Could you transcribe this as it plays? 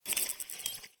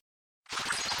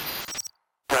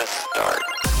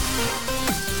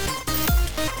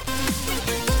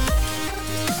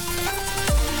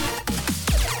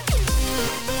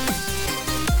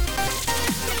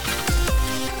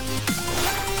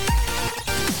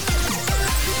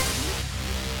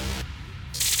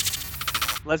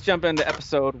let's jump into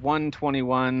episode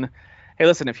 121. Hey,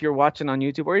 listen, if you're watching on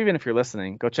YouTube or even if you're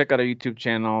listening, go check out our YouTube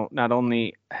channel. Not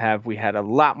only have we had a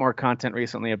lot more content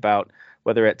recently about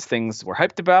whether it's things we're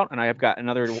hyped about, and I have got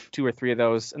another 2 or 3 of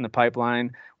those in the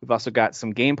pipeline. We've also got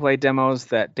some gameplay demos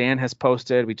that Dan has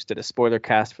posted. We just did a spoiler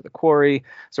cast for The Quarry.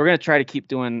 So we're going to try to keep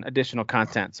doing additional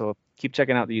content. So keep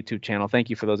checking out the YouTube channel. Thank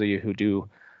you for those of you who do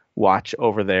watch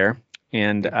over there.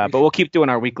 And but we'll keep doing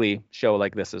our weekly show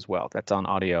like this as well. That's on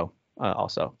audio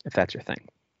also, if that's your thing.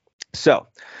 So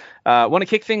I want to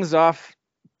kick things off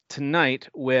tonight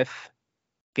with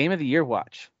Game of the Year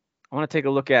watch. I want to take a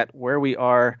look at where we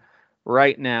are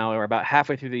right now. We're about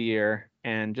halfway through the year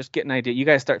and just get an idea. You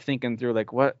guys start thinking through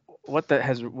like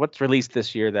what's released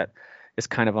this year that is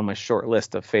kind of on my short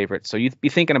list of favorites. So you'd be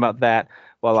thinking about that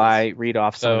while I read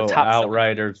off some of the top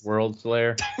Outriders World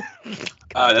Slayer.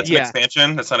 That's an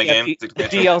expansion. That's not a game. It's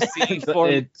DLC for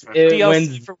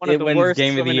DLC for one of the worst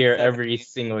Game of the Year swimming every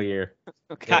single year.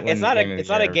 Okay. It's not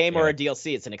a game or a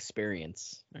DLC. It's an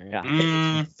experience.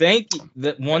 Yeah. Thank you.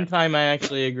 That one time I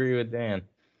actually agree with Dan.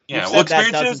 Yeah. Well,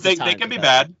 experiences they can be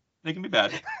bad. They can be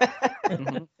bad.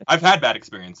 I've had bad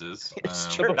experiences.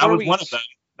 It's true. That was one of them.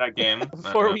 That game.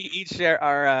 Before we each share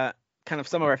our kind of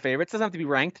some of our favorites, doesn't have to be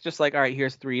ranked. Just like, all right,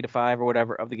 here's 3 to 5 or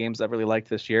whatever of the games I've really liked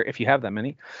this year, if you have that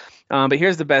many. But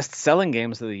here's the best selling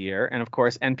games of the year, and of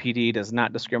course, NPD does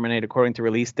not discriminate according to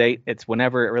release date. It's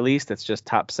whenever it released. It's just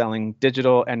top selling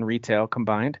digital and retail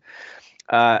combined.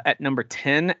 At number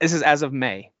 10, this is as of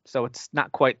May, so it's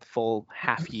not quite the full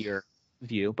half year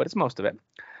view, but it's most of it.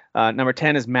 Number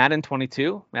 10 is Madden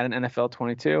 22, Madden NFL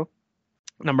 22.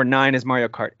 Number 9 is Mario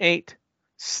Kart 8.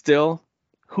 Still,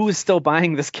 who is still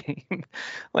buying this game?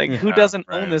 Who doesn't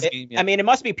own this game yet? I mean, it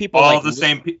must be people all the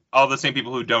same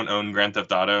people who don't own Grand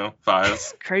Theft Auto 5.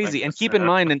 It's crazy. And keep in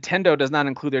mind, Nintendo does not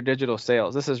include their digital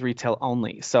sales. This is retail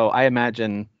only. So I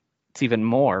imagine it's even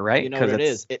more, right? You know what it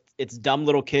is? It's dumb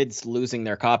little kids losing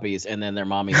their copies, and then their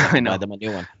mommies have to buy them a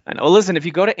new one. I know. Well, listen, if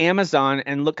you go to Amazon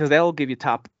and look, because they'll give you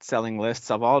top selling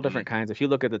lists of all different kinds. If you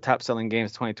look at the top selling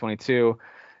games 2022,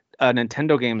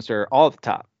 Nintendo games are all at the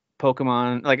top.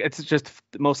 Pokemon, it's just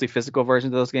mostly physical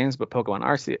versions of those games, but Pokemon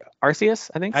Arceus,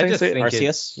 I think.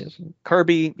 Arceus.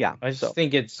 Kirby, yeah. I just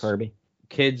think it's Kirby.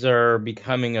 Kids are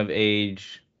becoming of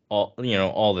age all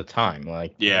the time.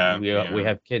 We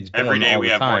have kids every day. All we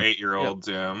the have time. more 8-year-olds.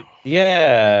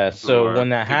 Yeah. So when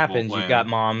that happens, you've got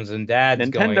moms and dads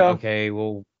Nintendo. going, okay,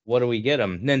 well, what do we get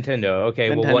them? Nintendo. Okay,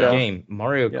 Nintendo. well, what game?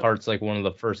 Mario Kart's like one of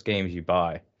the first games you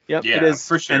buy. Yep, yeah, it is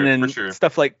for sure. And then for sure.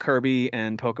 stuff like Kirby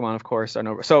and Pokemon, of course, are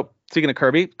no. So speaking of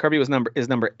Kirby is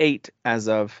number 8 as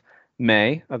of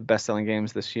May of best-selling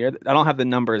games this year. I don't have the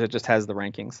numbers; it just has the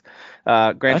rankings.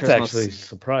 That's actually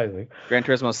surprising. Gran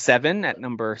Turismo 7 at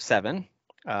number 7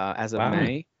 as of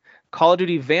May. Call of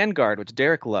Duty Vanguard, which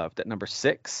Derek loved, at number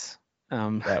 6.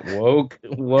 That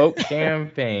woke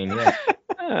campaign.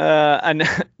 Yeah. I'm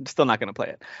still not going to play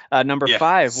it. Number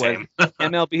 5 was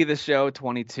MLB The Show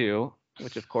 22.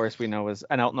 Which of course we know is,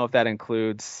 I don't know if that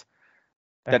includes,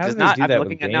 that does not, I'm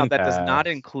looking at now, that does not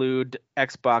include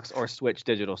Xbox or Switch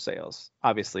digital sales,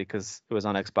 obviously, because it was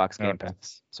on Xbox Game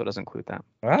Pass, so it doesn't include that.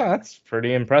 Well, that's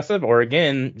pretty impressive. Or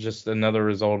again, just another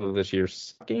result of this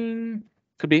year's sucking.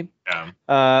 Could be.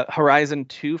 Yeah. Horizon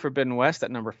 2 Forbidden West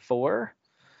at number 4.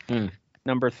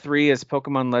 Number 3 is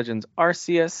Pokemon Legends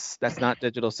Arceus. That's not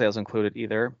digital sales included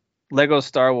either. Lego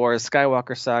Star Wars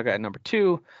Skywalker Saga at number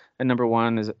 2. And number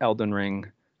 1 is Elden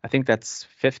Ring. I think that's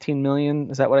 15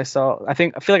 million. Is that what I saw? I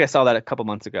feel like I saw that a couple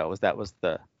months ago. It's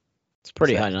a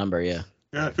pretty high number, yeah.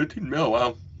 Yeah, 15 mil.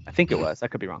 Wow. I think it was. I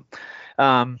could be wrong.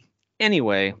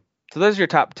 Anyway, so those are your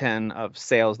top 10 of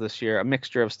sales this year. A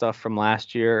mixture of stuff from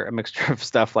last year, a mixture of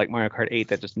stuff like Mario Kart 8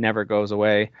 that just never goes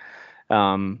away.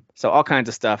 So all kinds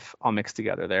of stuff all mixed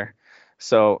together there.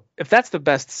 So if that's the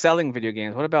best selling video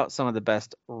games, what about some of the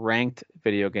best ranked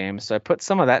video games? So I put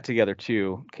some of that together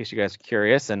too, in case you guys are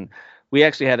curious. And we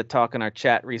actually had a talk in our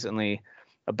chat recently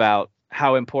about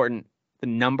how important the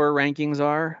number rankings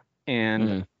are.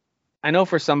 And I know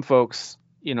for some folks,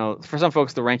 the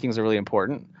rankings are really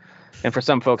important. And for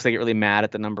some folks, they get really mad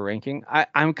at the number ranking.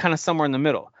 I'm kind of somewhere in the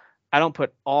middle. I don't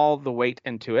put all the weight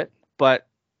into it, but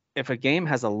if a game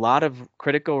has a lot of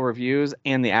critical reviews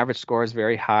and the average score is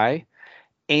very high,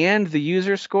 and the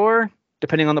user score,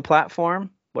 depending on the platform,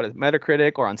 what is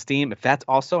Metacritic or on Steam, if that's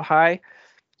also high,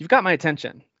 you've got my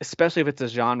attention, especially if it's a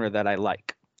genre that I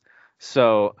like.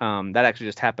 So that actually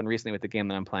just happened recently with the game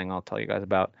that I'm playing. I'll tell you guys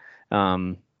about.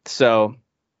 So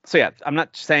yeah, I'm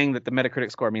not saying that the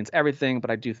Metacritic score means everything, but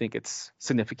I do think it's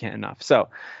significant enough. So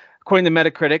according to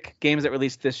Metacritic, games that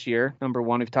released this year, number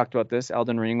 1, we've talked about this,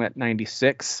 Elden Ring at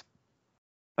 96.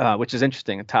 which is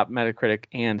interesting. A top Metacritic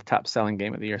and top selling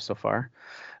game of the year so far.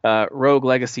 Rogue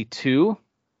Legacy 2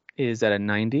 is at a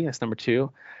 90. That's number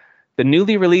 2. The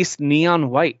newly released Neon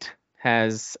White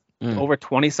has over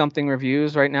 20-something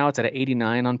reviews right now. It's at an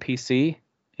 89 on PC,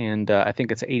 and I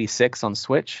think it's 86 on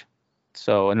Switch.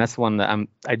 So, and that's the one that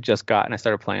I just got and I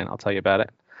started playing. I'll tell you about it.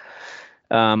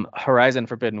 Horizon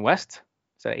Forbidden West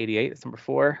is at 88. It's number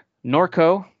 4.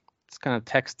 Norco, it's kind of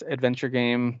text adventure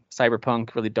game,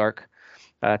 cyberpunk, really dark.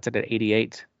 It's at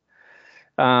 88.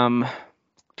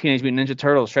 Teenage Mutant Ninja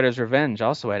Turtles: Shredder's Revenge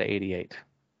also at 88,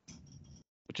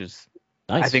 which is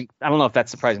nice. I don't know if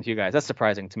that's surprising to you guys. That's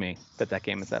surprising to me that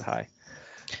game is that high.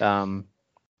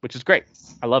 Which is great.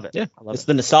 I love it. Yeah, it's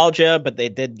the nostalgia, but they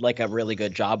did like a really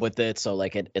good job with it. So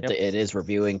like it is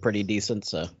reviewing pretty decent.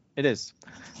 So it is.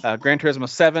 Gran Turismo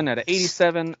 7 at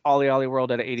 87, Ollie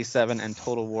World at 87, and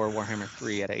Total War Warhammer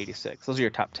 3 at 86. Those are your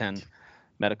top 10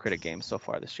 Metacritic games so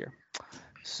far this year.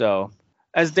 So,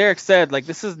 as Derek said, like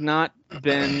this has not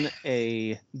been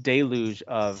a deluge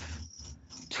of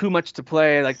too much to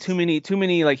play, like too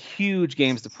many like huge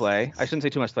games to play. I shouldn't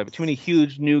say too much to play, but too many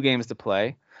huge new games to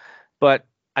play. But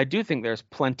I do think there's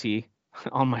plenty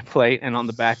on my plate and on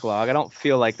the backlog. I don't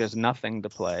feel like there's nothing to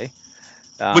play.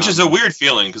 Which is a weird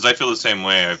feeling because I feel the same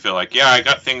way. I feel like, yeah, I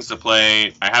got things to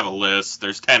play. I have a list.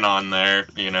 There's 10 on there.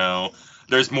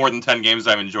 There's more than 10 games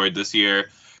I've enjoyed this year.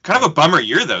 Kind of a bummer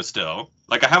year though. Still,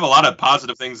 like I have a lot of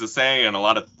positive things to say and a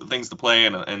lot of things to play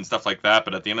and stuff like that.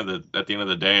 But at the end of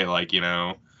the day, like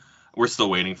we're still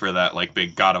waiting for that like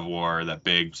big God of War, that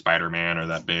big Spider-Man, or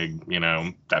that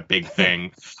big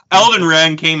thing. Elden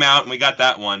Ring came out and we got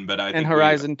that one, but I think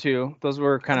Horizon 2, those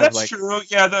were kind of like that's true.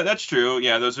 Yeah, that's true.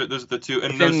 Yeah, those are the two,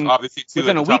 and those obviously two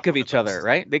within a week of each other,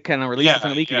 right? They kind of released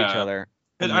within a week of each other.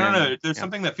 I don't know. There's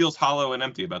something that feels hollow and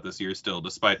empty about this year still,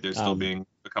 despite there still being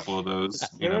a couple of those.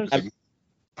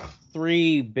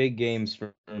 Three big games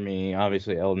for me,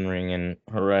 obviously Elden Ring and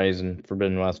Horizon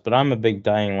Forbidden West, but I'm a big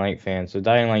Dying Light fan, so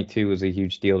Dying Light 2 was a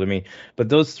huge deal to me. But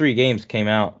those 3 games came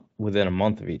out within a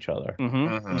month of each other.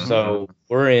 So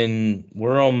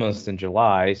we're almost in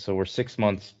July, so we're 6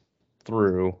 months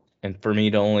through, and for me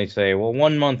to only say, well,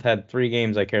 1 month had 3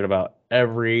 games I cared about,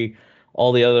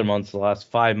 all the other months, the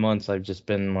last 5 months, I've just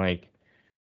been like,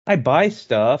 I buy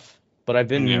stuff, but I've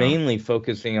been mainly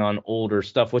focusing on older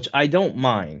stuff, which I don't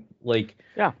mind. Like,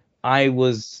 I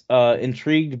was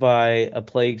intrigued by A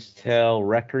Plague's Tale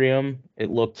Requiem. It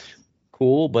looked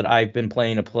cool, but I've been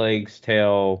playing A Plague's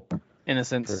Tale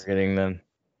Innocence. Forgetting the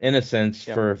Innocence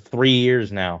for 3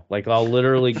 years now. Like, I'll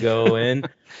literally go in,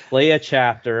 play a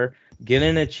chapter, get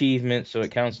an achievement so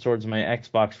it counts towards my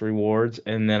Xbox rewards,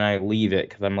 and then I leave it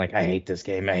because I'm like, I hate this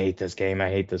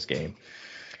game.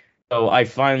 So I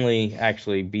finally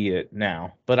actually beat it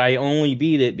now. But I only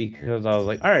beat it because I was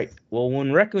like, all right, well,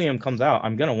 when Requiem comes out,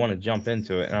 I'm going to want to jump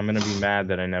into it, and I'm going to be mad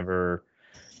that I never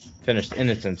finished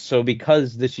Innocence. So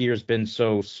because this year's been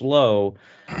so slow,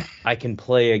 I can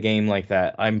play a game like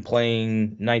that. I'm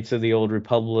playing Knights of the Old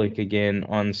Republic again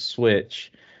on Switch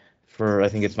for, I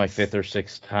think it's my 5th or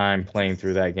 6th time playing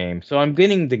through that game. So I'm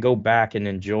getting to go back and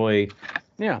enjoy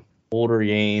older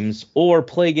games or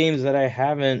play games that I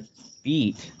haven't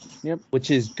beat. Which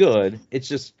is good. It's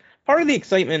just part of the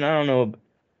excitement. I don't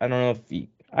know if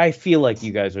I feel like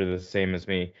you guys are the same as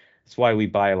me. That's why we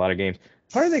buy a lot of games.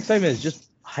 Part of the excitement is just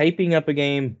hyping up a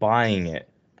game, buying it.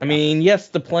 I mean, yes,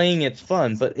 the playing it's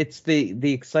fun, but it's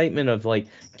the excitement of like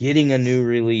getting a new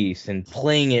release and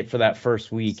playing it for that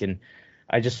first week. And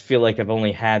I just feel like I've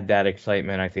only had that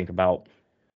excitement, I think, about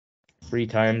 3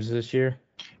 times this year.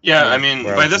 Yeah, I mean,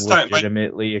 by this time,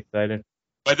 legitimately excited.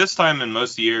 By this time in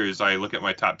most years, I look at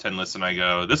my top 10 list and I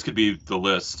go, this could be the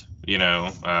list, for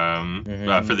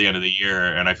the end of the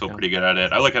year, and I feel pretty good at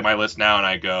it. I look at my list now and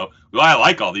I go, well, I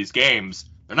like all these games.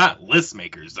 They're not list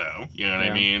makers, though. You know what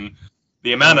I mean?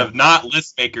 The amount of not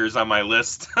list makers on my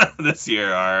list this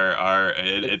year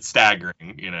it's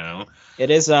staggering,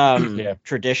 It is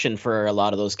tradition for a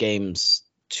lot of those games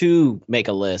to make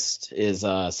a list is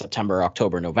September,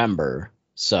 October, November.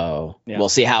 So we'll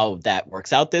see how that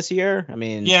works out this year. I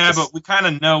mean, but we kind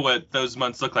of know what those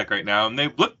months look like right now, and they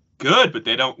look good, but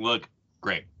they don't look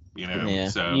great.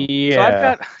 So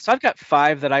I've got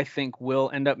 5 that I think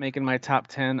will end up making my top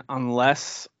 10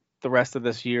 unless the rest of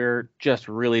this year just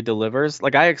really delivers.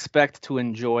 Like I expect to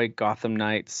enjoy Gotham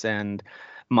Knights and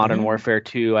Modern Warfare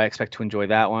 2. I expect to enjoy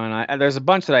that one. There's a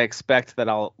bunch that I expect that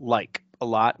I'll like a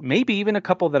lot, maybe even a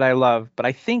couple that I love, but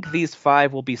I think these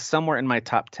 5 will be somewhere in my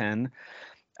top 10.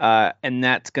 And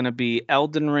that's going to be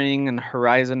Elden Ring and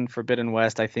Horizon Forbidden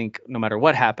West. I think no matter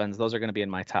what happens, those are going to be in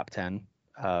my top 10.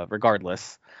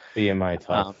 regardless. Be in my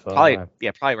top probably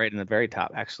right in the very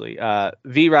top actually.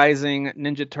 V Rising,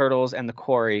 Ninja Turtles, and the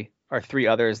Quarry are 3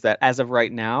 others that as of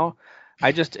right now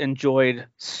I just enjoyed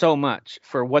so much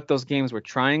for what those games were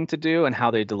trying to do and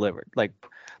how they delivered. Like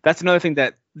that's another thing,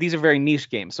 that these are very niche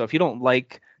games. So if you don't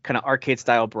like kind of arcade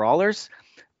style brawlers,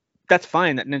 that's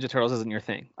fine that Ninja Turtles isn't your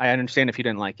thing. I understand if you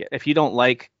didn't like it. If you don't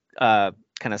like kind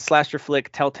of slasher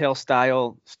flick, Telltale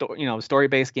style,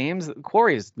 story-based games,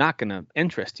 Quarry is not going to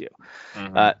interest you.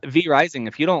 V Rising,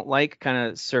 if you don't like kind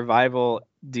of survival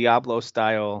Diablo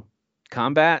style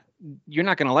combat, you're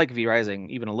not going to like V Rising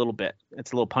even a little bit.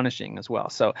 It's a little punishing as well.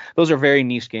 So those are very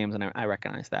niche games, and I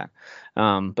recognize that.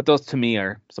 But those to me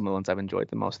are some of the ones I've enjoyed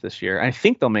the most this year. I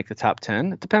think they'll make the top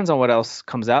 10. It depends on what else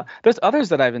comes out. There's others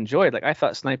that I've enjoyed. Like I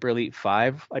thought Sniper Elite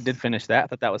 5, I did finish that. I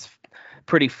thought that was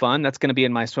pretty fun. That's going to be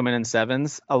in my Swimming in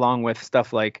Sevens, along with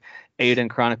stuff like Aiden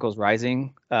Chronicles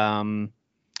Rising.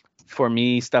 For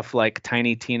me, stuff like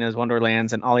Tiny Tina's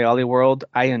Wonderlands and Ollie Ollie World,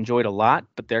 I enjoyed a lot,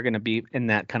 but they're going to be in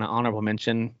that kind of honorable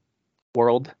mention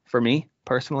world for me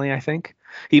personally, I think.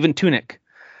 Even Tunic,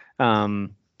 Fire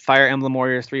Emblem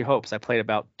Warriors 3 Hopes. I played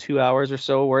about 2 hours or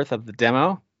so worth of the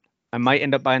demo. I might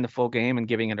end up buying the full game and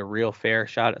giving it a real fair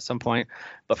shot at some point.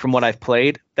 But from what I've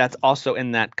played, that's also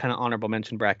in that kind of honorable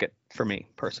mention bracket for me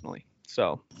personally.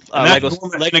 So Lego a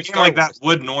game like that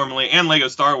would normally, and Lego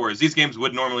Star Wars, these games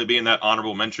would normally be in that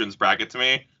honorable mentions bracket to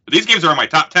me. But these games are in my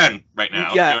top 10 right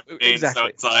now. Yeah, you know exactly. So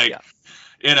it's like,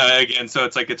 again, so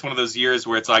it's like, it's one of those years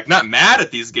where it's like, not mad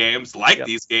at these games,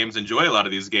 these games, enjoy a lot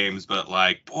of these games, but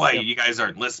like, boy, you guys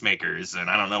aren't list makers, and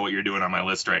I don't know what you're doing on my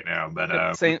list right now.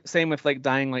 But same with like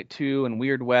Dying Light 2 and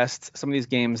Weird West, some of these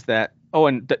games that,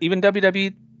 even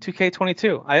WWE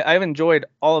 2K22. I've enjoyed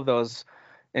all of those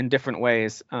in different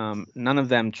ways. None of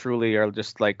them truly are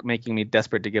just like making me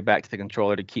desperate to get back to the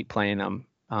controller to keep playing them.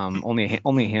 Only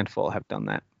a handful have done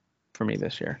that for me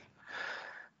this year.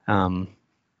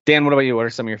 Dan, what about you? What are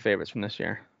some of your favorites from this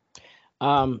year?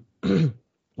 Well,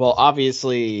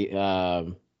 obviously,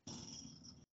 that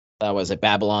was it.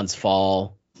 Babylon's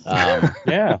Fall.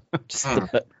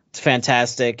 It's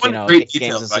fantastic.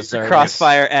 Games as a service.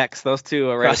 Crossfire X. Those two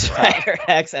are right. Crossfire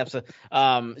X,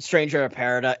 absolutely. Stranger of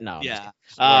Paradise. No. Yeah.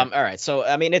 All right. So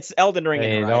I mean, it's Elden Ring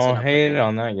and Horizon. Don't hate it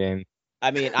on that game.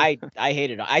 I mean, I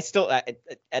hate it. I still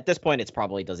at this point, it's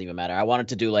probably doesn't even matter. I wanted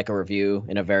to do like a review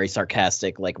in a very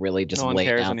sarcastic, like really just lay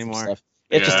down some stuff.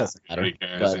 It just doesn't matter.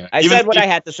 But I said what I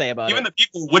had to say about it. Even the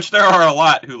people, which there are a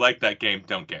lot who like that game,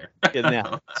 don't care.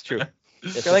 Yeah, it's true.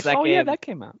 They're like, that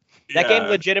came out. That game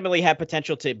legitimately had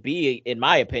potential to be, in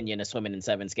my opinion, a Swimming in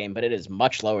Sevens game, but it is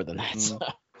much lower than that. So.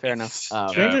 Fair enough.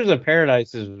 Strangers of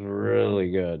Paradise is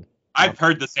really good. I've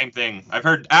heard the same thing. I've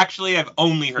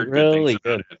only heard really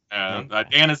good things about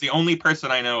it. Dan is the only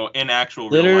person I know in actual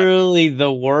Literally, real life.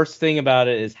 The worst thing about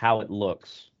it is how it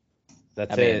looks.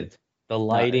 That's it. The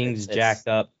lighting's jacked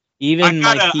up. Even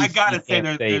I gotta say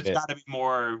there's gotta be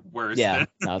more worse. Yeah,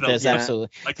 there's absolutely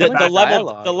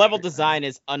the level design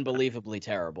is unbelievably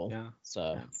terrible. Yeah.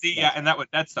 So and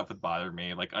that stuff would bother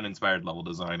me, like uninspired level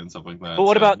design and stuff like that. But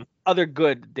what about other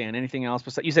good, Dan? Anything else?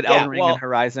 You said Elden Ring and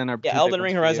Horizon are Elden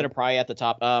Ring, Horizon are probably at the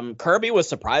top. Kirby was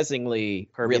surprisingly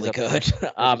really good.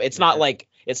 It's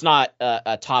not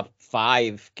a top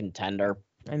 5 contender.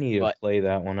 I need to play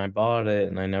that one. I bought it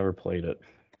and I never played it.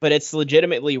 But it's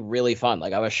legitimately really fun.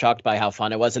 Like I was shocked by how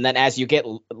fun it was. And then as you get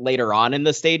later on in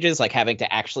the stages, like having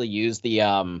to actually use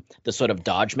the sort of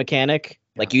dodge mechanic,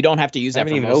 like you don't have to use that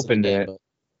for most of the game.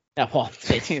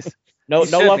 No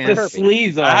love for the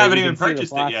sleeves. I haven't even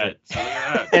purchased it yet. So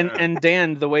and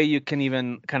Dan, the way you can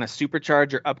even kind of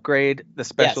supercharge or upgrade the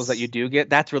specials that you do get,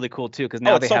 that's really cool too, because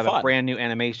now they have a brand new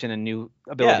animation and new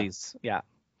abilities.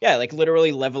 Yeah, like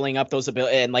literally leveling up those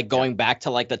abilities and like going back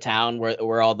to like the town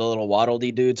where all the little Waddle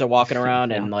Dee dudes are walking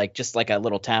around and like just like a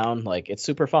little town. Like it's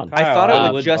super fun. I thought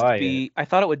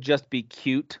it would just be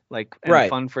cute, like and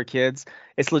fun for kids.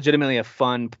 It's legitimately a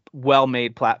fun,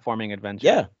 well-made platforming adventure.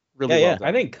 Yeah. Really well done.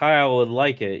 I think Kyle would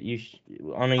like it.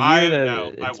 On a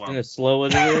year it's been as slow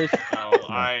as it is. No.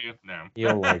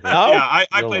 You'll like it. Yeah,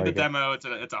 I played the demo. It's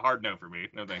a hard no for me.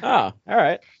 No thank you. Oh, all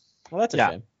right. Well, that's a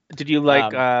shame. Did you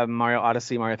like Mario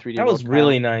Odyssey, Mario 3D? That was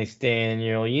really nice,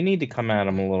 Daniel. You need to come at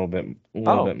him a little bit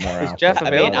more. Is Jeff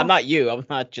available? I mean, I'm not you. I'm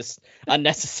not just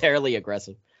unnecessarily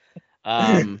aggressive.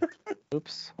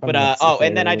 Oops. But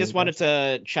and then I just wanted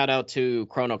to shout out to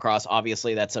Chrono Cross.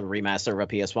 Obviously, that's a remaster of a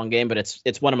PS1 game, but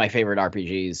it's one of my favorite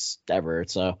RPGs ever.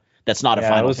 So that's not a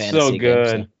Final Fantasy game.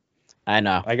 So I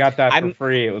know. I got that for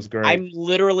free. It was great. I'm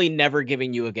literally never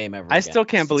giving you a game ever. I again. still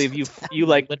can't believe you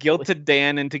like guilted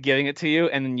Dan into giving it to you,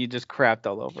 and then you just crapped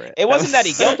all over it. It wasn't that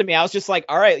he guilted me. I was just like,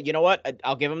 all right, you know what?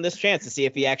 I'll give him this chance to see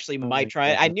if he actually might try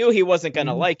it. I knew he wasn't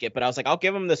gonna like it, but I was like, I'll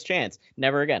give him this chance.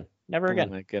 Never again. Never again.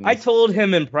 My goodness. I told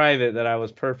him in private that I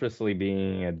was purposely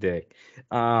being a dick.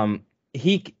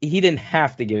 He didn't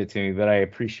have to give it to me, but I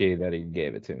appreciate that he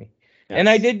gave it to me. Yes. And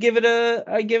I did give it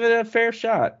a fair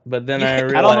shot, but then I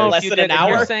realized I don't know less if than an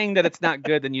hour. If you're saying that it's not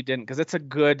good, then you didn't, because it's a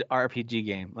good RPG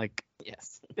game. Like,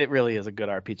 yes, it really is a good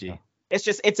RPG.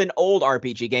 It's an old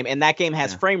RPG game, and that game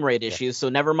has frame rate issues. So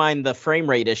never mind the frame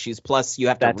rate issues. Plus, you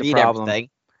have to read everything.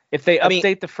 If they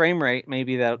update the frame rate,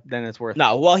 maybe then it's worth.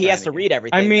 No, well, he has to read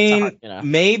everything. I mean,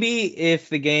 maybe if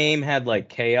the game had like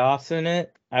chaos in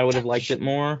it, I would have liked it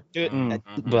more.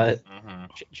 But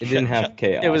it didn't have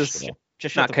chaos. It was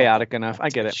just not chaotic enough. I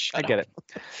get it. I get it.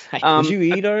 Did you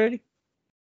eat already?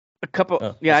 A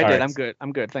couple. I did.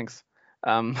 I'm good. Thanks.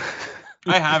 I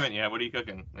haven't yet. What are you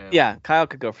cooking? Yeah, Kyle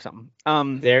could go for something.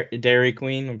 Dairy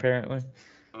Queen, apparently.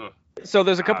 So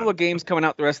there's a couple of games coming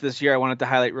out the rest of this year I wanted to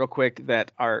highlight real quick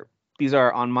that these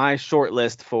are on my short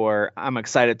list for I'm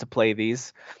excited to play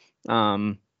these.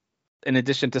 In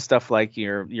addition to stuff like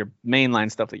your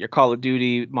mainline stuff like your Call of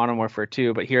Duty, Modern Warfare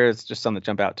 2, but here's just some that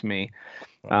jump out to me.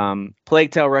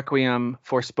 Plague Tale Requiem,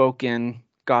 Forspoken,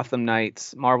 Gotham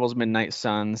Knights, Marvel's Midnight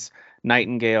Suns,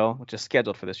 Nightingale, which is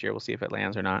scheduled for this year. We'll see if it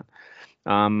lands or not.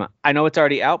 I know it's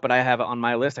already out, but I have it on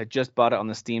my list. I just bought it on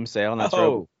the Steam sale, and that's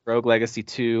Rogue Legacy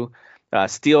 2,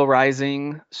 Steel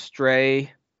Rising,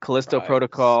 Stray, Callisto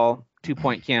Protocol, 2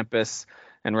 Point Campus,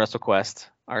 and WrestleQuest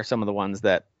are some of the ones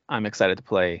that I'm excited to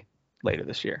play later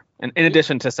this year. And in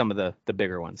addition to some of the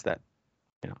bigger ones that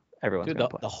everyone's gonna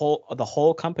play. The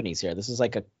whole company's here. This is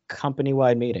like a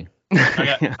company-wide meeting.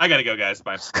 I gotta go, guys.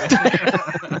 Bye.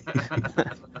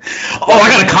 I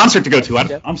got a concert to go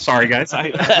to. I'm sorry, guys.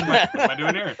 What am I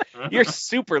doing here? You're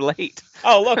super late.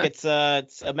 Oh, look, it's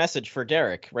a message for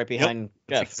Derek right behind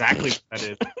Jeff. That's exactly what that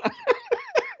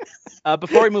is.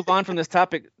 Before we move on from this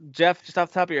topic, Jeff, just off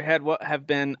the top of your head, what have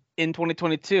been in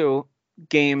 2022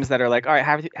 games that are like, all right,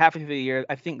 half of the year,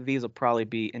 I think these will probably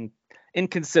be in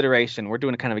consideration. We're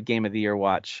doing a kind of a game of the year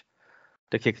watch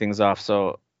to kick things off.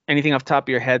 So anything off the top of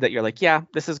your head that you're like, yeah,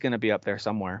 this is going to be up there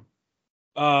somewhere?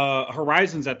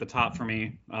 Horizon's at the top for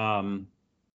me,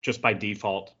 just by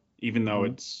default, even though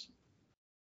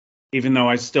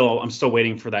I'm still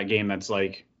waiting for that game that's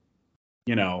like,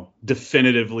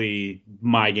 definitively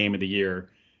my game of the year.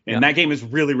 And that game is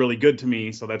really, really good to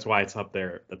me. So that's why it's up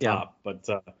there at the top. But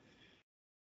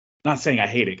not saying I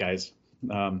hate it, guys.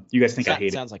 You guys think I hate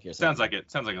it? Sounds like it. Sounds like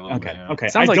a little bit. Yeah. Okay.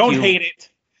 I don't hate it.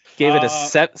 Gave it a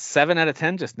 7 out of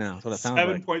 10 just now. That's what it sounds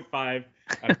like. 7.5.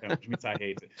 Which means I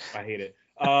hate it. I hate it.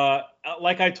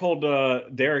 Like I told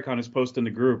Derek on his post in the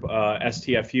group,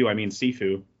 STFU, I mean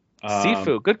Sifu.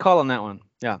 Sifu, good call on that one.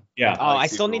 Yeah. Yeah. Oh, I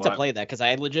still need to play that because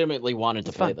I legitimately wanted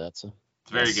to play that. So.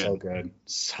 It's very good.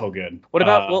 So good. What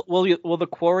about will the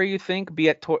Quarry, you think, be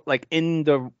at like in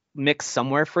the mix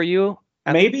somewhere for you?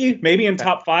 Maybe in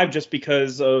top 5, just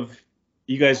because of,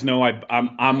 you guys know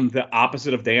I'm the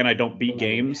opposite of Dan. I don't beat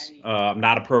games. I'm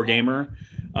not a pro gamer.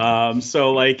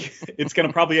 So like it's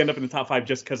gonna probably end up in the top 5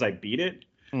 just because I beat it.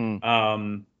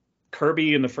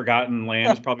 Kirby and the Forgotten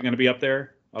Land is probably gonna be up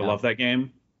there. I love that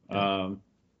game.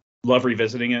 Love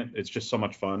revisiting it. It's just so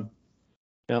much fun.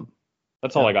 Yep.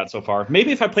 That's all I got so far.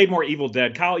 Maybe if I played more Evil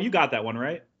Dead. Kyle, you got that one,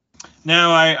 right?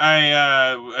 No,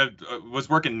 I was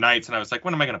working nights and I was like,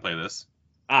 when am I gonna play this?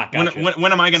 Gotcha.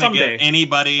 When am I going to get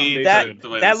anybody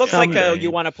that looks like a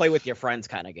you want to play with your friends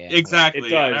kind of game. Exactly.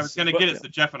 It does. And I was going to get it so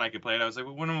Jeff and I could play it. I was like,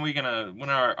 when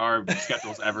are our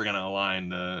schedules ever going to align?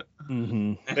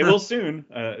 They will soon.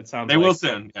 It sounds they will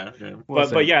soon. Yeah.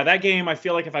 But yeah, that game, I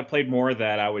feel like if I played more of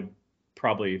that, I would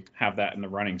probably have that in the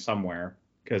running somewhere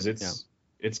because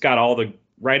it's got all the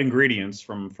right ingredients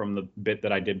from the bit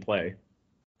that I did play.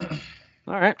 All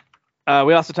right.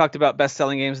 We also talked about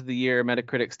best-selling games of the year,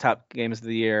 Metacritic's top games of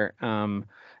the year, and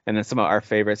then some of our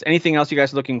favorites. Anything else you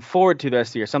guys are looking forward to the rest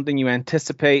of the year? Something you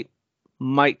anticipate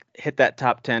might hit that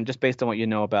top 10 just based on what you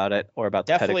know about it or about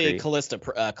the definitely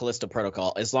pedigree? Callisto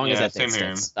Protocol, as long as that thing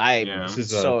sticks. I'm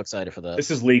so excited for that.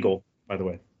 This is legal, by the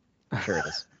way. Sure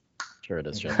it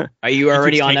is, Joe. Are you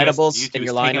already on edibles in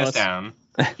your line list?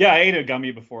 Yeah, I ate a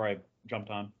gummy before I jumped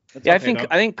on. I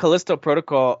think Callisto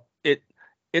Protocol,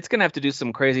 it's going to have to do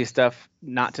some crazy stuff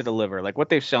not to deliver. Like what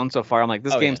they've shown so far, I'm like,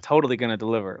 this game's totally going to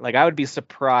deliver. Like I would be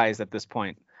surprised at this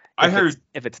point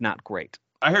if it's not great.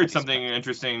 I heard something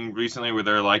interesting recently where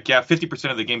they're like,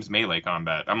 50% of the game's melee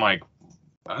combat. I'm like,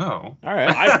 Oh. All right.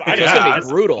 I It's gonna be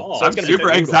brutal. So it's gonna be super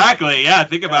brutal. exactly. Yeah,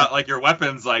 think about like your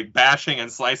weapons like bashing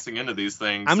and slicing into these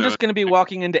things. I'm so just gonna be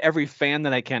walking into every fan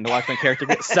that I can to watch my character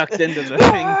get sucked into the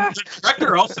thing. The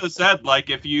director also said like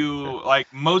if you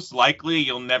like most likely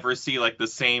you'll never see like the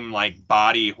same like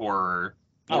body horror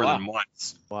more than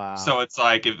once. Wow. So it's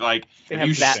like if They if have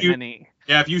you that shoot many.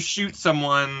 if you shoot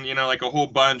someone, you know, like a whole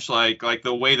bunch, like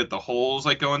the way that the holes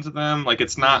like go into them, like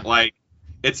it's not like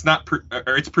it's not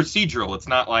or it's procedural. It's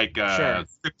not like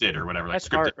scripted or whatever.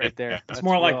 That's like scripted. art right there. Yeah. It's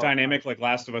more like dynamic, like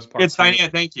Last of Us Part 2. It's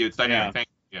dynamic. Thank you. It's dynamic. Yeah. Thank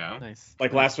you. Yeah. Nice.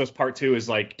 Like Last of Us Part 2 is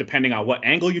like depending on what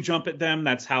angle you jump at them,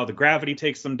 that's how the gravity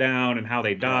takes them down and how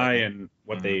they die and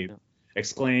what they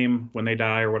exclaim when they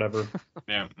die or whatever.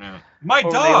 Yeah. My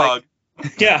Or dog.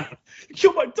 Yeah.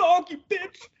 Kill my dog, you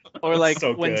bitch. Or like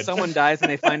So when good. someone dies and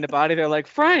they find a body, they're like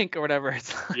Frank or whatever.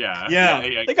 It's like, Yeah.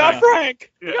 They got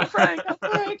Frank. Yeah. Frank.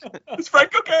 Is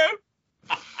Frank okay?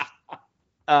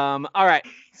 All right.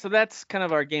 So that's kind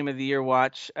of our game of the year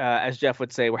watch. As Jeff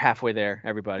would say, we're halfway there,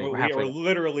 everybody. Well, We're we halfway are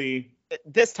literally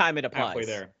This time it applies. halfway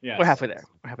there. Yeah. We're halfway there.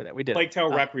 We did it. Plague Tale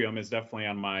Requiem is definitely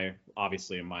on my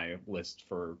list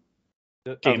for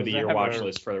game of the year watch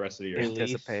list for the rest of the year.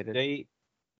 Anticipated. Date?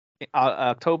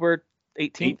 October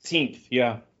 18th. 18th,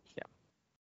 yeah.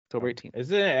 October 18th. Is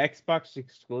it an Xbox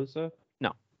exclusive?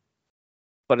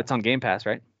 But it's on Game Pass,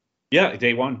 right? Yeah,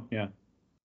 day one. Yeah.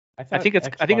 I think it's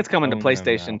coming to owned them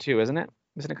PlayStation now. too, isn't it?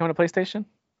 Isn't it coming to PlayStation?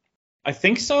 I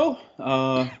think so.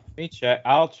 Let me check.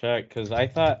 I'll check because I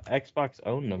thought Xbox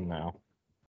owned them now.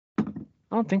 I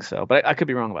don't think so, but I could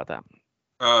be wrong about that.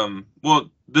 Well,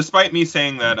 despite me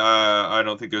saying that I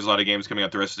don't think there's a lot of games coming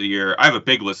out the rest of the year, I have a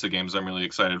big list of games I'm really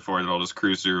excited for that I'll just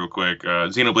cruise through real quick.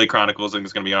 Xenoblade Chronicles I think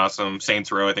is going to be awesome.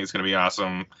 Saints Row I think is going to be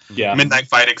awesome. Yeah. Midnight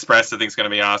Fight Express I think is going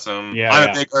to be awesome.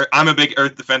 Yeah, I'm a big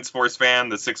Earth Defense Force fan.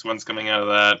 The 6th one's coming out of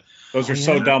that. Those are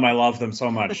so dumb. I love them so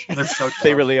much. They're so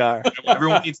They really are.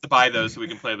 Everyone needs to buy those so we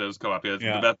can play those co-op. It's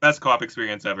the best co-op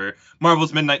experience ever.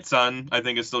 Marvel's Midnight Sun I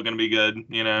think is still going to be good.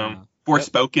 You know,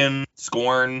 Forspoken,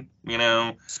 Scorn. You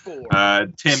know,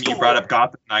 Tim, you brought up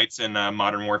Gotham Knights and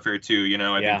Modern Warfare 2. You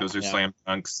know, I think those are slam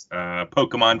dunks.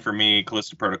 Pokemon for me,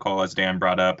 Callisto Protocol, as Dan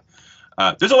brought up.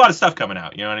 There's a lot of stuff coming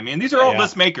out. You know what I mean? These are all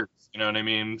list makers. You know what I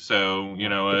mean? So, you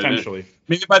know, potentially.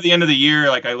 Maybe by the end of the year,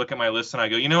 like I look at my list and I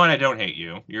go, you know what? I don't hate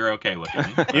you. You're okay looking.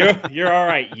 You're all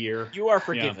right, year. You are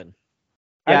forgiven.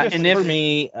 Yeah, and for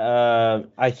me,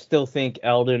 I still think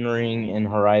Elden Ring and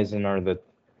Horizon are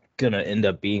gonna end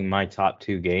up being my top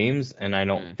 2 games, and I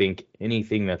don't think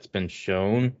anything that's been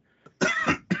shown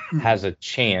has a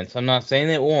chance. I'm not saying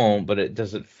it won't, but it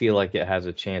doesn't feel like it has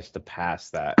a chance to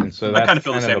pass that. And so that's kind of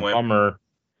feel the kind same of a way. bummer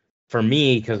for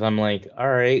me because I'm like, all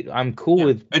right, I'm cool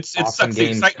with awesome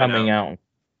games coming out.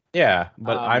 Yeah,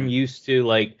 but I'm used to,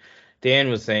 like Dan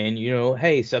was saying, you know,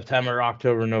 hey, September,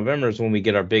 October, November is when we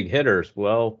get our big hitters.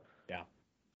 Well,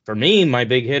 for me, my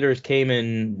big hitters came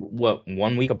in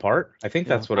 1 week apart. I think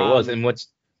that's what it was. And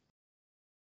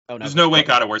there's no way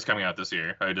God of War's coming out this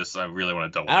year. I really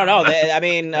want to double. I don't know. I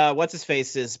mean, what's his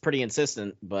face is pretty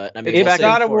insistent, but I mean, if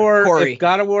God of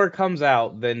War comes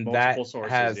out, then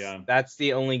that's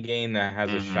the only game that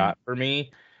has a shot for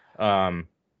me. And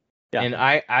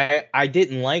I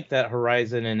didn't like that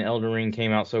Horizon and Elden Ring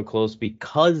came out so close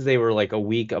because they were like a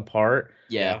week apart.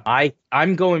 Yeah.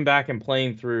 I'm going back and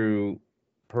playing through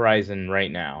Horizon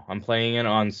right now. I'm playing it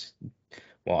on,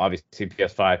 well, obviously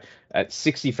PS5 at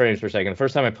 60 frames per second. The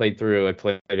first time I played through, I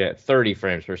played it at 30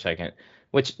 frames per second,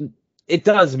 which it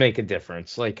does make a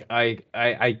difference. Like I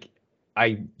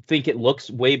think it looks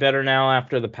way better now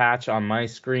after the patch on my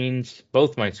screens,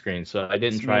 both my screens. So I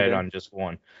didn't try it on just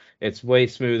one. It's way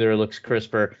smoother, it looks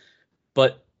crisper.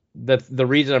 But the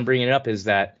reason I'm bringing it up is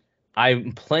that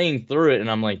I'm playing through it and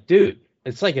I'm like, dude,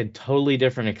 it's like a totally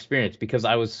different experience because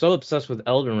I was so obsessed with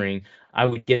Elden Ring, I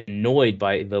would get annoyed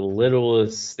by the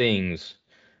littlest things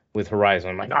with Horizon.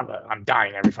 I'm like, I'm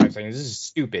dying every 5 seconds. This is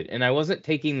stupid. And I wasn't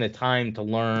taking the time to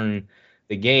learn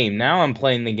the game. Now I'm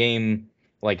playing the game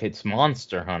like it's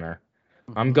Monster Hunter.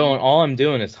 All I'm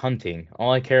doing is hunting.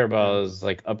 All I care about is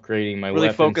like upgrading my weapons.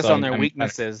 Really focus on their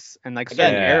weaknesses and like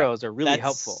certain arrows are really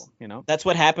helpful, you know. That's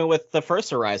what happened with the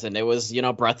first Horizon. It was, you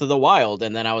know, Breath of the Wild,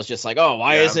 and then I was just like, oh,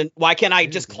 why can't I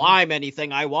just climb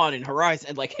anything I want in Horizon?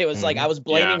 And like it was like I was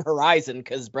blaming Horizon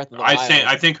because Breath of the Wild.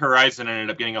 I think Horizon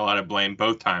ended up getting a lot of blame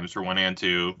both times for 1 and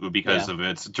 2 because of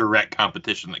its direct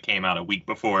competition that came out a week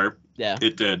before. Yeah,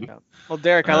 it did. Yeah. Well,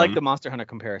 Derek, I like the Monster Hunter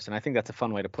comparison. I think that's a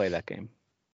fun way to play that game.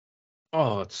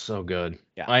 Oh, it's so good.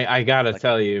 Yeah. I gotta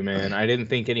tell you, man, I didn't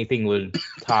think anything would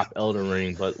top Elden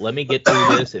Ring, but let me get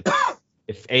through this.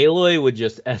 If Aloy would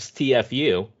just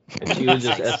STFU, if she would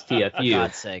just STFU. For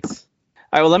God's sakes.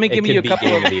 right, well, let me It give could you a be couple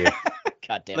game of of the year.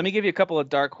 God damn let it. me give you a couple of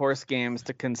dark horse games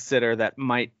to consider that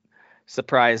might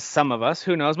surprise some of us.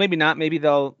 Who knows? Maybe not. Maybe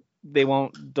they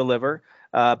won't deliver.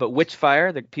 But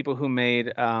Witchfire, the people who made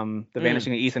The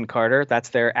Vanishing of Ethan Carter, that's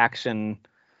their action,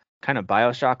 kind of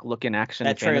BioShock looking action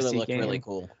That trailer fantasy looked game. really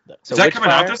cool. So Is that coming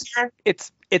out Witchfire, this year?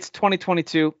 It's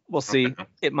 2022. We'll see. Okay.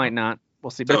 It might not.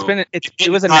 We'll see. But So, it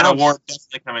was God of War announced.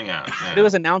 definitely coming out. Yeah. It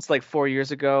was announced like 4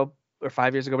 years ago or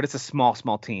 5 years ago, but it's a small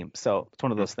team. So it's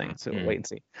one of those things. So we'll wait and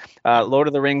see. Lord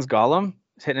of the Rings Gollum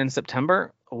is hitting in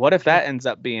September. What if that ends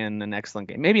up being an excellent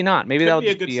game? Maybe not. Maybe that'll Could be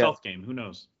a just good be stealth game. Who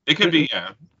knows? It could be,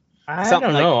 yeah. I Something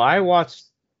don't like- know. I watched.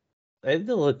 It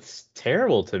looks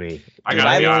terrible to me. I Am gotta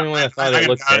I be the only honest. one that thought I it gotta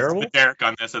looked be honest terrible? with Derek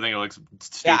on this. I think it looks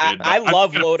stupid. Yeah, but I I'm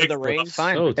love gonna Lord of pick the it. Rings.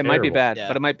 fine. So It might be terrible. bad, Yeah.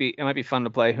 but it might be fun to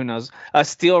play. Who knows?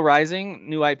 Steel Rising,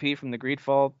 new IP from the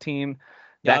Greedfall team.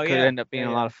 That Oh, could yeah. end up being Yeah,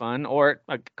 a yeah. lot of fun, or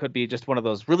it could be just one of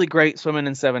those really great swimming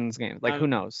in sevens games. Like who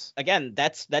knows? Again,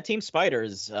 that Team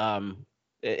Spiders.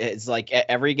 It's like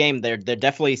every game they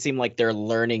definitely seem like they're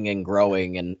learning and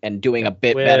growing and doing a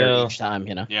bit better Well, each time.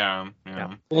 You know. Yeah.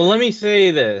 Well, let me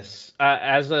say this.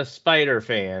 As a Spider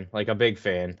fan, like a big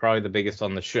fan, probably the biggest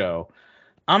on the show,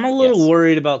 I'm a little Yes.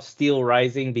 worried about Steel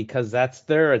Rising because that's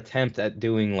their attempt at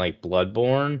doing like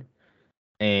Bloodborne.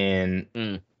 And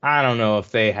I don't know if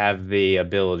they have the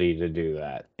ability to do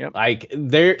that. Yep. Like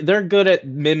they're good at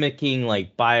mimicking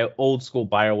like old school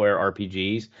BioWare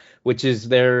RPGs, which is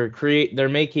they're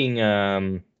making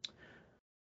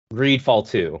Greedfall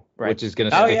 2, Right. which is going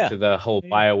to Oh, stick yeah. to the whole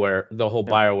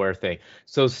BioWare thing.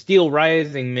 So Steel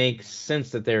Rising makes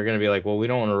sense that they're going to be like, well, we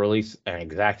don't want to release an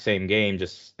exact same game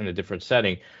just in a different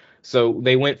setting. So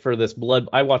they went for this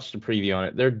I watched a preview on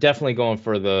it. They're definitely going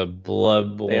for the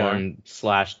Bloodborne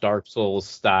 / Dark Souls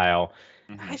style.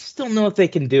 I still don't know if they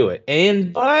can do it.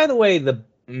 And by the way,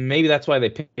 maybe that's why they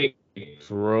picked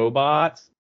robots.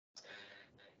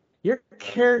 Your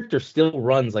character still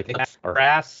runs like a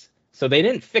grass. So they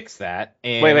didn't fix that.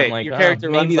 And Wait, I'm like, your character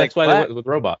maybe runs that's like why they what? went with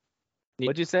robot.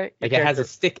 What'd you say? Like it has a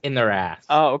stick in their ass.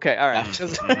 Oh, okay, all right.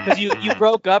 Because you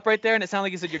broke up right there, and it sounded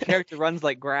like you said your character runs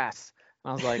like grass.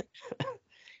 I was like,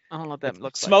 I don't know what that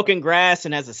looks Smoking grass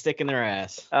and has a stick in their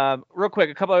ass. like. Real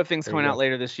quick, a couple other things There coming you out go.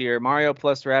 later this year. Mario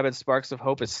plus Rabbids Sparks of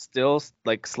Hope is still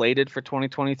like slated for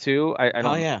 2022. I don't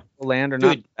know if it'll land or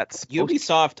not. Dude, That's supposed to-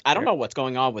 Ubisoft, I don't know what's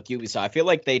going on with Ubisoft. I feel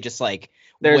like they just like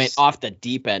There's- went off the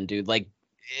deep end, dude. Like,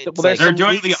 it's Well, there's like, They're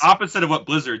doing leaks- the opposite of what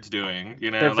Blizzard's doing.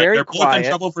 You know, They're like very they're both quiet. in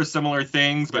trouble for similar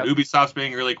things, but Yep. Ubisoft's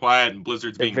being really quiet and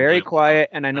Blizzard's They're being very really quiet,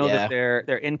 and I know Yeah. that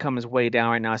their income is way down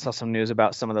right now. I saw some news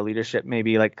about some of the leadership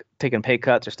maybe like taking pay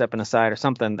cuts or stepping aside or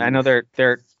something. I know they're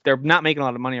not making a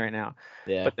lot of money right now.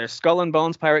 yeah. But their Skull and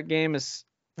Bones pirate game is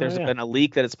there's yeah. been a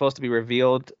leak that it's supposed to be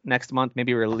revealed next month,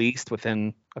 maybe released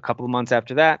within a couple of months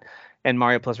after that. And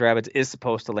Mario plus Rabbids is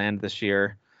supposed to land this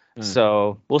year.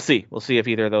 So we'll see. We'll see if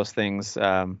either of those things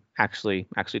actually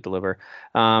deliver.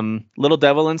 Little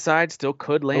Devil Inside still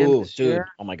could land Oh, this dude. year.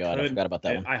 Oh my god, I forgot about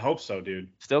that one. I hope so, dude.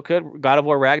 Still could. God of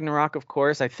War Ragnarok, of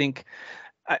course. I think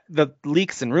the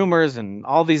leaks and rumors and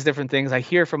all these different things I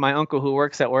hear from my uncle who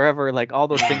works at wherever, like all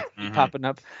those things keep popping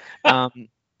up.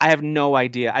 I have no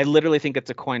idea. I literally think it's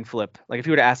a coin flip. Like if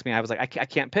you were to ask me, I was like, I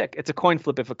can't pick. It's a coin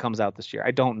flip if it comes out this year. I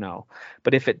don't know.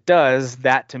 But if it does,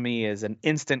 that to me is an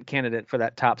instant candidate for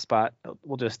that top spot.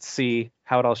 We'll just see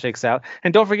how it all shakes out.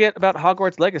 And don't forget about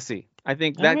Hogwarts Legacy. I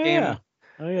think that game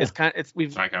is kind of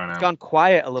it's gone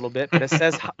quiet a little bit, but it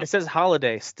says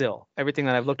holiday still. Everything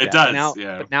that I've looked It at does, now,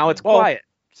 yeah. but now it's Well, quiet.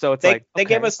 So it's They like they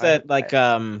gave okay, us fine. that like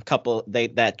couple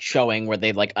that showing where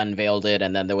they like unveiled it,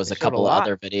 and then there was They a showed a couple lot.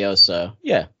 other videos. So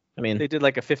yeah, I mean, They did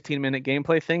like a 15-minute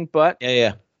gameplay thing, but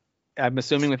yeah. I'm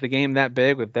assuming with the game that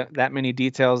big, with that many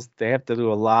details, they have to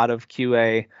do a lot of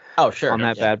QA Oh sure. on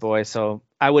that yeah. bad boy. So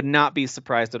I would not be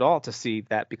surprised at all to see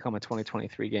that become a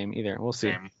 2023 game either. We'll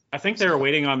see. I think they were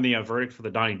waiting on the verdict for the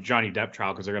Johnny Depp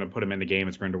trial because they're going to put him in the game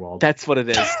as Grindelwald. That's what it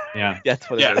is. Yeah. That's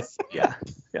what Yeah. it is. Yeah.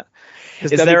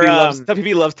 Because Is there,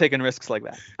 WB loves taking risks like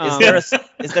that.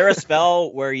 Is there a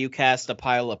spell where you cast a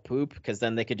pile of poop? Because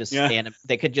then they could just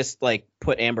they could just like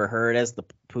put Amber Heard as the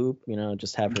poop,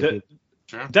 just have her poop.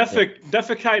 Sure.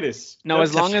 Defekitis. No,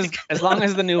 as long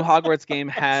as the new Hogwarts game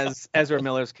has Ezra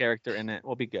Miller's character in it,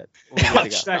 we'll be good. We'll be good to go.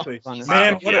 Exactly. As long as-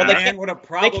 Man, what Yeah. a man, what a They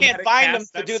problem. can't find them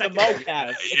to do the mocap.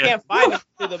 They Yeah. can't find them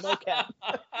to do the mocap.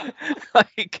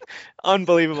 like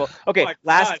unbelievable. Okay, my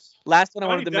last one I Johnny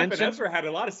wanted to Depp and mention. Ezra had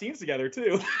a lot of scenes together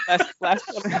too.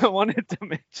 Last one I wanted to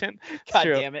mention. God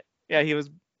True. damn it. Yeah, he was.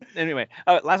 Anyway,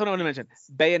 last one I wanted to mention.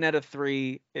 Bayonetta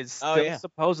 3 is still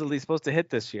supposedly supposed to hit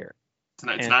this year. It's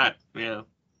And- not. Yeah.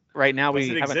 right now Does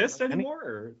we it haven't exist heard any- anymore?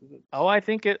 Or is it... Oh, I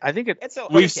think it.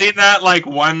 We've seen that like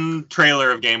one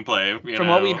trailer of gameplay. From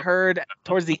what we heard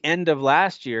towards the end of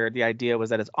last year, the idea was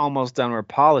that it's almost done. We're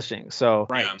polishing. So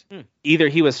Right. either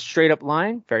he was straight up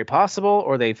lying, very possible,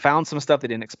 or they found some stuff they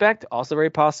didn't expect, also very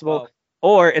possible. Well,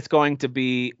 or it's going to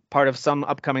be part of some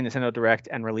upcoming Nintendo Direct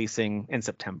and releasing in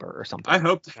September or something. I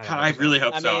hope. God, I really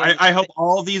hope so. mean, I hope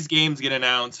all these games get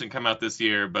announced and come out this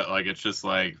year. But like, it's just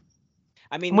like.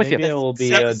 I mean, I'm with you. Maybe it will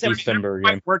be a December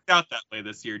game. It worked out that way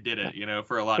this year, did it? You know,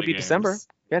 for a lot Could of be games. December.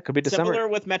 Yeah, could be December. Similar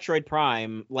with Metroid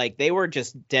Prime, like they were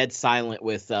just dead silent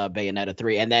with Bayonetta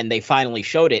 3, and then they finally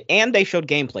showed it, and they showed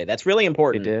gameplay. That's really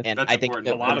important. They did. And That's I think important.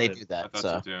 that A lot when of they it. do that, I so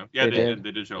thought so too. Yeah, they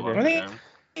did show a lot of it.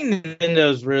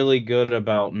 Nintendo's really good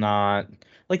about not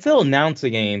like they'll announce a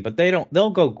game, but they'll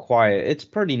go quiet. It's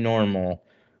pretty normal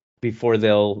before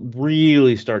they'll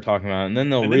really start talking about it, and then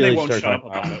they'll And really then they won't start shut up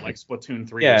talking about it, like Splatoon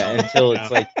 3. or yeah, something. until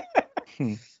it's like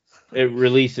it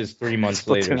releases 3 months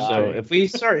later. Splatoon So 3. if we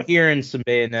start hearing some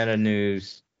Bayonetta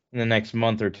news in the next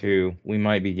month or two, we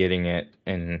might be getting it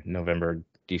in November,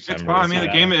 December. It's fine. I mean, the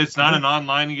Yeah. game. It's not an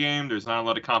online game. There's not a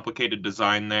lot of complicated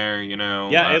design there. You know.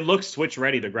 Yeah, it looks Switch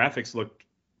ready. The graphics look.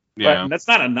 Yeah. That's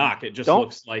not a knock. It just Don't-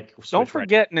 looks like. Switch Don't ready.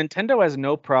 forget, Nintendo has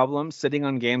no problem sitting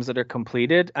on games that are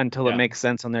completed until it Yeah. makes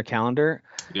sense on their calendar.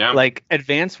 Yeah. Like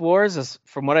Advance Wars is,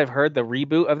 from what I've heard, the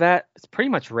reboot of that is pretty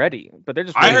much ready, but they're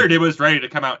just. I waiting. heard it was ready to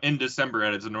come out in December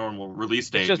at its normal release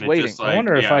date. just and waiting. It's just I like,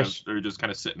 wonder if yeah, I they're just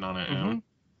kind of sitting on it. You know? Mhm.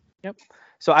 Yep.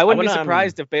 So I wouldn't be wanna,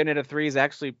 surprised if Bayonetta 3 is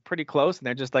actually pretty close, and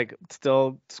they're just like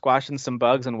still squashing some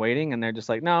bugs and waiting, and they're just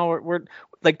like, no, we're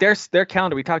like their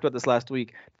calendar. We talked about this last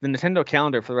week. The Nintendo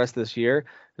calendar for the rest of this year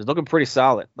is looking pretty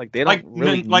solid. Like they don't Like,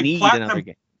 really like need Platinum- another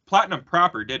game. Platinum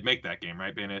proper did make that game,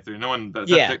 right? Bayonetta 3. No one. That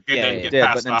Yeah, game yeah, didn't yeah. get Yeah,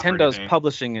 but passed off or Nintendo's anything.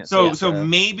 publishing it. So it's,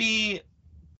 maybe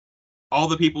all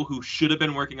the people who should have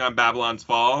been working on Babylon's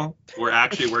Fall were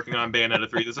actually working on Bayonetta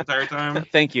 3 this entire time.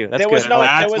 Thank you. That's there good. was no,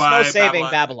 That's there was why no saving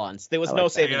Babylon- Babylon's. There was I no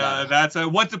like that. saving Yeah, Babylon. that's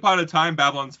once upon a time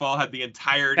Babylon's Fall had the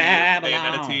entirety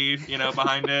Babylon. of Bayonetta team,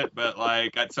 behind it. But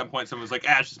like at some point, someone was like,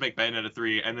 "Let's just make Bayonetta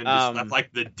 3," and then just left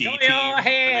like the D Go team. your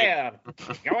head.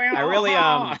 Go your I really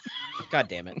heart. God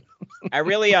damn it. I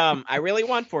really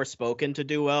want Forspoken to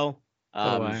do well.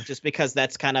 So do I. Just because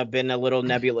that's kind of been a little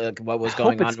nebula, like what was I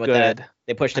going hope on it's with good. that.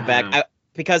 They pushed it back. Uh-huh.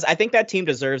 Because I think that team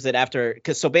deserves it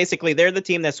so basically they're the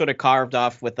team that sort of carved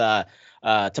off with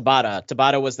Tabata.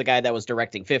 Tabata was the guy that was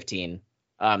directing 15.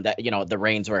 That the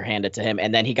reins were handed to him,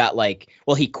 and then he got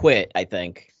he quit, I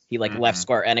think. He left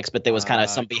Square Enix, but there was kind of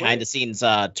some behind the scenes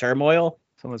turmoil.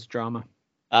 So much drama.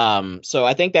 So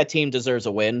I think that team deserves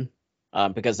a win.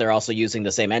 Because they're also using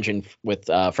the same engine with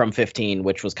from 15,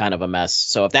 which was kind of a mess.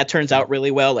 So if that turns out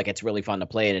really well, it's really fun to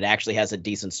play, and it actually has a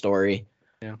decent story.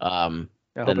 Yeah. I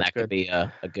Then hope it's that could good. be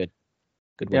a good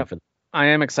win Yep. for them. I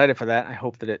am excited for that. I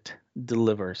hope that it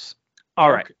delivers.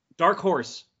 All right. Dark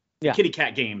Horse. Yeah. Kitty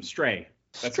cat game. Stray.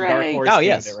 That's Stray. a Dark Horse Oh, game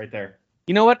yes. there, right there.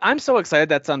 You know what? I'm so excited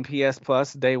that's on PS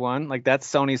Plus day one. Like that's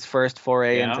Sony's first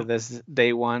foray Yeah. into this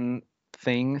day one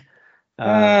thing.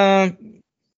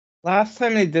 Last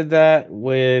time they did that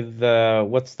with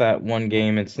what's that one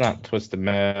game? It's not Twisted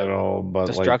Metal, but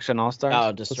Destruction All Stars. Oh,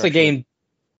 what's the game?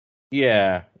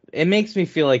 Yeah, it makes me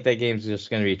feel like that game's just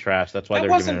gonna be trash. That's why That they're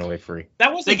giving wasn't- it away free.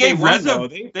 That wasn't They gave day one, Rezo- though.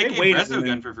 they They gave waited Rezo and Gun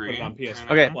then for put it free. on PS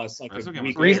Okay. Plus like Rezo a Gun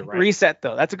week was later, right? Reset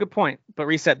though. That's a good point. But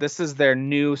Reset, this is their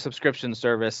new subscription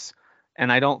service,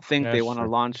 and I don't think they That's want to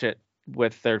true. launch it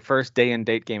with their first day and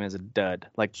date game as a dud.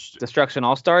 Like Destruction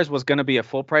All Stars was going to be a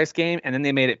full price game, and then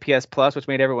they made it PS Plus, which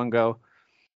made everyone go,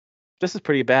 "This is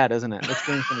pretty bad, isn't it? This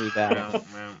game's going to be bad."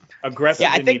 Man. Aggressive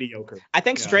Yeah, I and think- mediocre. I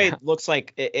think Yeah. Stray looks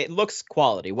like it looks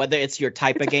quality, whether it's your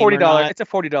type It's of a game or $40. not. It's a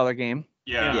 $40 game.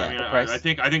 Yeah, Yeah, I mean, the price. I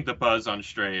think the buzz on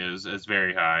Stray is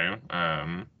very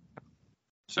high.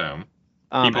 So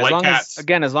People As like long cats.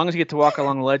 as long as you get to walk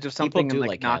along the ledge of something do and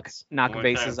like knock cats. knock People like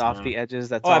bases cats, off yeah. the edges,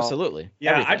 that's Oh, all. absolutely.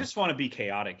 Yeah, Everything. I just want to be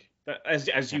chaotic,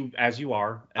 as you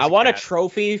are. I want a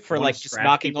trophy for I wanna just scratch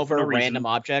knocking people for over no reason. random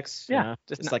objects. Yeah,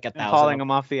 just like 1,000. hauling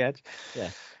them off the edge.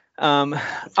 Yeah. All I'm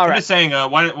right. just saying,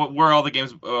 where are all the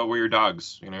games were your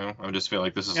dogs? I just feel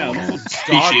like this is Yeah, a little dog-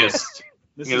 specious.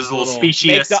 This This is is a little Make,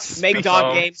 specious. make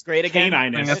dog So, games great again. I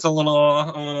think Caninus. that's a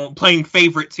little playing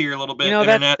favorites here a little bit. You know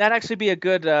Internet. that actually be a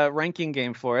good ranking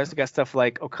game for us. We got stuff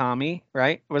like Okami,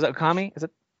 right? Was it Okami? Is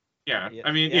it? Yeah, Yeah,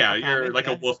 I mean, yeah, yeah, you're Okami, like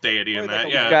yeah. a wolf deity Or in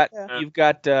like that. a- Yeah, You've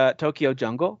got Tokyo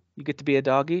Jungle. You get to be a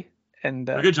doggy, and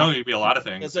a good jungle could be a lot of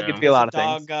things. There's a, yeah. be a lot of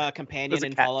dog things. companion There's a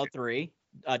in cat Fallout 3,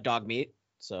 dog meat.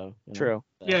 So True.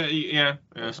 Yeah.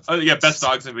 Oh, yeah, best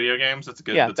dogs in video games. That's a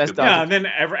good. Yeah, that's best a good dogs. Yeah, and then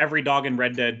every dog in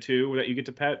Red Dead 2 that you get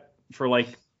to pet for like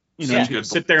You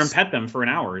sit there and pet them for an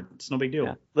hour. It's no big deal.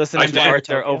 Yeah. Listening to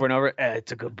Arthur over and over.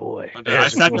 It's a good boy. I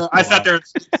sat there and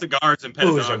smoked cigars and pet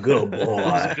his a good boy.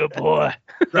 It's a good boy.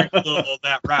 Drank a little of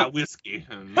that rye whiskey.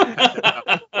 And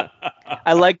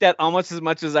I like that almost as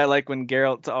much as I like when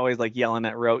Geralt's always like yelling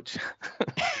at Roach.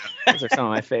 Those are some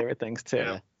of my favorite things too.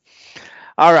 Yeah.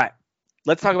 All right.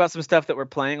 Let's talk about some stuff that we're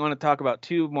playing. I want to talk about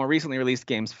 2 more recently released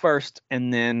games first,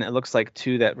 and then it looks like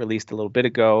 2 that released a little bit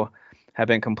ago have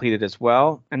been completed as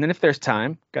well. And then if there's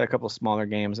time, got a couple smaller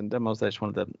games and demos that I just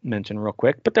wanted to mention real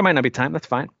quick, but there might not be time. That's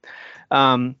fine.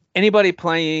 Anybody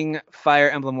playing Fire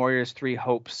Emblem Warriors 3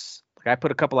 Hopes? Like, I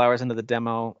put a couple hours into the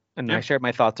demo, and I shared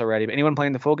my thoughts already, but anyone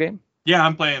playing the full game? Yeah,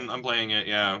 I'm playing it,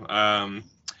 yeah.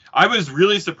 I was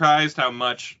really surprised how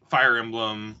much Fire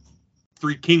Emblem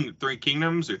Three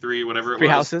Kingdoms or 3 whatever it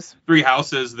was. 3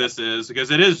 houses this is, because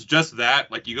it is just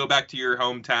that. Like, you go back to your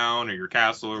hometown or your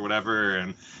castle or whatever,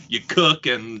 and you cook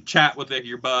and chat with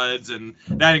your buds, and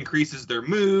that increases their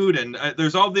mood, and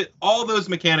there's all those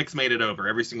mechanics made it over,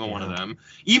 every single one of them.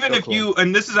 Even if you,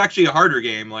 and this is actually a harder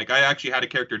game, like I actually had a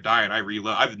character die and I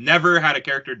reload. I've never had a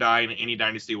character die in any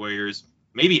Dynasty Warriors,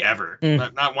 maybe ever,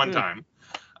 not one time.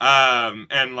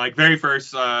 And like very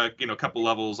first, couple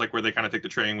levels, like where they kind of take the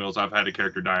training wheels, I've had a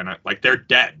character die and they're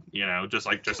dead, just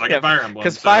like a Fire Emblem.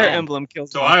 Because Fire Emblem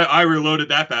kills. So I reloaded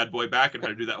that bad boy back and had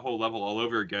to do that whole level all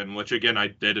over again, which again I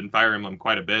did in Fire Emblem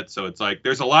quite a bit. So it's like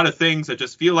there's a lot of things that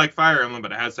just feel like Fire Emblem,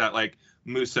 but it has that like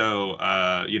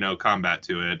Musou, combat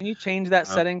to it. Can you change that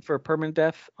setting for permanent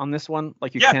death on this one?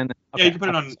 Like you can. Okay. Yeah, you can put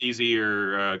it on easy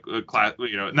or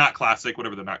not classic,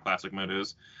 whatever the not classic mode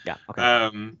is. Yeah.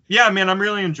 Okay. Yeah, man, I'm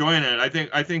really enjoying it. I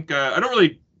think I don't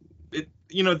really,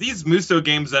 these Musou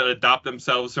games that adopt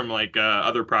themselves from like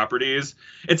other properties,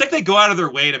 it's like they go out of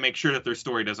their way to make sure that their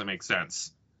story doesn't make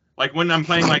sense. Like when I'm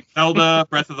playing like Zelda,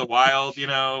 Breath of the Wild,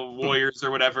 Warriors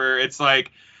or whatever, it's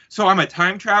like, so I'm a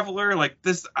time traveler. Like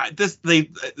they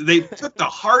took the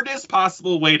hardest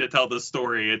possible way to tell this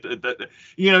story.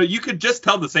 You could just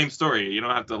tell the same story. You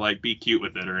don't have to like be cute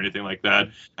with it or anything like that.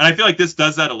 And I feel like this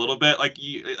does that a little bit. Like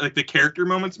the character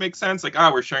moments make sense. Like,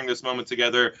 we're sharing this moment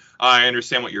together. I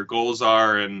understand what your goals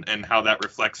are and how that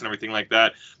reflects and everything like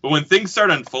that. But when things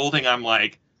start unfolding, I'm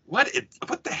like, what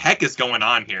the heck is going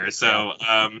on here? So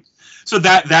so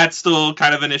that's still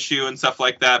kind of an issue and stuff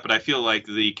like that, but I feel like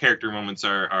the character moments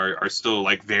are still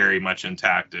like very much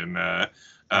intact, and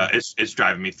it's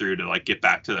driving me through to like get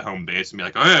back to the home base and be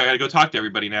like, oh yeah, I gotta go talk to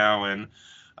everybody now, and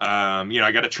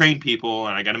I got to train people,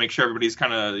 and I got to make sure everybody's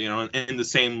kind of, in the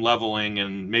same leveling,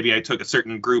 and maybe I took a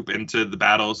certain group into the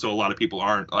battle, so a lot of people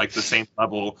aren't like the same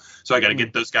level, so I got to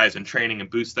get those guys in training and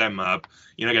boost them up.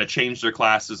 I got to change their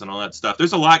classes and all that stuff.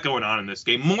 There's a lot going on in this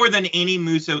game, more than any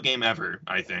Musou game ever,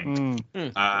 I think.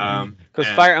 Because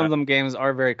Fire Emblem games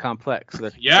are very complex. So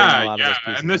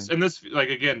and this like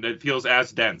again, it feels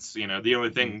as dense. The only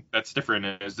thing that's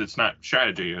different is it's not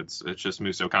strategy. It's just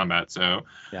Musou combat. So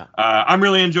I'm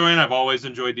really enjoying. I've always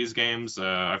enjoyed these games.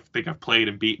 I think I've played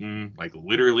and beaten like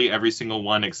literally every single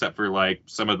one except for like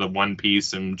some of the One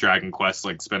Piece and Dragon Quest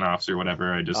like spinoffs or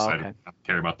whatever. I don't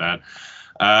care about that.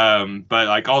 But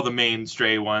like all the main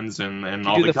Stray ones and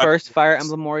all the first Fire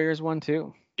Emblem Warriors one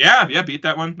too. Yeah, beat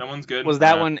that one. That one's good. Was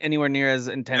that one anywhere near as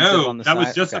intensive on the side? No, that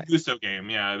was just a Musou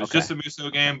game. Yeah, it was just a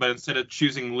Musou game, but instead of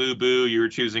choosing Lu Bu, you were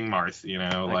choosing Marth.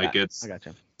 I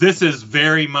gotcha. This is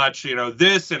very much,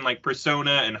 this and like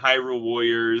Persona and Hyrule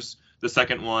Warriors, the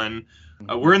second one.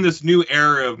 We're in this new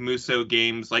era of Musou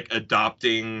games, like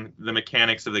adopting the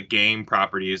mechanics of the game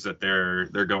properties that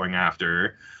they're going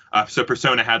after. So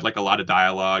Persona had like a lot of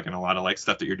dialogue and a lot of like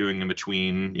stuff that you're doing in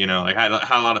between, like had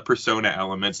a lot of Persona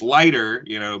elements, lighter,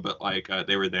 but like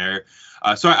they were there.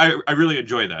 So I really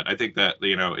enjoy that. I think that,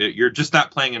 you're just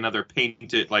not playing another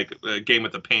painted like game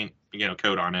with a paint,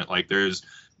 coat on it. Like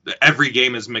every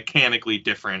game is mechanically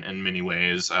different in many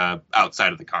ways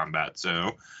outside of the combat.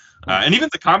 So. And even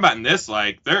the combat in this,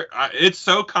 like, it's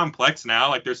so complex now.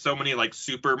 Like, there's so many like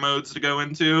super modes to go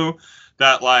into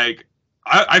that, like,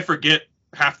 I forget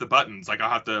half the buttons. Like,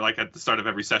 I'll have to, like, at the start of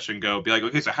every session be like,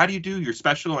 okay, so how do you do your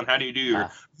special, and how do you do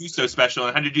your Musou special,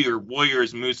 and how do you do your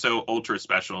Warriors Musou Ultra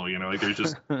special? Like, there's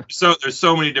just there's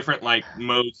so many different like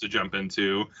modes to jump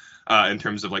into. In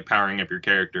terms of like powering up your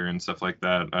character and stuff like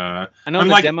that. I know in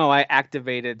the demo I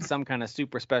activated some kind of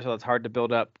super special that's hard to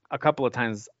build up a couple of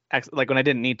times, like when I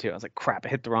didn't need to. I was like, crap, I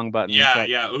hit the wrong button.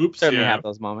 Oops. Certainly have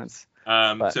those moments.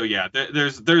 So yeah,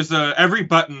 there's every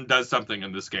button does something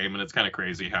in this game, and it's kind of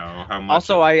crazy how much.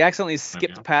 Also, I accidentally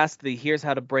skipped past the here's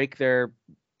how to break their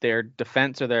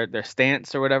defense or their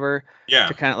stance or whatever. Yeah.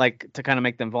 To kind of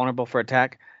make them vulnerable for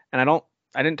attack, and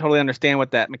I didn't totally understand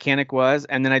what that mechanic was,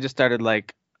 and then I just started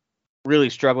like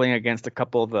really struggling against a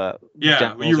couple of the Yeah,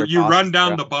 generals you or run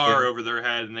down bosses the bar throughout over their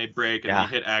head and they break, and Yeah. you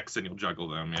hit X and you'll juggle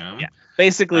them. Yeah.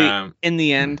 Basically, Um, in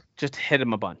the end, just hit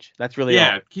them a bunch. That's really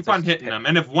yeah, all. keep Just on hitting hit them.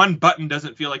 And if one button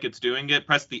doesn't feel like it's doing it,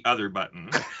 press the other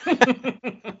button.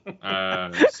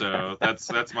 So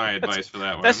that's my advice for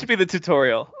that one. That should be the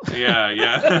tutorial. Yeah.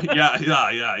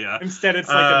 Instead, it's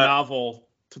like a novel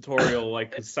tutorial,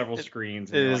 like with several screens.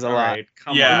 And it you're is like, a all lot. right,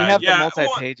 come Yeah, When you on. have yeah, the multi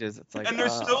well, pages, it's like. And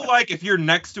there's still like, if you're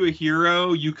next to a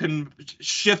hero, you can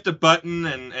shift a button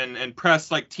and press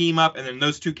like team up, and then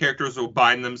those two characters will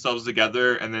bind themselves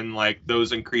together, and then like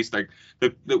those increase like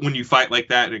when you fight like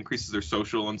that, it increases their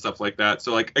social and stuff like that.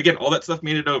 So like again, all that stuff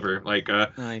made it over. Like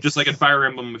Nice. just like in Fire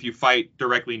Emblem, if you fight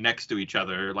directly next to each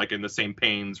other, like in the same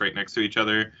panes right next to each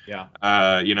other,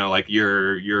 like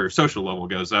your social level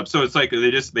goes up. So it's like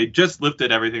they just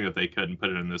lifted everything that they could and put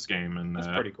it in this game, and That's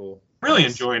pretty cool. really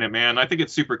enjoying it, man. I think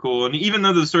it's super cool. And even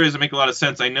though the story doesn't make a lot of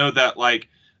sense, I know that like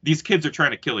these kids are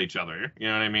trying to kill each other. You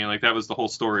know what I mean? Like that was the whole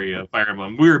story of Fire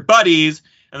Emblem. We were buddies,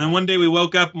 and then one day we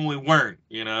woke up and we weren't.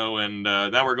 And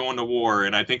now we're going to war.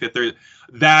 And I think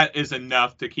that is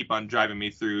enough to keep on driving me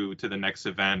through to the next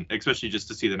event, especially just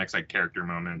to see the next like character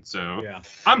moment. So Yeah.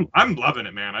 I'm loving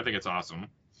it, man. I think it's awesome.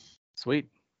 Sweet.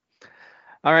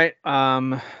 All right.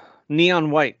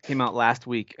 Neon White came out last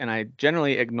week, and I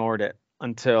generally ignored it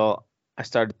until I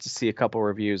started to see a couple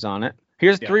reviews on it.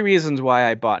 Here's 3 reasons why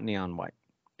I bought Neon White.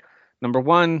 Number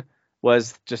 1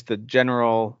 was just the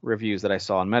general reviews that I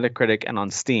saw on Metacritic and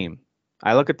on Steam.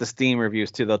 I look at the Steam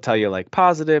reviews too. They'll tell you like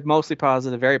positive, mostly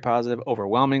positive, very positive,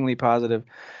 overwhelmingly positive.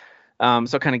 So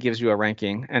it kind of gives you a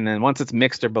ranking. And then once it's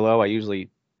mixed or below, I usually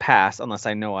pass unless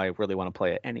I know I really want to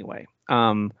play it anyway.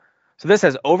 So this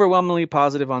has overwhelmingly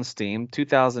positive on Steam,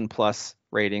 2,000 plus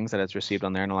ratings that it's received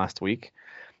on there in the last week.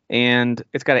 And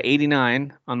it's got an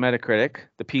 89 on Metacritic.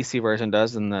 The PC version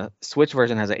does, and the Switch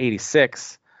version has an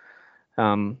 86.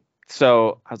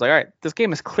 So I was like, all right, this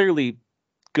game is clearly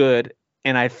good.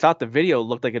 And I thought the video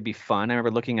looked like it'd be fun. I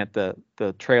remember looking at the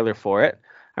trailer for it.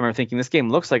 I remember thinking this game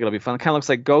looks like it'll be fun. It kind of looks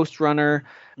like Ghost Runner,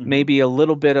 maybe a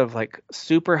little bit of like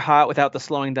Super Hot without the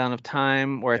slowing down of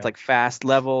time, where it's like fast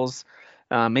levels,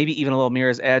 maybe even a little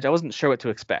Mirror's Edge. I wasn't sure what to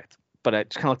expect, but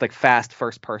it kind of looked like fast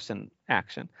first-person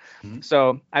action.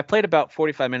 So I played about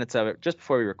 45 minutes of it just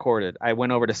before we recorded. I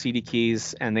went over to CD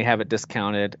Keys, and they have it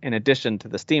discounted. In addition to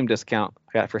the Steam discount,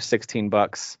 I got it for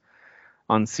 $16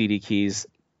 on CD Keys.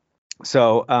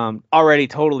 So already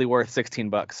totally worth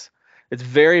 $16. It's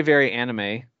very, very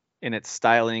anime in its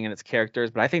styling and its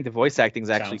characters, but I think the voice acting is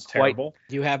actually quite terrible.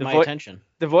 You have my attention.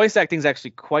 The voice acting is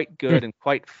actually quite good and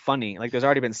quite funny. Like there's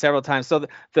already been several times. So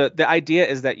the idea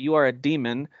is that you are a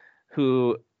demon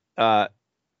who,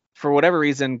 for whatever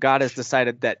reason, God has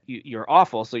decided that you're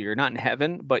awful, so you're not in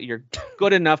heaven, but you're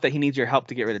good enough that he needs your help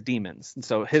to get rid of demons. And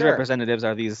so his representatives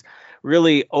are these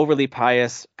really overly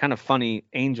pious, kind of funny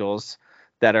angels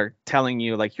that are telling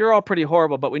you like, you're all pretty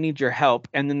horrible, but we need your help.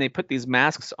 And then they put these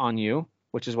masks on you,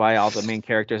 which is why all the main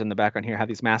characters in the background here have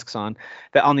these masks on,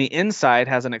 that on the inside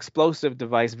has an explosive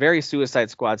device, very Suicide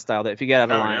Squad style, that if you get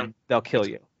out of line, they'll kill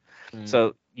you.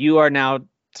 So you are now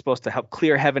supposed to help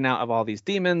clear heaven out of all these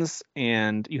demons,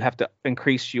 and you have to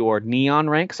increase your neon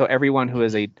rank. So everyone who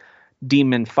is a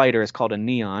demon fighter is called a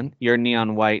neon. You're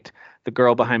neon white. The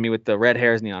girl behind me with the red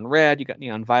hair is neon red. You got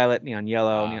neon violet, neon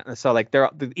yellow. Neon, so like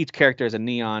each character is a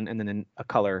neon and then a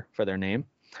color for their name.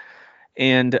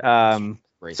 And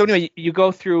so anyway, you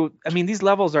go through. I mean, these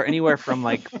levels are anywhere from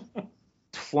like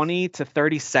 20 to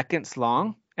 30 seconds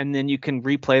long, and then you can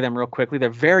replay them real quickly. They're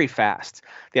very fast.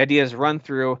 The idea is run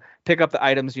through, pick up the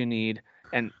items you need,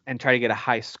 and try to get a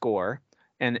high score.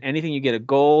 And anything you get a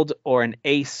gold or an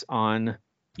ace on,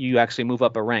 you actually move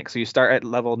up a rank. So you start at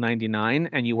level 99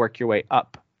 and you work your way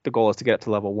up. The goal is to get up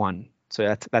to level 1.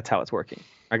 So that's how it's working.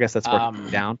 I guess that's working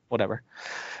down, whatever.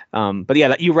 But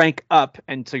yeah, you rank up,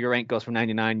 and so your rank goes from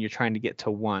 99. You're trying to get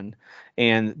to 1,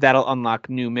 and that'll unlock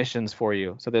new missions for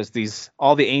you. So there's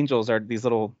all the angels are these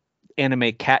little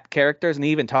anime cat characters, and they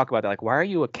even talk about that, like, why are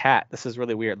you a cat? This is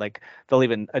really weird. Like they'll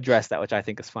even address that, which I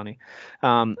think is funny.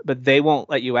 But they won't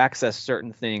let you access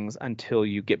certain things until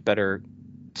you get better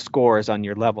scores on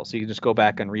your level. So you can just go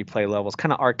back and replay levels,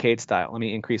 kind of arcade style. Let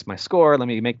me increase my score. Let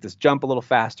me make this jump a little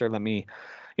faster. Let me,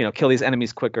 kill these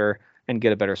enemies quicker and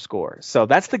get a better score. So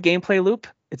that's the gameplay loop.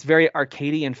 It's very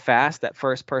arcadey and fast, that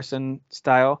first person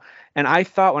style. And I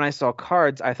thought when I saw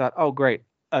cards, I thought, oh, great,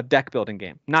 a deck building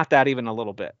game. Not that even a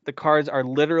little bit. The cards are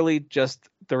literally just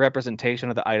the representation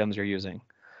of the items you're using.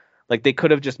 Like they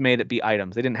could have just made it be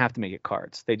items. They didn't have to make it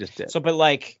cards. They just did. So, but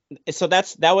like, so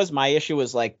that was my issue,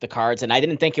 was like the cards, and I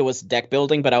didn't think it was deck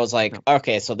building, but I was like,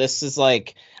 okay, so this is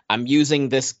like I'm using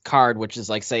this card, which is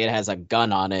like, say it has a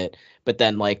gun on it, but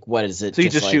then like, what is it? So you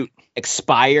just like, shoot.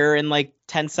 Expire in like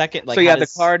 10 seconds. Like, so yeah, the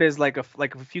card is like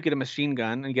if you get a machine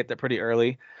gun and you get that pretty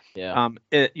early. Yeah.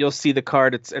 You'll see the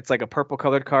card. It's like a purple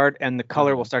colored card, and the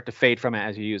color will start to fade from it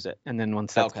as you use it. And then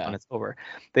once that's done, it's over.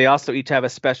 They also each have a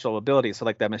special ability. So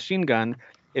like that machine gun,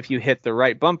 if you hit the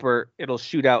right bumper, it'll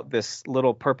shoot out this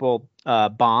little purple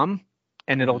bomb,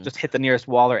 and it'll just hit the nearest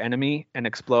wall or enemy and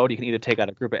explode. You can either take out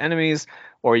a group of enemies,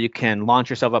 or you can launch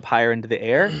yourself up higher into the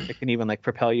air. It can even like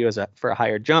propel you for a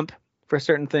higher jump for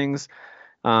certain things.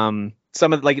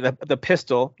 Some of like the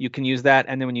pistol, you can use that,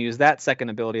 and then when you use that second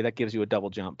ability, that gives you a double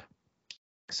jump.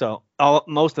 So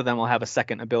most of them will have a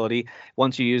second ability.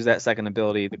 Once you use that second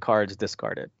ability, the card's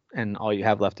discarded, and all you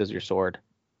have left is your sword.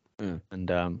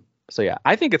 And so yeah,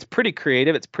 I think it's pretty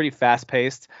creative. It's pretty fast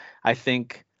paced. I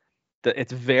think that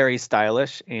it's very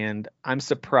stylish, and I'm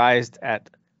surprised at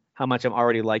how much I'm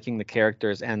already liking the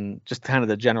characters and just kind of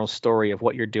the general story of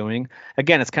what you're doing.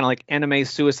 Again, it's kind of like anime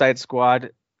Suicide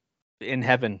Squad in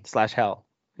heaven/hell,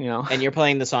 you know. And you're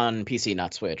playing this on PC,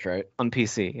 not Switch, right? On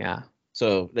PC, yeah.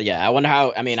 So yeah, I wonder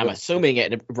how. I mean, I'm assuming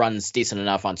it runs decent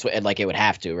enough on Switch, like it would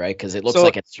have to, right? Because it looks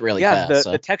like it's really fast.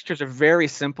 The textures are very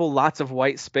simple, lots of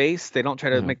white space. They don't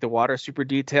try to make the water super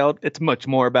detailed. It's much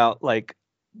more about like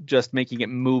just making it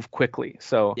move quickly.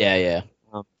 So yeah.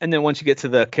 And then once you get to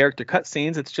the character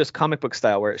cutscenes, it's just comic book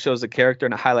style, where it shows the character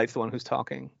and it highlights the one who's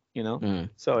talking. You know,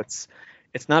 so it's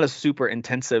not a super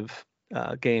intensive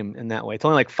game in that way. It's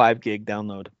only like 5 gig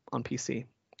download on PC.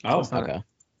 So it's not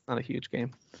a huge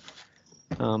game.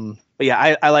 But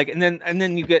yeah, I like it. And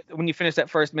then you get, when you finish that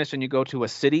first mission, you go to a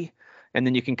city, and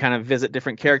then you can kind of visit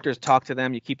different characters, talk to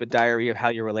them. You keep a diary of how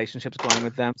your relationship's going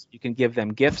with them. So you can give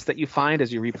them gifts that you find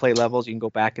as you replay levels. You can go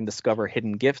back and discover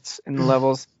hidden gifts in the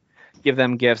levels, give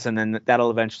them gifts, and then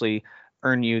that'll eventually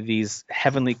earn you these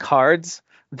heavenly cards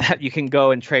that you can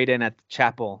go and trade in at the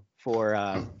chapel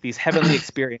for these heavenly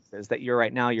experiences that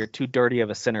you're too dirty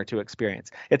of a sinner to experience.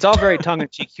 It's all very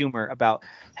tongue-in-cheek humor about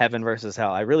heaven versus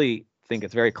hell. I really think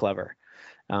it's very clever,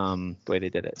 the way they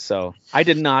did it. So I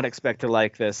did not expect to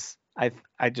like this.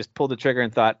 I just pulled the trigger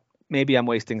and thought maybe I'm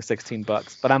wasting $16,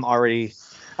 but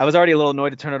I was already a little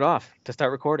annoyed to turn it off to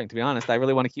start recording. To be honest, I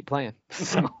really want to keep playing.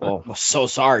 So. Oh, I'm so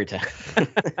sorry to.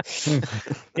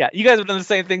 Yeah, you guys have done the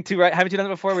same thing too, right? Haven't you done it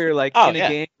before? Where you're like in a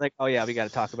game, like, oh yeah, we got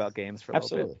to talk about games for a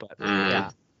little bit. But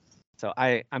yeah, so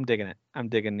I'm digging it. I'm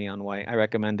digging Neon White. I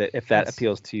recommend it if that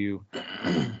appeals to you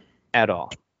at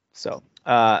all. So,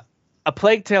 A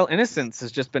Plague Tale: Innocence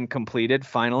has just been completed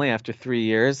finally after 3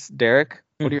 years. Derek,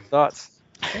 what are your thoughts?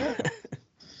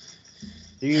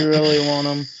 Do you really want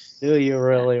them? Do you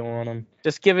really want them?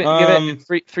 Just give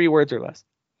it three words or less.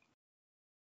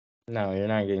 No, you're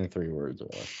not getting 3 words or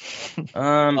less.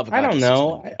 I don't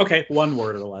know. Okay, 1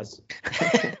 word or less.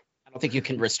 I don't think you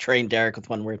can restrain Derek with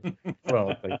 1 word.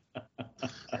 Well,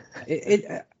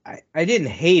 I didn't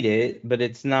hate it, but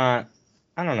it's not.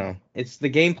 I don't know. It's the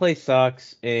gameplay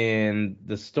sucks, and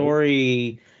the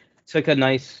story took a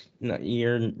nice.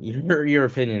 Your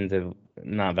opinions are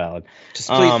not valid. Just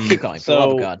please keep going. For the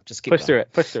love of God, just keep push going.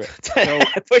 Push through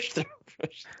it. Push through.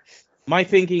 My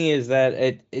thinking is that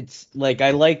it's like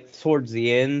I like towards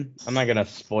the end. I'm not gonna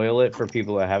spoil it for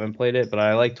people that haven't played it, but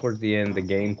I like towards the end the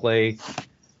gameplay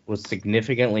was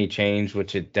significantly changed,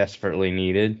 which it desperately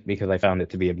needed because I found it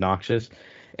to be obnoxious.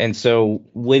 And so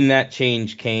when that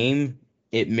change came,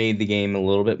 it made the game a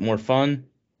little bit more fun.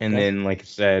 And then, like I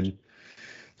said,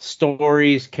 the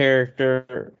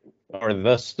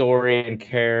story and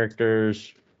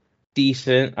characters,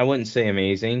 decent. I wouldn't say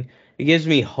amazing. It gives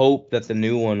me hope that the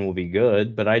new one will be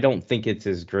good, but I don't think it's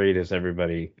as great as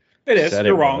everybody said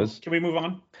You're it wrong. was. Can we move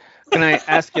on? Can I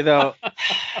ask you though?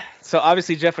 So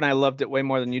obviously Jeff and I loved it way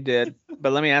more than you did,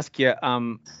 but let me ask you,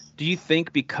 do you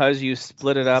think because you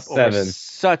split it up over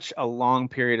such a long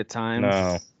period of time,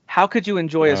 No. how could you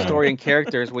enjoy a story and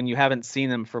characters when you haven't seen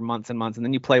them for months and months, and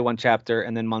then you play one chapter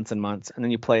and then months and months, and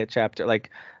then you play a chapter?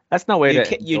 Like, that's no way You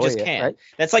just enjoy it, can't. right?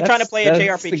 That's like trying to play a JRPG.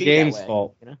 That's the game's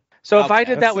fault. You know? So if I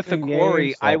did that with the the Quarry,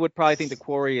 game's I fault. would probably think the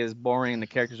Quarry is boring and the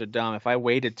characters are dumb. If I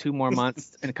waited 2 more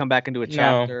months and come back into a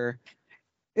chapter.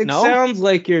 It sounds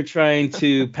like you're trying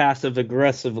to passive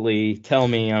aggressively tell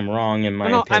me I'm wrong in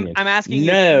my opinion. I'm asking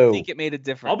you if you think it made a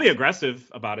difference. I'll be aggressive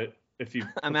about it if you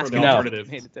I'm prefer asking the you alternative. if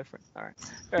it made a difference. All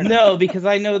right. No, because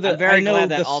I know that I'm very I know glad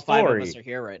the that all story. 5 of us are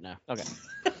here right now. Okay.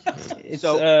 It's,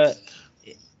 So-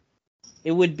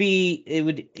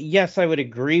 Yes, I would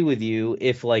agree with you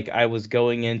if like I was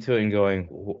going into it and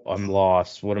going, I'm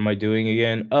lost. What am I doing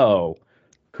again? Oh,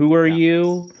 who are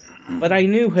you? But I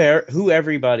knew who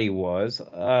everybody was.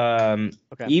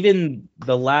 Okay. Even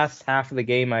the last half of the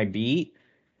game I beat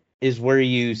is where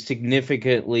you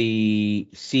significantly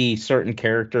see certain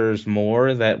characters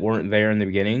more that weren't there in the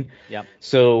beginning. Yep.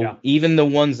 So even the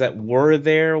ones that were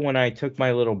there when I took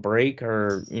my little break,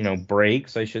 or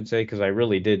breaks, I should say, because I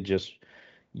really did just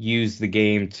use the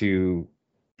game to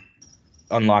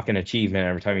unlock an achievement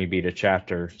every time you beat a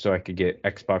chapter, so I could get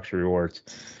Xbox rewards.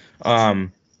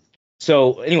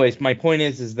 So, anyways, my point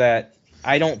is that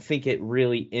I don't think it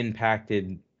really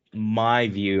impacted my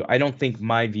view. I don't think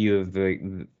my view of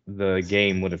the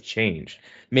game would have changed.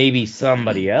 Maybe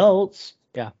somebody else.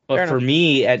 Yeah. But for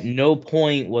me, at no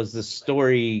point was the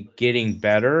story getting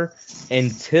better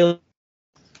until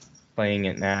playing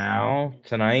it now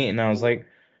tonight, and I was like,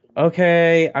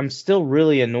 okay, I'm still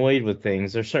really annoyed with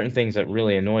things. There's certain things that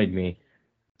really annoyed me,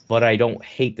 but I don't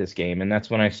hate this game. And that's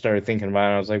when I started thinking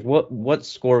about it. I was like, what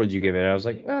score would you give it? I was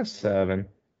like, 7.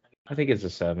 I think it's a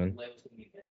 7.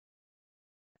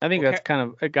 I think that's kind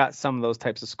of, it got some of those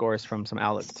types of scores from some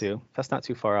outlets too. That's not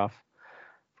too far off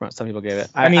from what some people gave it.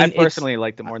 I personally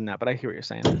liked it more than that, but I hear what you're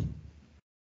saying.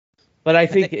 But I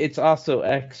think it's also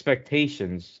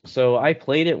expectations. So I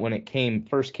played it when it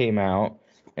first came out,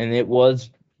 and it was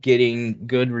getting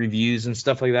good reviews and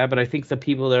stuff like that. But I think the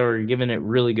people that were giving it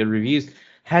really good reviews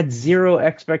had zero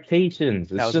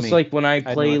expectations. It's just like when I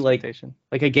play like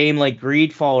a game like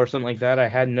Greedfall or something like that. I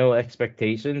had no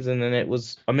expectations, and then it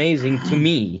was amazing to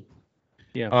me.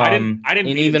 Yeah, I didn't and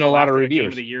even a lot of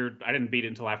reviewers. I didn't beat it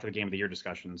until after the Game of the Year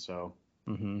discussion, so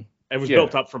it was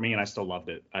built up for me, and I still loved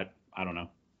it. I don't know.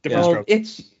 Different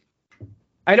strokes.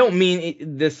 I don't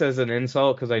mean this as an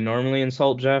insult, because I normally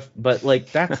insult Jeff, but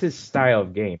like that's his style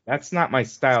of game. That's not my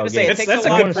style of game. That's a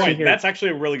good point. That's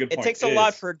actually a really good point. It takes a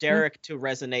lot for Derek to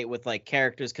resonate with like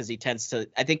characters, because he tends to.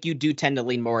 I think you do tend to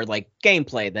lean more like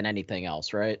gameplay than anything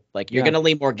else, right? Like you're gonna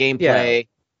lean more gameplay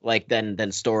like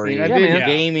than story. I've been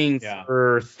gaming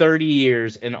for 30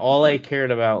 years, and all I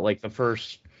cared about, like the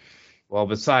first. Well,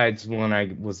 besides when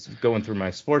I was going through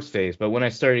my sports phase, but when I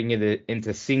started getting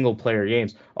into single player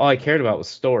games, all I cared about was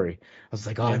story. I was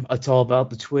like, it's all about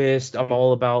the twist. I'm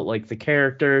all about like the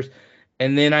characters.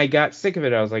 And then I got sick of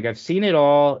it. I was like, I've seen it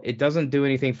all. It doesn't do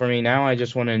anything for me. Now I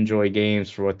just want to enjoy games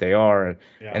for what they are.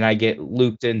 And I get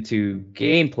looped into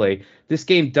gameplay. This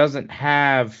game doesn't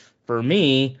have, for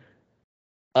me,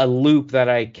 a loop that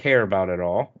I care about at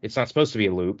all. It's not supposed to be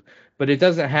a loop. But it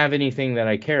doesn't have anything that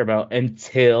I care about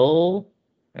until,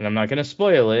 and I'm not going to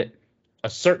spoil it, a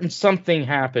certain something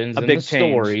happens in the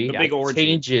story. The big orgy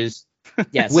changes.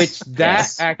 Yes. Which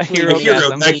actually a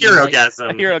hero-gasm. A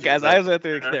hero-gasm. I was right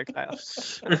there, Kyle.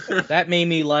 That made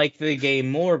me like the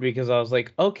game more, because I was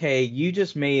like, okay, you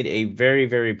just made a very,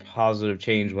 very positive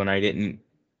change when I didn't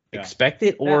expect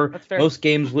it, or most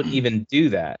games wouldn't even do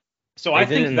that. So I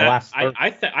think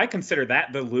that I consider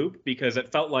that the loop, because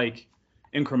it felt like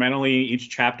incrementally each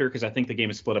chapter, because I think the game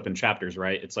is split up in chapters,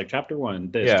 right? It's like chapter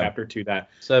 1 this, chapter 2 that.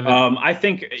 7. I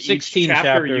think 16 each chapter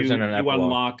chapters you and an epilogue.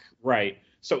 unlock, right?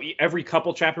 So every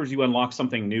couple chapters you unlock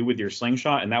something new with your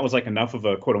slingshot, and that was like enough of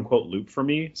a quote unquote loop for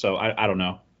me. So I don't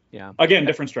know. Yeah. Again,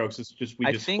 different strokes. It's just we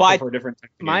prefer different.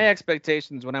 My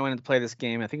expectations when I went to play this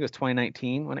game, I think it was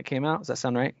 2019 when it came out. Does that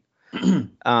sound right?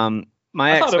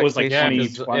 I thought it was like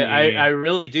 2020. I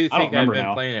really do think I've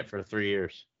been playing it for 3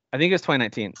 years. I think it was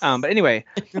 2019. But anyway,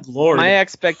 good Lord. My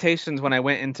expectations when I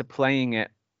went into playing it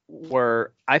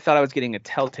were, I thought I was getting a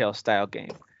Telltale style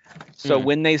game. So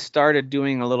when they started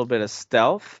doing a little bit of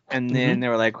stealth, and then they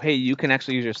were like, hey, you can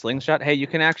actually use your slingshot. Hey, you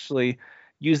can actually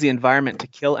use the environment to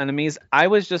kill enemies. I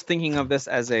was just thinking of this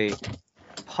as a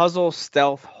puzzle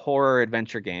stealth horror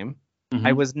adventure game.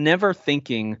 I was never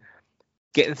thinking,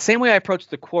 the same way I approached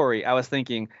The Quarry, I was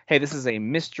thinking, hey, this is a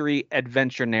mystery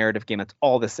adventure narrative game. That's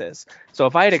all this is. So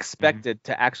if I had expected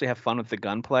to actually have fun with the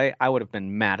gunplay, I would have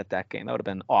been mad at that game. That would have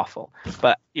been awful.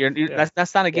 But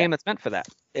that's not a game that's meant for that.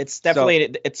 It's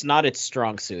definitely it's not its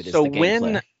strong suit. So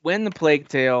when the Plague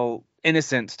Tale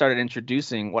Innocent started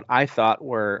introducing what I thought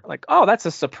were like, oh, that's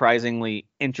a surprisingly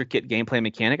intricate gameplay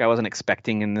mechanic I wasn't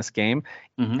expecting in this game.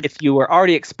 If you were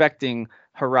already expecting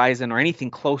Horizon or anything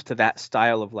close to that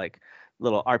style of like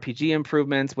little RPG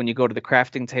improvements when you go to the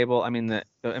crafting table, I mean the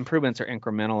improvements are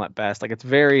incremental at best. Like it's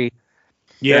very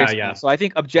Yeah, Very yeah. smooth. So I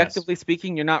think objectively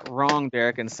speaking, you're not wrong,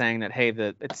 Derek, in saying that, hey,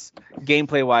 it's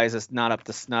gameplay wise, it's not up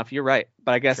to snuff. You're right.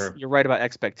 But I guess you're right about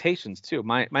expectations too.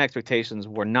 My expectations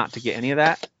were not to get any of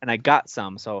that, and I got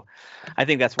some. So I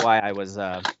think that's why I was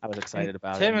excited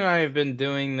about Tim it. and I have been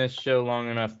doing this show long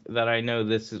enough that I know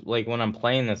this is like when I'm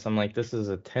playing this, I'm like, this is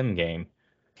a Tim game.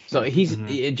 So he's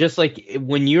just like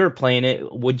when you were playing it,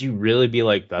 would you really be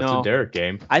like, that's a Derek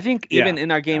game? I think even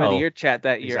in our game of the year chat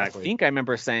that year, exactly. I think I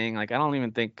remember saying like, I don't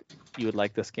even think you would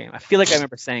like this game. I feel like I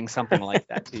remember saying something like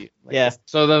that to you. Like, yeah.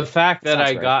 So the fact that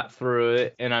I right. got through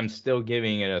it and I'm still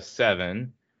giving it a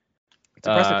 7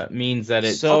 means that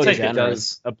it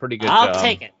does a pretty good job. I'll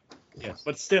take it. Yes,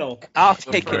 but still, I'll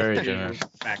take very it. generous.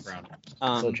 Background.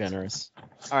 So generous.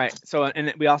 All right. So,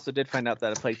 and we also did find out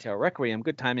that a Plague Tale Requiem,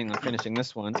 good timing on finishing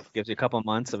this one, gives you a couple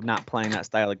months of not playing that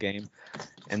style of game.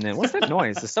 And then, what's that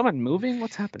noise? Is someone moving?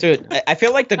 What's happening? Dude, I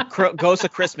feel like the Ghost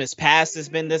of Christmas Past has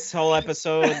been this whole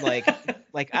episode. Like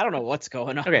I don't know what's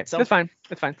going on. Okay, it's fine.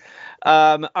 It's fine.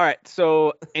 All right.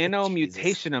 So, Anno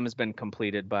Mutationum has been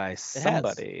completed by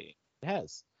somebody. It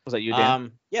has. Was that you,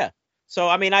 Dan? Yeah. So,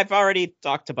 I mean, I've already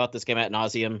talked about this game ad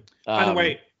nauseum. By the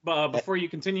way, before you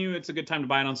continue, it's a good time to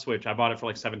buy it on Switch. I bought it for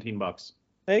like $17.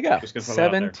 There you go. Just gonna throw that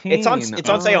out there. 17. It's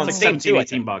on sale on Like Steam too.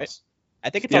 $18. I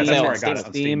think it's Yeah, on that's sale where on I got Steam.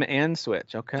 it. Steam and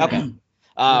Switch. Okay. Okay.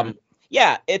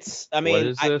 Yeah, it's. I mean, what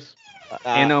is this?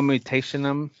 Anno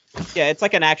Mutationum. Yeah, it's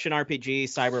like an action RPG,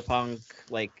 cyberpunk,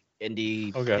 like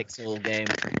indie pixel game.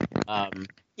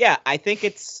 Yeah, I think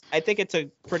it's a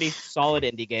pretty solid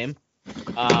indie game.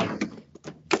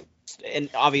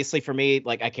 And obviously for me,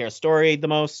 like I care story the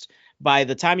most. By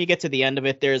the time you get to the end of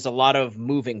it, there's a lot of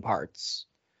moving parts.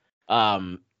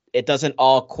 It doesn't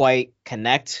all quite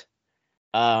connect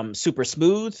super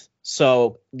smooth.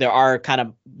 So there are kind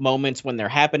of moments when they're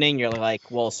happening. You're like,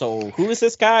 well, so who is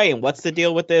this guy and what's the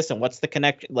deal with this and what's the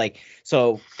connection? Like,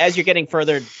 so as you're getting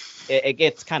further, it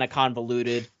gets kind of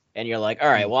convoluted and you're like, all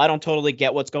right, well, I don't totally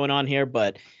get what's going on here,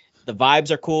 but the vibes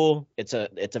are cool. It's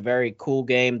a very cool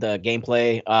game. The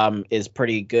gameplay is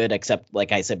pretty good, except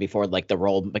like I said before, like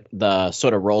the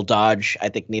sort of roll dodge I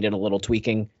think needed a little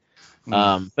tweaking.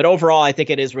 But overall, I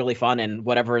think it is really fun. And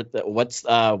what's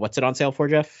it on sale for,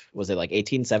 Jeff? Was it like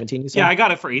 18, 17? You said? Yeah, I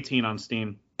got it for 18 on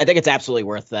Steam. I think it's absolutely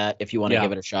worth that if you want to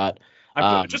give it a shot.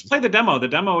 I just played the demo. The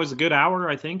demo is a good hour,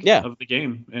 I think, of the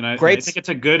game, and I think it's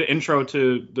a good intro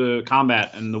to the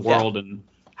combat and the world and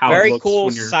how very it looks cool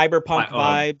when you're cyberpunk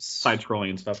vibes, side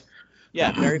scrolling and stuff.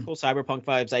 Yeah, very cool cyberpunk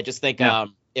vibes. I just think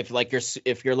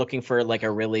if you're looking for like a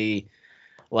really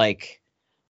like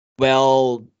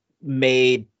well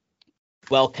made,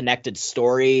 well connected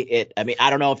story, I mean,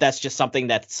 I don't know if that's just something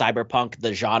that cyberpunk,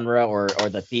 the genre or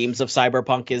the themes of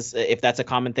cyberpunk is, if that's a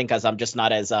common thing, because I'm just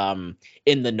not as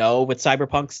in the know with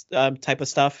cyberpunk type of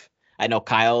stuff. I know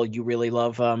Kyle, you really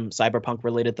love cyberpunk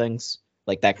related things,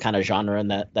 like that kind of genre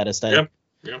and that aesthetic.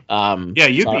 Yeah,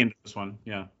 you'd be into this one.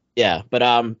 Yeah, but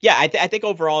I think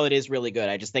overall it is really good.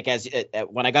 I just think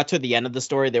when I got to the end of the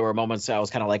story, there were moments I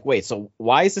was kind of like, wait, so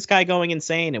why is this guy going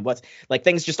insane? And what's like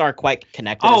things just aren't quite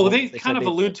connected. Oh, they kind of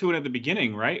allude to it at the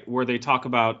beginning, right? Where they talk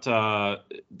about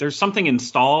there's something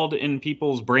installed in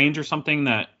people's brains or something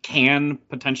that can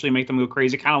potentially make them go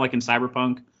crazy, kind of like in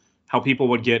Cyberpunk, how people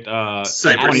would get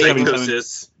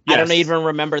cyberpsychosis. I don't even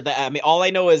remember that. I mean, all I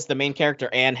know is the main character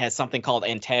Anne has something called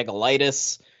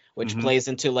antagonitis, which plays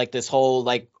into like this whole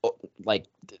like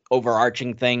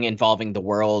overarching thing involving the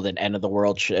world and end of the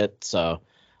world shit. So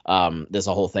there's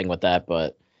a whole thing with that.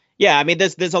 But yeah, I mean,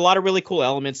 there's a lot of really cool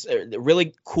elements,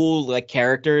 really cool like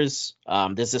characters.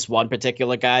 There's this one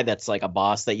particular guy that's like a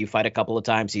boss that you fight a couple of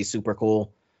times. He's super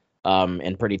cool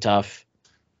and pretty tough.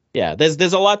 Yeah,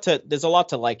 there's a lot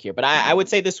to like here. But I would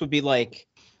say this would be like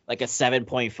a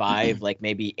 7.5, like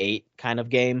maybe 8 kind of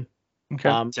game. Okay.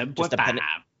 7.5.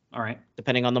 All right.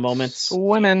 Depending on the moments.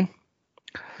 Women.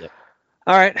 Yep.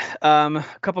 All right. A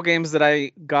couple games that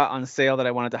I got on sale that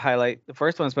I wanted to highlight. The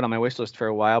first one's been on my wish list for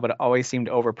a while, but it always seemed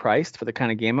overpriced for the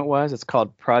kind of game it was. It's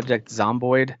called Project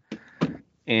Zomboid.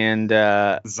 And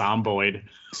Zomboid.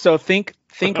 So think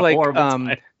like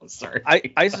sorry.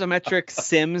 isometric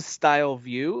Sims style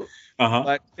view.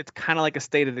 But it's kind of like a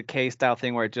State of Decay style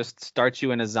thing where it just starts you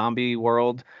in a zombie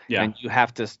world and you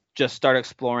have to just start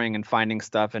exploring and finding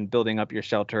stuff and building up your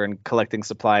shelter and collecting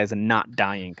supplies and not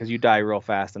dying because you die real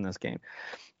fast in this game.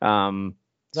 The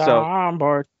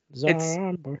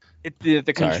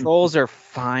controls are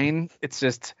fine. It's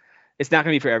not going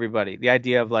to be for everybody. The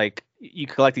idea of like you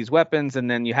collect these weapons and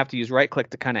then you have to use right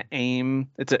click to kind of aim.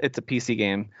 It's a PC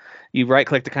game. You right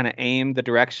click to kind of aim the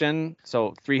direction.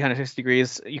 So 360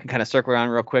 degrees, you can kind of circle around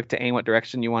real quick to aim what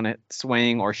direction you want to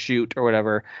swing or shoot or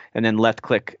whatever. And then left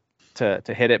click to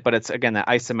hit it, but it's again that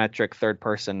isometric third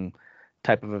person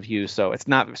type of a view, so it's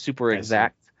not super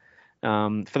exact.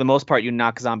 For the most part, you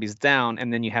knock zombies down,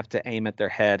 and then you have to aim at their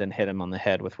head and hit them on the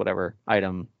head with whatever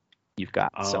item you've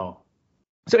got. So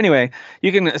anyway,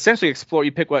 you can essentially explore.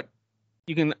 You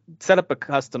can set up a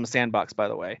custom sandbox, by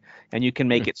the way, and you can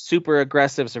make it super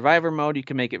aggressive survivor mode. You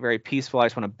can make it very peaceful. I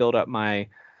just want to build up my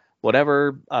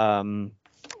whatever,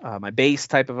 my base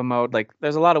type of a mode. Like,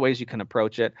 there's a lot of ways you can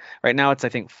approach it. Right now, it's I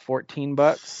think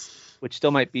 $14, which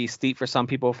still might be steep for some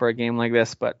people for a game like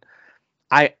this, but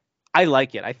I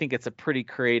like it. I think it's a pretty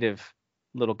creative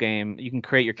little game. You can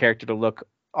create your character to look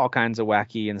all kinds of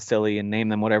wacky and silly and name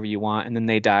them whatever you want, and then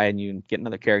they die and you get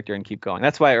another character and keep going.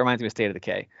 That's why it reminds me of State of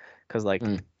Decay, because like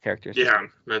characters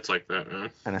that's like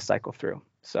that kind of cycle through.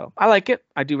 So I like it.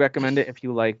 I do recommend it if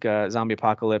you like zombie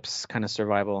apocalypse kind of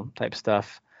survival type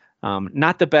stuff.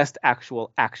 Not the best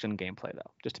actual action gameplay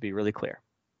though, just to be really clear.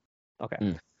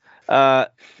 Okay.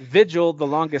 Vigil: The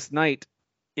Longest Night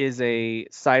is a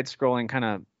side-scrolling kind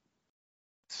of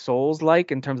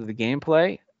Souls-like in terms of the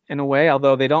gameplay in a way,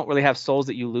 although they don't really have souls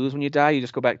that you lose when you die. You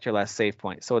just go back to your last save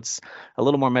point. So it's a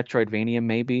little more Metroidvania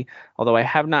maybe, although I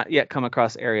have not yet come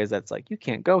across areas that's like, you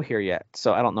can't go here yet.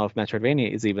 So I don't know if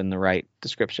Metroidvania is even the right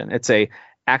description. It's a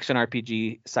action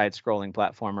RPG side-scrolling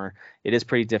platformer. It is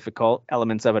pretty difficult.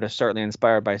 Elements of it are certainly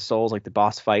inspired by Souls, like the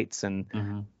boss fights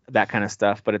and that kind of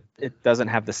stuff, but it doesn't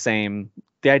have the same.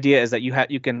 The idea is that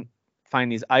you can find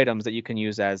these items that you can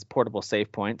use as portable save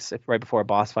points right before a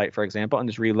boss fight, for example, and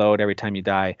just reload every time you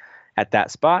die at that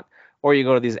spot. Or you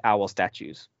go to these owl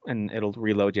statues and it'll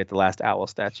reload you at the last owl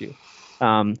statue.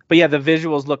 But yeah, the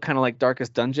visuals look kind of like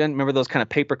Darkest Dungeon. Remember those kind of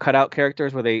paper cutout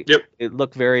characters where they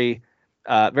look very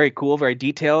very cool, very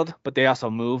detailed, but they also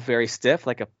move very stiff,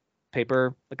 like a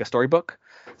storybook.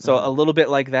 So a little bit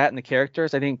like that in the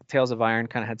characters. I think Tales of Iron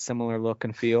kind of had similar look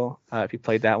and feel if you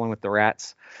played that one with the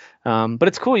rats. But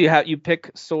it's cool. You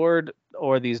pick sword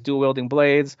or these dual wielding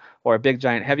blades or a big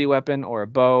giant heavy weapon or a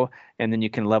bow, and then you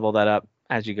can level that up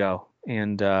as you go.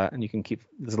 And you can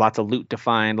there's lots of loot to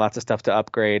find, lots of stuff to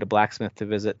upgrade, a blacksmith to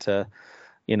visit to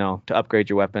upgrade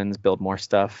your weapons, build more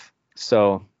stuff.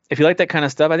 So if you like that kind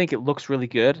of stuff, I think it looks really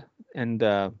good, and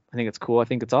I think it's cool. I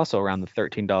think it's also around the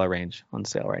 $13 range on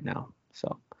sale right now.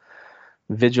 So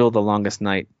Vigil: The Longest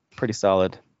Night, pretty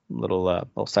solid little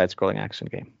side-scrolling action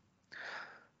game.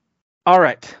 All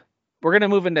right, we're gonna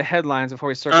move into headlines before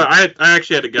we circle. I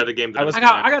actually had to get a game. I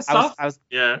got stuff. I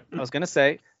was gonna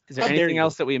say, is there anything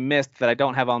else that we missed that I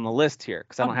don't have on the list here?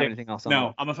 Because I don't have anything else on.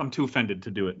 No, I'm too offended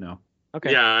to do it now.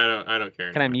 Okay. Yeah, I don't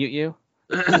care. Can I mute you?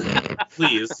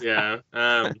 Please, yeah.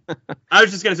 I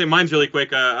was just gonna say mine's really quick.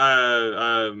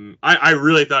 I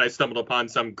really thought I stumbled upon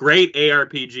some great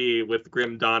ARPG with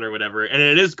Grim Dawn or whatever, and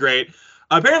it is great.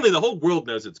 Apparently, the whole world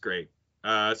knows it's great.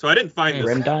 So I didn't find this.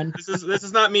 Grim Dawn? This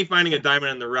is not me finding a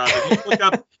diamond in the rough. If you look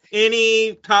up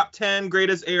any top 10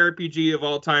 greatest ARPG of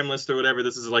all time list or whatever,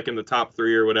 this is like in the top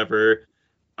 3 or whatever.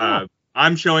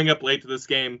 I'm showing up late to this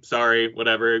game. Sorry,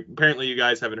 whatever. Apparently, you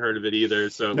guys haven't heard of it either.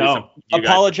 So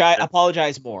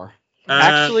apologize more.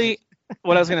 Actually,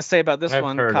 what I was going to say about this I've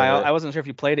one, heard of Kyle, it. I wasn't sure if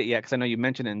you played it yet because I know you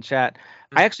mentioned it in chat.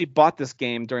 I actually bought this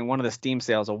game during one of the Steam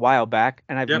sales a while back,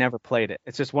 and I've never played it.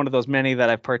 It's just one of those many that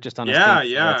I've purchased on a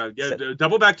Steam sale.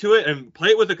 Double back to it and play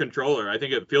it with a controller. I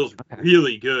think it feels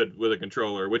really good with a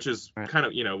controller, which is kind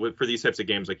of, for these types of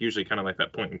games, like usually kind of like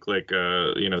that point and click,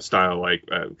 style, like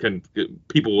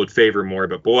people would favor more.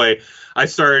 But boy, I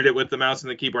started it with the mouse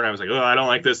and the keyboard, and I was like, oh, I don't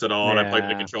like this at all. And I played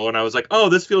with the controller, and I was like, oh,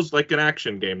 this feels like an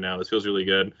action game now. This feels really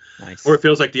good. Nice. Or it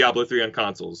feels like Diablo 3 on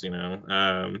consoles,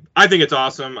 I think it's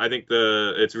awesome. I think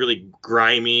it's really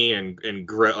grimy and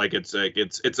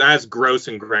it's as gross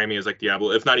and grimy as like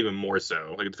Diablo, if not even more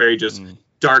so. Like it's very just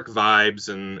dark vibes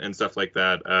and stuff like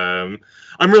that.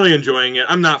 I'm really enjoying it.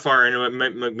 I'm not far into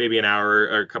it, maybe an hour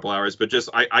or a couple hours, but just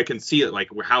I can see it, like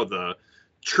how the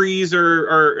trees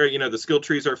are the skill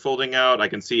trees are folding out. I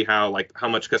can see how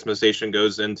much customization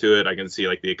goes into it. I can see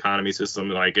like the economy system,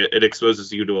 like it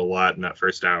exposes you to a lot in that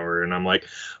first hour, and I'm like,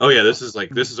 oh yeah, this is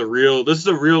a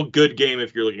real good game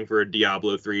if you're looking for a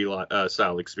Diablo 3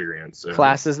 style experience.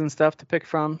 Classes and stuff to pick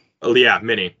from. Oh yeah,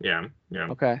 many. Yeah.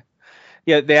 Okay.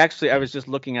 Yeah, they actually, I was just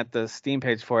looking at the Steam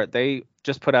page for it. They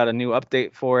just put out a new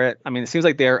update for it. I mean, it seems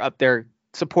like they're up there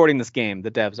supporting this game, the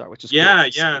devs are, which is cool.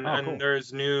 And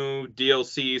there's new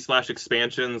DLC /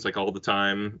 expansions like all the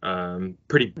time.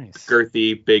 Pretty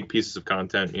girthy, big pieces of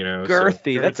content,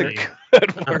 Girthy, that's a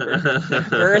good word.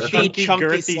 Girthy,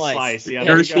 chunky slice. Yeah,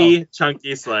 girthy,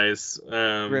 chunky slice.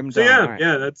 Grim So Dawn,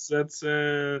 yeah, right. that's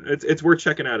it's worth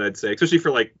checking out, I'd say, especially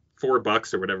for like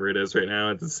 $4 or whatever it is right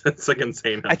now. It's like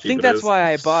insane. I think that's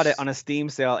why I bought it on a Steam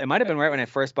sale. It might have been right when I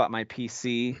first bought my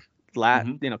PC,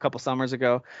 a couple summers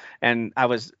ago, and I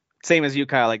was same as you,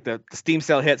 Kyle. Like the Steam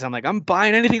sale hits, I'm like, I'm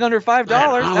buying anything under $5.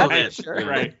 That's it. Sure.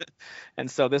 Right. And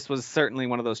so this was certainly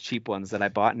one of those cheap ones that I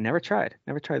bought and never tried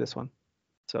this one.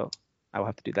 So I will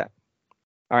have to do that.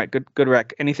 All right, good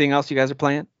rec. Anything else you guys are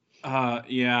playing? I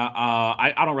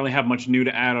don't really have much new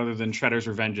to add other than Shredder's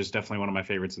Revenge is definitely one of my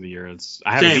favorites of the year.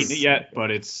 I haven't beaten it yet,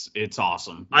 but it's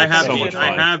awesome. I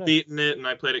have beaten it, and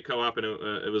I played it co-op, and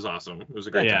it was awesome. It was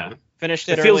a great time. Finished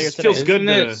it earlier today. Feels good.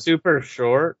 Isn't it super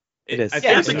short? It is.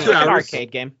 It's like 2 hours. An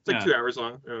arcade game. It's like 2 hours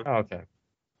long. Yeah. Oh, okay.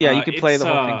 Yeah, you can play the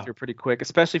whole thing through pretty quick,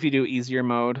 especially if you do easier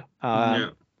mode.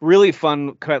 Really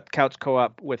fun couch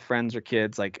co-op with friends or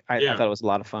kids. Like I thought it was a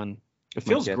lot of fun. It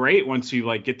feels great once you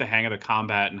like get the hang of the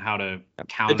combat and how to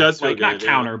counter. It does feel like good, not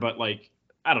counter, but like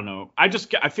I don't know. I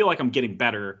feel like I'm getting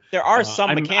better. There are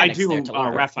some mechanics there to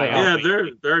learn. Raphael. Yeah,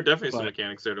 there are definitely some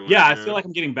mechanics there to learn. Yeah, I feel like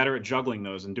I'm getting better at juggling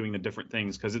those and doing the different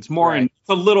things because it's more it's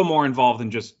a little more involved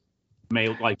than just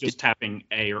tapping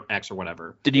A or X or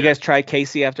whatever. Did you guys try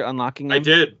Casey after unlocking him? I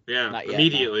did. Yeah, Not yet,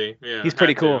 immediately. No. Yeah, he's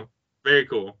pretty cool. Very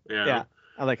cool. Yeah. Yeah.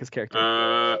 I like his character.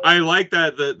 I like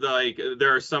that like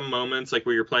there are some moments like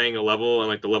where you're playing a level and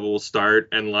like the level will start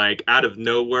and like out of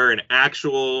nowhere an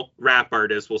actual rap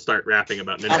artist will start rapping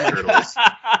about Ninja Turtles.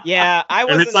 Yeah,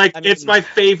 and it's like it's my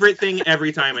favorite thing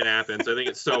every time it happens. I think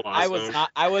it's so awesome.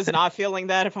 I was not feeling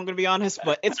that, if I'm going to be honest,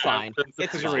 but it's fine. It's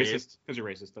because you're racist. Because you're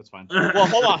racist. That's fine. Well,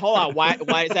 hold on. Why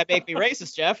does that make me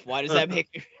racist, Jeff? Why does that make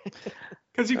me?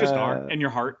 Because you just are in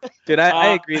your heart. Dude,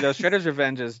 I agree though. Shredder's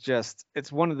Revenge is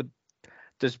it's one of the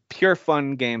just pure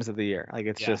fun games of the year. Like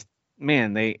it's just,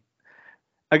 man,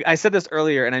 I said this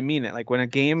earlier and I mean it. Like when a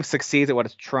game succeeds at what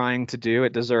it's trying to do,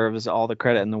 it deserves all the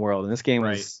credit in the world. And this game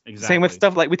was same with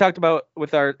stuff like we talked about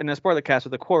in the spoiler cast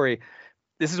with the Quarry.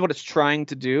 This is what it's trying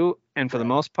to do, and for the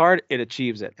most part, it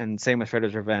achieves it. And same with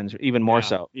Shredder's Revenge, even more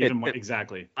so.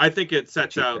 Exactly. I think it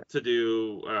sets out to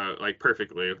do like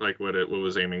perfectly, like what it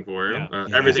was aiming for. Yeah.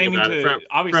 Everything about it.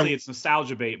 Obviously, it's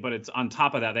nostalgia bait, but it's on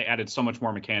top of that they added so much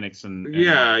more mechanics and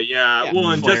well,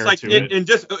 and just like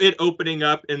it opening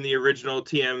up in the original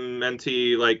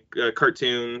TMNT like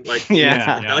cartoon, like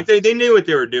like they knew what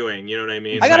they were doing. You know what I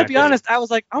mean? I gotta be honest. I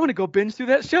was like, I want to go binge through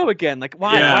that show again. Like,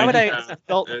 why? Why would I?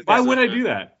 Why would I do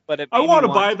that? But I want to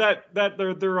buy that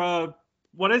their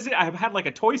what is it? I had like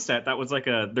a toy set that was like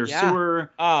their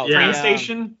sewer train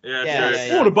station. I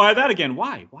want to buy that again.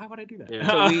 Why would I do that? Yeah.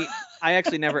 So I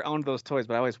actually never owned those toys,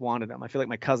 but I always wanted them. I feel like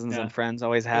my cousins and friends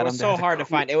always had them. It was so hard to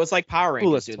find. It was like Power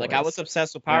Rangers, dude. Like I was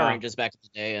obsessed with Power Rangers back in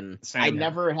the day, and I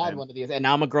never had one of these. And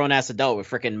now I'm a grown ass adult with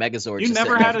freaking Megazords. You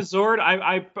never had a Zord?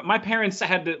 My parents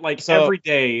had to every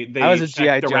day. I was a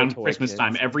GI Joe around Christmas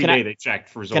time. Every day they checked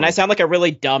for Zord. Can I sound like a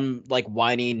really dumb, like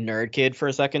whiny nerd kid for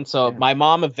a second? So my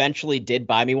mom eventually did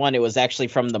buy me one. It was actually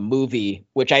from the movie,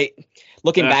 which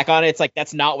looking back on it, it's like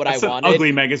that's not what I wanted.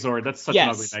 Ugly Megazord. That's such an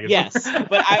ugly Megazord. Yes,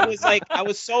 but I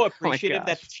was so appreciative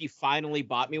that she finally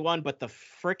bought me one. But the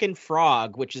freaking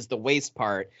frog, which is the waist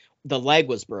part, the leg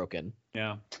was broken.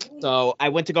 Yeah. So I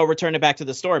went to go return it back to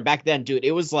the store. And back then, dude,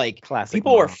 it was like classic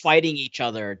people were fighting each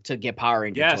other to get Power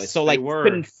Ranger toys. So like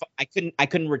I couldn't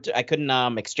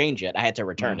exchange it. I had to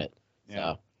return it. Yeah.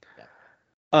 So.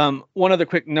 One other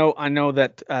quick note. I know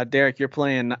that Derek, you're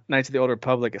playing Knights of the Old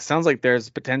Republic. It sounds like there's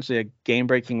potentially a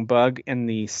game-breaking bug in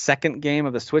the second game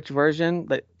of the Switch version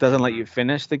that doesn't let you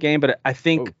finish the game. But I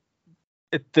think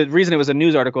the reason it was a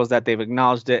news article is that they've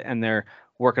acknowledged it and they're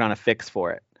working on a fix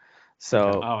for it.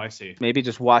 So I see. Maybe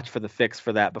just watch for the fix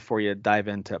for that before you dive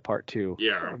into part 2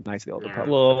 of Knights of the Old Republic.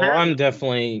 Well, I'm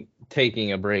definitely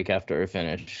taking a break after I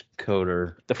finish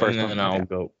Coder. The first one. And then I'll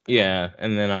go. Yeah,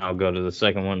 and then I'll go to the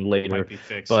second one later. Might be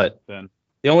fixed, but then.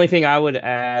 The only thing I would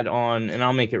add on, and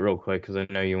I'll make it real quick because I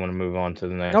know you want to move on to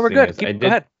the next. No, we're good. Go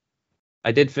ahead.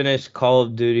 I did finish Call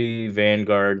of Duty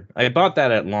Vanguard. I bought that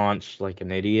at launch like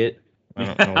an idiot. I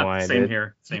don't know why I did.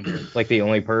 Same here. Like the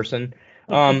only person.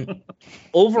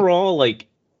 Overall, like,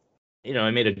 you know,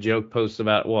 I made a joke post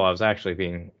about, well, I was actually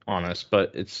being honest,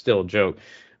 but it's still a joke.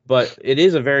 But it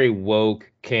is a very woke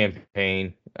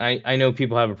campaign. I know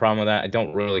people have a problem with that. I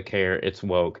don't really care. It's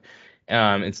woke.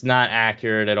 It's not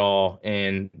accurate at all.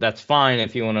 And that's fine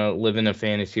if you want to live in a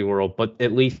fantasy world, but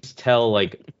at least tell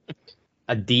like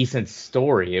a decent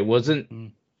story.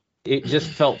 It just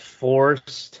felt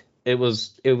forced. It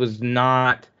was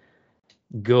not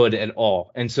good at all.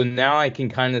 And so now I can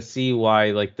kind of see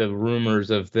why like the rumors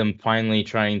of them finally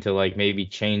trying to like maybe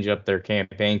change up their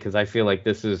campaign, because I feel like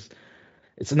it's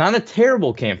not a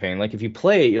terrible campaign. Like if you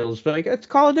play it, you'll just be like, it's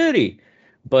Call of Duty.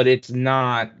 but it's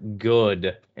not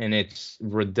good, and it's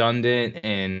redundant,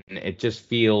 and it just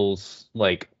feels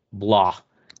like blah.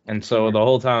 And so the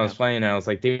whole time I was playing, I was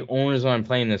like, the only reason I'm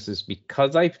playing this is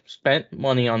because I spent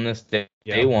money on this day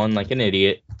one like an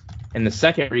idiot. And the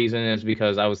second reason is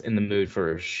because I was in the mood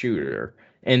for a shooter.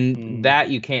 And that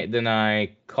you can't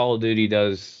deny. Call of Duty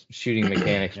does shooting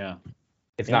mechanics.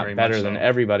 It's not better than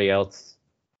everybody else.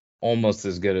 Almost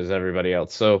as good as everybody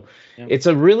else. So it's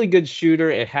a really good shooter.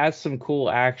 It has some cool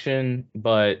action,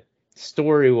 but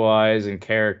story-wise and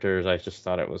characters, I just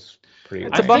thought it was pretty.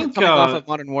 It's a bump coming off of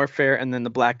Modern Warfare and then the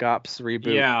Black Ops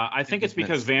reboot. Yeah, I think it's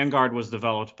because Vanguard was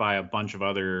developed by a bunch of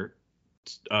other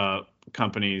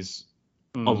companies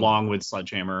along with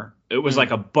Sledgehammer. It was like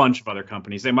a bunch of other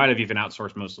companies. They might have even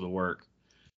outsourced most of the work.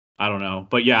 I don't know,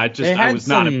 but yeah, I was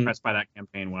not impressed by that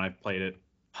campaign when I played it.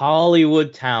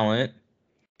 Hollywood talent.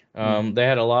 They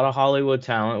had a lot of Hollywood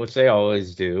talent, which they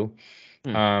always do.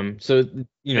 So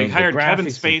they hired Kevin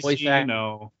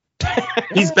Spacey.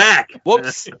 He's back.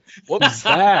 Whoops.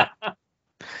 That.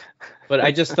 But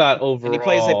I just thought overall, and he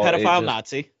plays a pedophile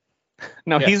Nazi.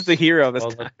 No, he's the hero this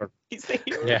time. He's the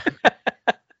hero. Yeah.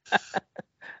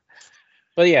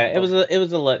 But yeah, it was a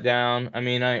letdown. I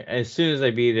mean, as soon as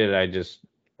I beat it, I just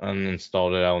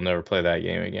uninstalled it. I will never play that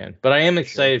game again. But I am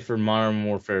excited for Modern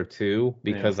Warfare 2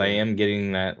 because I am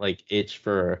getting that like itch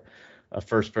for a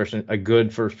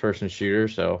good first person shooter.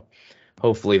 So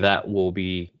hopefully that will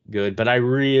be good. But I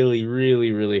really,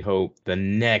 really, really hope the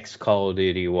next Call of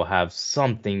Duty will have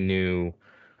something new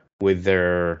with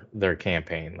their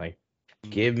campaign. Like,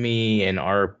 give me an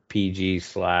RPG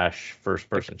 / first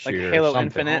person shooter. Like Halo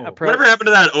Infinite approach. Whatever happened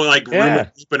to that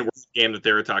rumored open world game that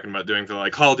they were talking about doing for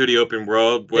like Call of Duty open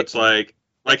world? What's like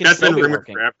that's been rumored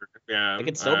forever. Yeah, they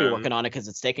could still be working on it because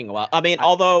it's taking a while. I mean,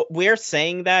 although we're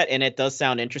saying that and it does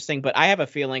sound interesting, but I have a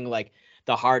feeling like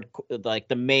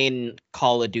the main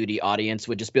Call of Duty audience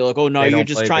would just be like, oh no, you're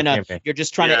just trying to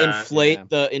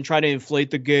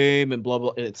inflate the game and blah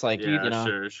blah. It's like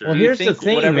sure. Well, here's the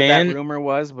thing, whatever man. That rumor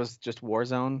was just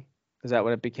Warzone. Is that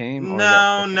what it became?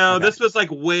 No. This was like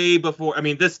way before. I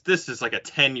mean, this is like a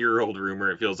 10-year-old rumor.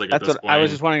 It feels like that's at this what point. I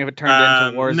was just wondering if it turned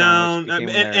into Warzone. No, and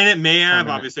it may have.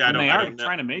 Obviously, I don't know.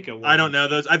 Trying to make it. I don't know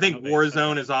those. I think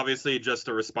Warzone is obviously just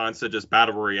a response to just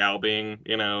battle royale being,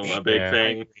 a big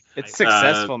thing. It's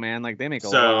successful, man. Like they make a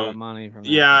lot of money from that.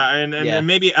 Yeah, and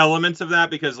maybe elements of that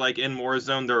because like in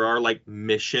Warzone there are like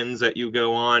missions that you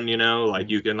go on, like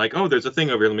you can like, oh, there's a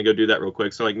thing over here, let me go do that real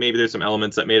quick. So like maybe there's some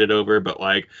elements that made it over, but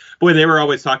like boy, they were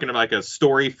always talking about like a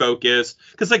story focus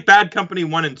because like Bad Company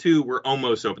 1 and 2 were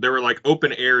almost open. They were like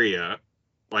open area,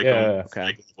 like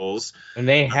levels, and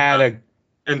they had a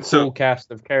cool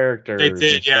cast of characters. They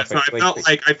did, yeah. So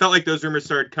I felt like those rumors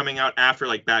started coming out after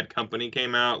like Bad Company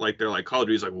came out. Like they're like Call of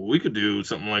Duty's like, well, we could do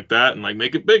something like that and like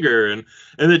make it bigger, and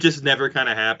it just never kind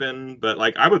of happened. But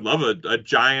like I would love a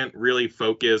giant, really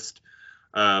focused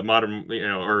modern,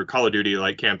 or Call of Duty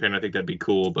like campaign. I think that'd be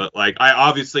cool. But like I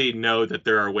obviously know that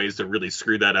there are ways to really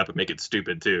screw that up and make it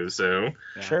stupid too. So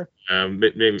sure.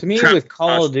 Maybe to me, with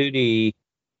Call of Duty,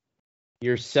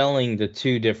 you're selling to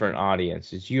two different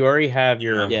audiences. You already have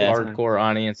your hardcore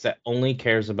audience that only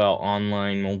cares about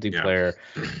online multiplayer.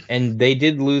 Yeah. And they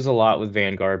did lose a lot with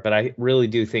Vanguard, but I really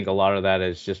do think a lot of that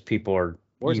is just people are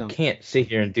Warzone. You can't sit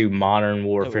here and do Modern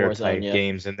Warfare type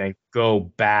games and then go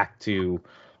back to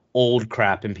old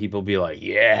crap and people be like,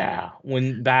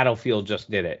 when Battlefield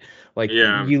just did it. Like,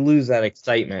 you lose that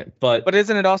excitement. But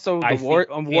isn't it also the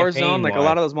Warzone? Like, a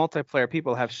lot of those multiplayer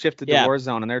people have shifted to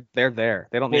Warzone, and they're there.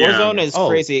 They don't. Warzone is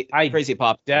crazy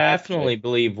pop. Definitely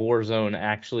believe Warzone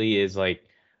actually is like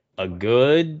a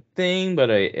good thing, but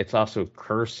it's also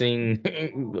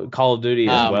cursing Call of Duty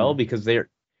as well because they're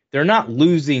not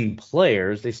losing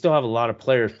players. They still have a lot of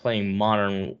players playing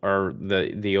modern or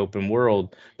the open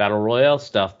world battle royale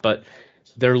stuff, but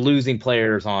they're losing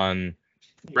players on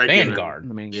Vanguard.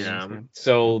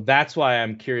 So that's why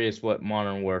I'm curious what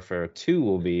Modern Warfare 2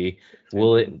 will be.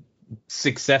 Will it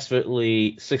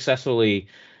successfully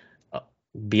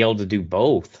be able to do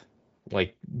both?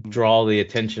 Like draw the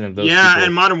attention of those people.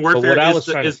 And Modern Warfare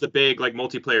is the big like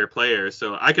multiplayer player,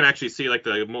 so I can actually see like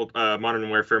the Modern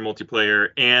Warfare multiplayer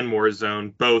and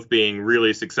Warzone both being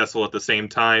really successful at the same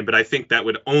time, but I think that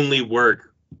would only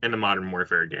work in a Modern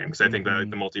Warfare game because I think that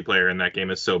the multiplayer in that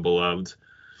game is so beloved.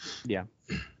 Yeah.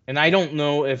 And I don't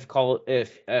know if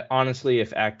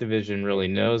Activision really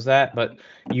knows that, but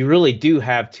you really do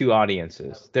have two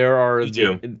audiences. We are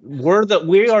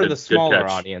the smaller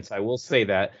audience, I will say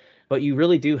that. But you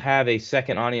really do have a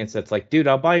second audience that's like, dude,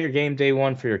 I'll buy your game day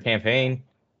one for your campaign.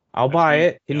 I'll buy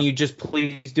it. Can you just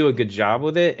please do a good job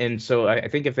with it? And so I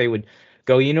think if they would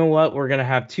go, you know what? We're going to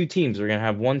have 2 teams. We're going to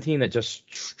have one team that just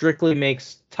strictly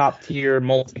makes top tier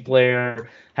multiplayer,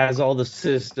 has all the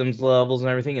systems, levels, and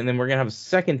everything. And then we're going to have a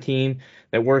second team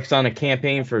that works on a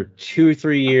campaign for 2 or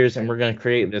 3 years. And we're going to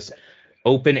create this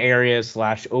open area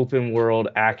 / open world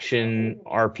action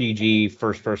RPG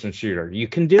first person shooter. You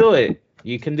can do it.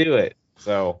 You can do it.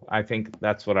 So I think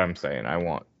that's what I'm saying I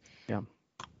want. Yeah.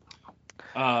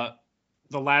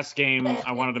 The last game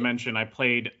I wanted to mention, I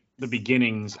played the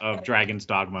beginnings of Dragon's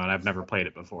Dogma, and I've never played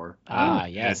it before.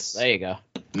 Yes. There you go.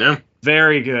 Yeah.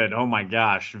 Very good. Oh my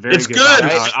gosh. Very It's good. good.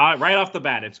 Right off the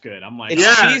bat, it's good. I'm like, It's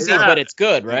Yeah, cheesy, yeah. but it's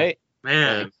good, right?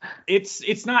 Man.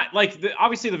 it's not like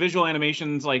obviously the visual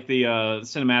animations, like the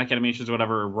cinematic animations or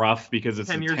whatever, are rough because it's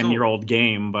 10 a years 10-year-old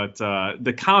game, but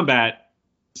the combat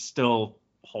still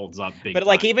holds up big. But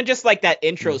like time. even just like that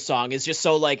intro song is just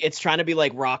so like it's trying to be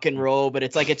like rock and roll, but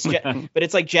it's like but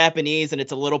it's like Japanese and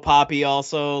it's a little poppy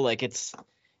also. Like it's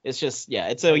just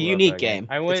it's a unique game.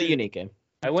 It's a unique game.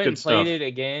 I went and good played stuff. it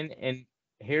again, and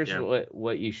here's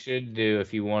what you should do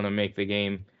if you want to make the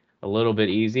game a little bit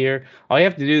easier. All you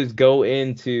have to do is go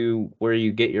into where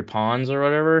you get your pawns or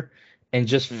whatever, and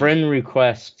just friend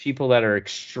request people that are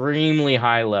extremely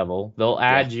high level. They'll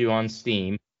add you on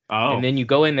Steam, and then you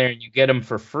go in there and you get them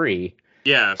for free.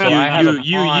 Yeah, So I have so a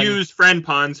you pawn. use friend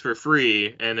pawns for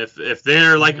free, and if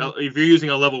they're like if you're using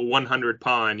a level 100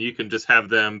 pawn, you can just have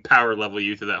them power level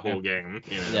you through that whole game.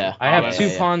 You know? Yeah. I have Oh,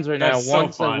 2 pawns right now. That's so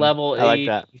One's a fun. level I like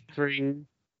that. 83,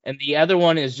 and the other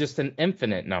one is just an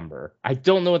infinite number. I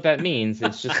don't know what that means.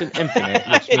 It's just an infinite,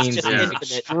 which It's means just he's infinite.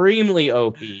 extremely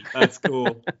OP. That's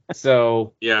cool.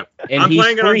 So, Yeah, and I'm he's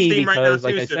playing it on free Steam right now because, too.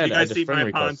 like I So if said, you I guys just see friend my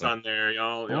request pawns them. on there,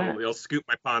 Alright. you'll scoop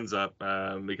my pawns up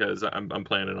because I'm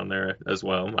playing it on there as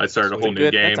well. I started a Pretty whole new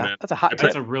good. game. That's a hot I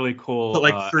That's tip. a really cool put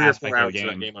like 3 or 4 aspect of hours the in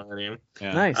that game. game already.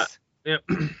 Yeah. Nice. Yeah.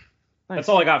 That's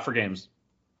all I got for games.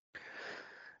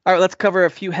 All right, let's cover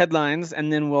a few headlines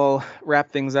and then we'll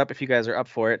wrap things up if you guys are up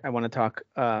for it. I want to talk.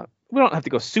 We don't have to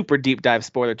go super deep dive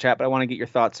spoiler chat, but I want to get your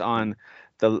thoughts on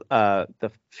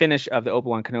the finish of the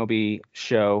Obi-Wan Kenobi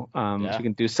show. So we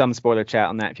can do some spoiler chat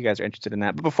on that if you guys are interested in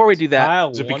that. But before we do that, Kyle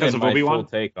Is it wanted because of my Obi-Wan?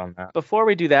 full take on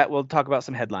that. we'll talk about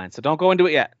some headlines. So don't go into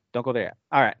it yet. Don't go there yet.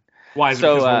 All right. Why is it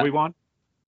So, because of Obi-Wan?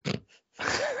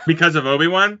 Because of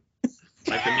Obi-Wan,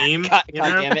 like the meme. God you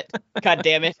know? damn it. God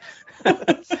damn it.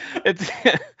 It's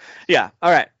yeah.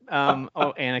 All right.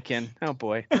 Anakin. Oh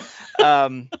boy.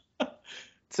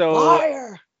 So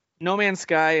Liar. No Man's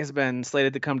Sky has been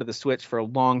slated to come to the Switch for a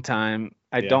long time.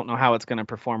 I Yeah. don't know how it's going to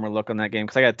perform or look on that game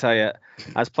because I got to tell you,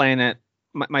 I was playing it.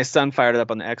 My son fired it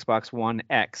up on the Xbox One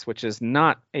X, which is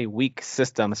not a weak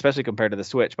system, especially compared to the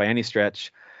Switch by any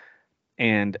stretch.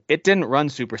 And it didn't run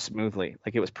super smoothly.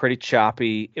 Like it was pretty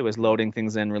choppy. It was loading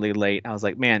things in really late. I was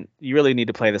like, man, you really need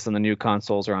to play this on the new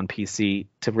consoles or on PC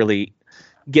to really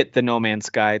get the No Man's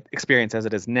Sky experience as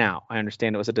it is now. I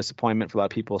understand it was a disappointment for a lot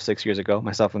of people 6 years ago,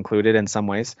 myself included in some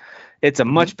ways. It's a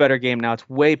much better game now. It's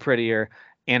way prettier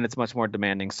and it's much more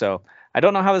demanding. So I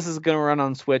don't know how this is going to run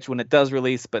on Switch when it does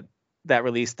release, but that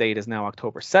release date is now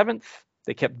October 7th.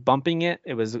 They kept bumping it.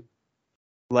 It was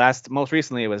most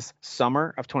recently it was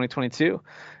summer of 2022,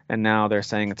 and now they're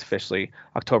saying it's officially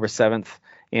October 7th,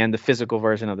 and the physical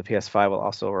version of the PS5 will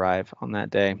also arrive on that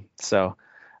day. So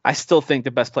I still think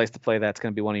the best place to play that's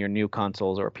going to be one of your new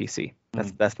consoles or a PC.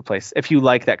 That's the place. If you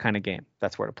like that kind of game,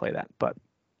 that's where to play that. But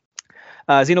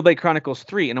Xenoblade Chronicles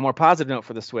 3, and a more positive note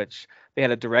for the Switch, they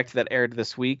had a direct that aired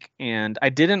this week, and I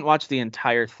didn't watch the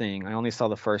entire thing. I only saw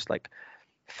the first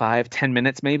 5-10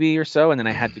 minutes maybe or so, and then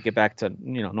I had to get back to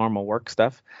normal work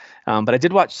stuff. But I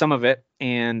did watch some of it,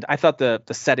 and I thought the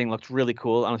setting looked really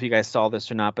cool. I don't know if you guys saw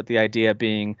this or not, but the idea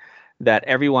being that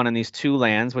everyone in these two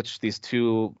lands,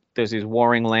 there's these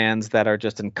warring lands that are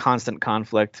just in constant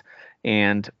conflict,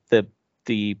 and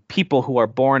the people who are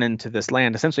born into this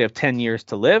land essentially have 10 years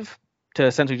to live to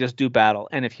essentially just do battle.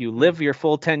 And if you live your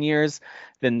full 10 years,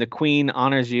 then the queen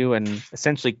honors you and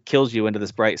essentially kills you into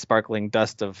this bright sparkling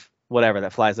dust of whatever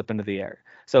that flies up into the air.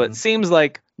 So it seems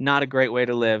like not a great way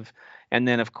to live. And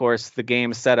then, of course, the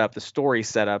game setup, the story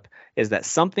setup is that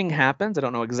something happens. I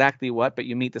don't know exactly what, but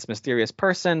you meet this mysterious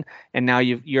person, and now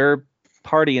your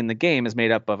party in the game is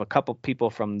made up of a couple people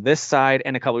from this side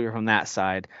and a couple people from that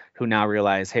side who now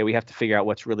realize, hey, we have to figure out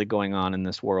what's really going on in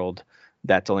this world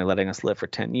that's only letting us live for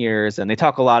 10 years. And they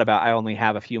talk a lot about, I only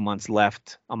have a few months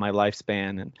left on my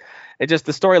lifespan. And the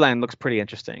storyline looks pretty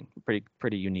interesting,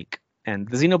 pretty unique. And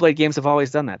the Xenoblade games have always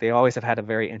done that. They always have had a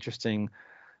very interesting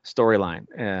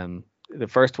storyline. The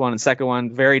first one and second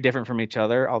one, very different from each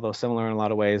other, although similar in a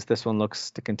lot of ways. This one looks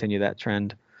to continue that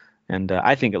trend. And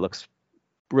I think it looks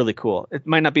really cool. It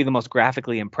might not be the most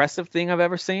graphically impressive thing I've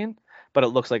ever seen, but it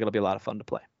looks like it'll be a lot of fun to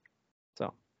play.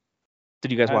 So,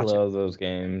 did you guys watch I love those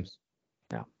games.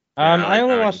 Yeah. I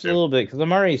only watched a little bit because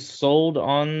I'm already sold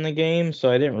on the game,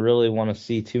 so I didn't really want to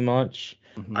see too much.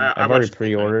 Mm-hmm. I've already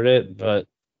pre-ordered it, but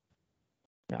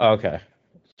okay.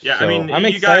 Yeah, so, I mean, I'm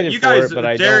excited for it, but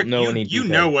I don't know any details.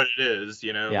 You know what it is,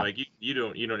 like you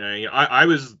don't know. I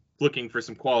was looking for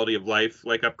some quality of life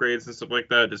like upgrades and stuff like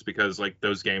that, just because like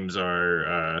those games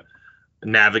are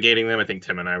navigating them. I think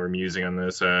Tim and I were musing on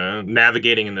this.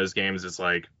 Navigating in those games is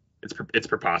like it's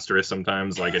preposterous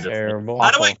sometimes. Like it's terrible.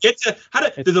 How do I get to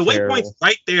the waypoint's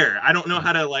right there? I don't know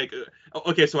how to like.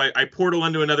 Okay, so I portal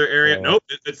into another area. Nope,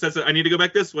 it says I need to go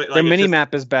back this way. Like, the mini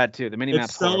map is bad too. The mini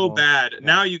map's so horrible. bad. Yeah.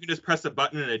 Now you can just press a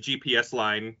button and a GPS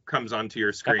line comes onto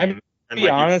your screen. To be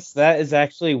honest, that is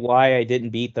actually why I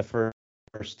didn't beat the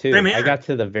first two. I got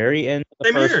to the very end of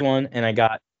the first one, and I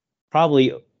got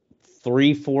probably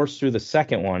 3/4 through the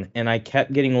second one, and I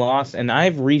kept getting lost. And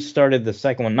I've restarted the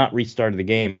second one, not restarted the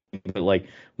game, but like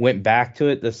went back to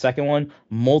it, the second one,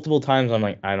 multiple times. I'm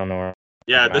like, I don't know where.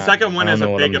 Yeah, the second one is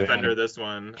a big offender. This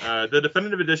one, the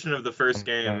definitive edition of the first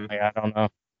game. I don't know.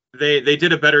 They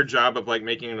did a better job of like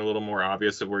making it a little more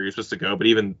obvious of where you're supposed to go, but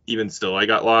even still, I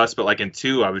got lost. But like in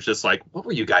 2, I was just like, what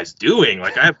were you guys doing?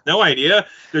 Like I have no idea.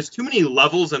 There's too many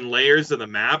levels and layers of the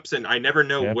maps, and I never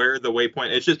know where the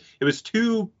waypoint. It was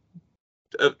too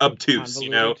obtuse,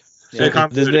 Yeah.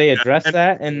 Did they address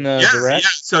that in the direct? Yeah.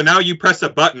 So now you press a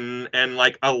button and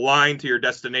like a line to your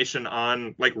destination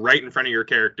on like right in front of your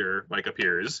character like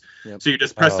appears. Yep. So you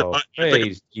just press a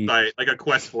button, like a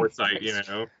Quest 4 site,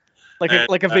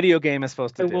 like a video game is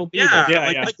supposed to do.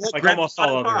 Like almost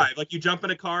all of it. Like you jump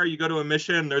in a car, you go to a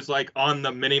mission. There's like on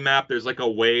the mini map, there's like a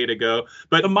way to go.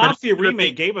 But the Mafia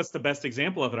remake gave us the best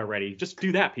example of it already. Just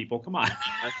do that, people. Come on.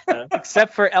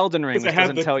 Except for Elden Ring, which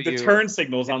doesn't tell you the turn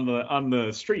signals on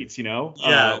the streets.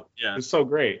 Yeah. It's so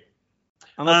great.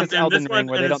 Unless it's Elden Ring,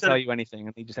 where they don't tell you anything,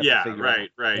 and you just have to figure it out.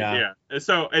 Right. Yeah.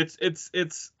 So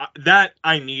it's that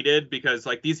I needed because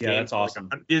like these games, that's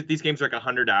awesome. These games are like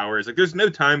 100 hours. Like there's no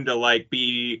time to like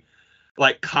be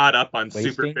like caught up on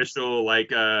superficial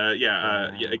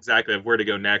exactly of where to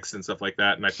go next and stuff like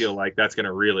that. And I feel like that's I'm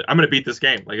gonna beat this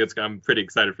game. Like I'm pretty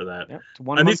excited for that. Yep, it's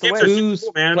 1 month away. Who's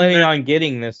planning on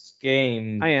getting this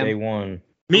game day one?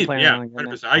 Me,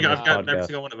 100%. I've got every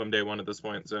single one of them day one at this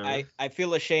point. So I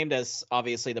feel ashamed as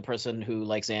obviously the person who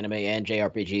likes anime and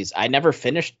JRPGs. I never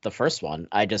finished the first one.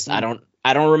 I don't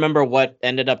remember what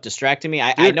ended up distracting me.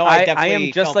 I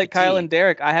am just like Kyle and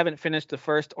Derek. I haven't finished the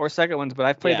first or second ones, but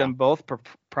I've played them both for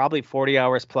probably 40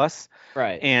 hours plus.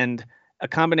 Right. And a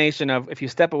combination of if you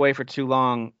step away for too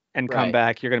long and come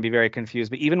back, you're going to be very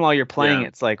confused. But even while you're playing,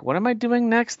 it's like, what am I doing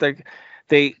next?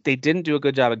 They didn't do a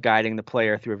good job of guiding the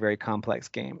player through a very complex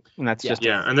game, and that's just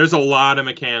and there's a lot of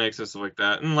mechanics and stuff like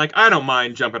that, and like I don't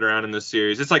mind jumping around in this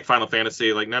series. It's like Final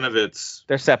Fantasy, like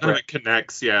they're separate. None of it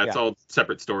connects. It's all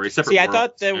separate stories. Separate.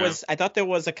 See, worlds, I thought there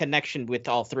was a connection with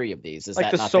all three of these. Is like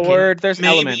that the not sword? The there's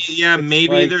elements. Yeah,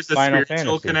 maybe like there's a Final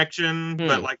spiritual Fantasy. connection,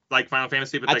 but like Final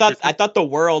Fantasy. But I thought the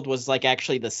world was like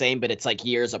actually the same, but it's like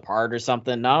years apart or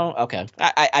something. No, okay.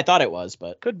 I thought it was,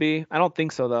 but could be. I don't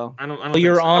think so though. I don't. Well,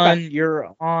 you're on.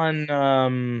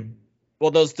 Well,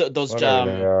 those the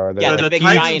big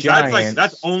giants.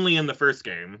 That's only in the first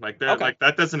game. Like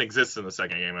that doesn't exist in the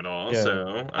second game at all. Yeah.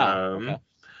 So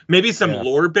maybe some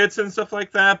lore bits and stuff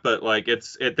like that, but like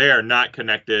they are not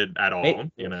connected at all.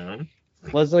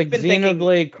 Was like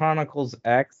Xenoblade Chronicles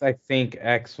X. I think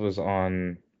X was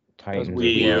on Titans.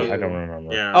 I don't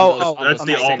remember. Yeah. That's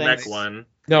the all mech one.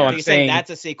 No, I'm saying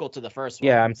that's a sequel to the first one.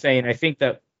 Yeah, I'm saying I think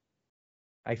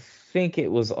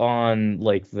it was on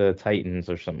like the Titans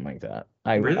or something like that.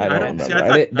 I don't remember.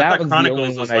 That was the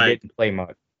only one I didn't play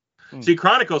much. See,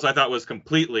 Chronicles I thought was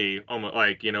completely almost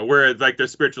like where like their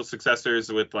spiritual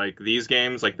successors with like these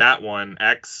games, like that one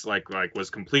X like was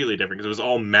completely different because it was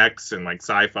all mechs and like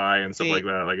sci-fi and stuff like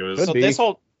that. Like it was. So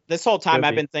this whole time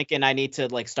I've been thinking I need to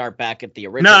like start back at the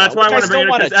original. No, that's why I want to bring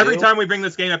it because every time we bring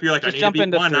this game up, you're like, just I need to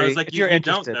beat one. 3. I was like, you don't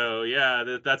interested. know.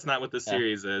 Yeah, that's not what the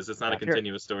series is. It's not a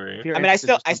continuous story. I mean, I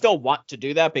still want to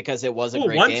do that because it was a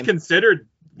great game. One's considered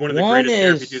one of the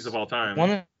greatest RPGs of all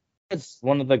time. It's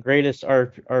one of the greatest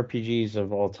RPGs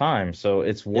of all time, so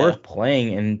it's worth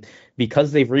playing. And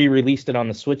because they've re-released it on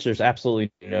the Switch, there's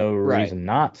absolutely no reason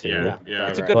not to. Yeah,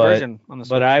 it's a good version on the Switch.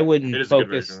 But I wouldn't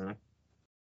focus.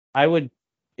 I would.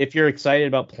 If you're excited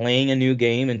about playing a new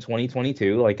game in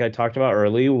 2022, like I talked about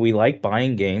earlier, we like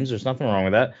buying games. There's nothing wrong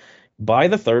with that. Buy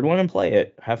the third one and play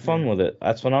it. Have fun with it.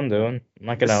 That's what I'm doing. I'm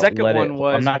not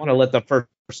gonna let the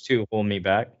first two hold me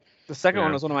back. The second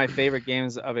one was one of my favorite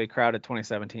games of a crowded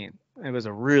 2017. It was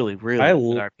a really, really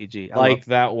good RPG. I like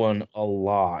that one a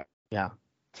lot. Yeah,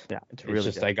 it's It's really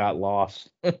just good. I got lost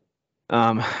I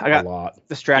a got lot.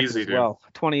 distracted Easy, as dude. well.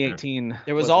 2018.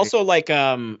 There was also like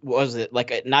what was it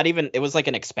like not even it was like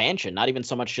an expansion, not even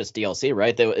so much just DLC,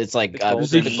 right? It's like It's It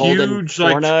was a Golden- huge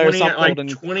like Torna or 20 something. like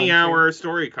Golden 20-hour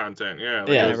story content. Yeah, like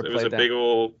Yeah. it was Never a played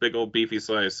that. big old beefy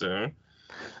slice. So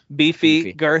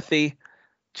beefy, girthy,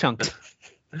 chunky.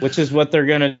 Which is what they're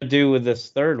gonna do with this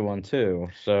third one too.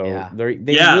 So Yeah.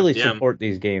 they Yeah, really yeah. support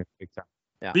these games big time.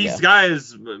 Yeah. these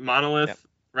Monolith,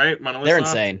 right? Monolith. They're Soft?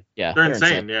 insane. Yeah. They're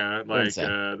insane. Yeah, like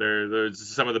insane. they're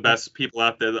some of the best people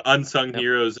out there, the unsung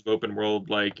heroes of open world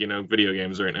video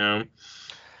games right now.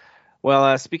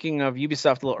 Well, speaking of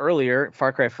Ubisoft a little earlier,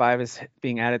 Far Cry 5 is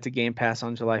being added to Game Pass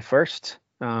on July 1st.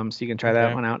 So you can try that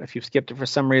Okay. one out if you've skipped it for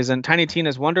some reason. Tiny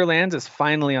Tina's Wonderlands is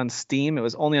finally on Steam. It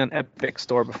was only on Epic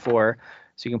Store before,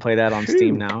 so you can play that on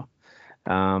Steam now.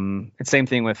 And same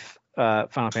thing with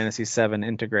Final Fantasy VII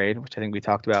Intergrade, which I think we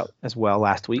talked about as well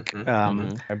last week. I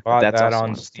bought That's that also on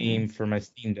on Steam for my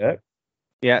Steam Deck.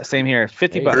 Yeah, same here.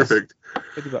 $50. Hey, Perfect.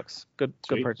 $50. Good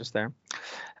Sweet. purchase there.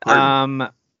 Pardon?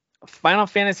 Final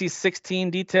Fantasy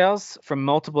 16 details from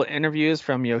multiple interviews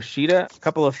from Yoshida. A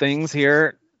couple of things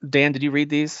here. Dan, did you read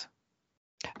these?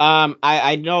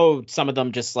 I know some of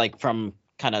them just like from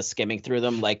kind of skimming through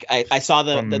them. Like I saw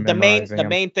the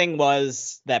main thing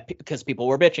was that because people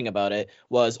were bitching about it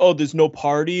was, oh, there's no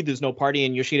party,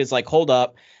 and Yoshida's like, hold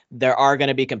up, there are going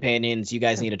to be companions, you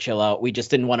guys need to chill out, we just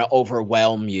didn't want to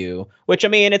overwhelm you, which I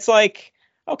mean, it's like,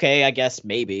 okay, I guess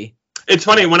maybe. It's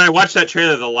funny, when I watched that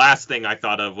trailer, the last thing I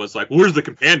thought of was like, where's the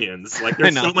companions? Like,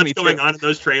 there's I know, so much me going too. on in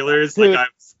those trailers. Dude.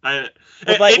 Like,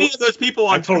 Like, any of those people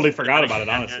on I totally screen forgot could about have it,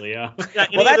 been a honestly. Yeah. companion. Yeah,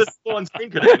 any Well, of those that's- people on screen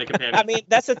could have been a companion. I mean,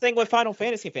 that's the thing with Final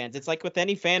Fantasy fans. It's like with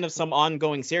any fan of some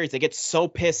ongoing series, they get so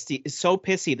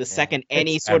pissy the second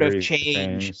any sort of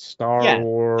Everything. change. Star Yeah,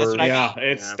 Wars. that's what I mean. Yeah,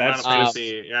 it's Yeah, that's Final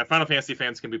Fantasy. Yeah, Final Fantasy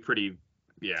fans can be pretty.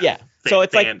 Yeah. So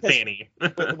it's like fanny.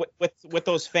 with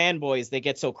those fanboys, they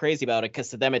get so crazy about it because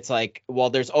to them it's like,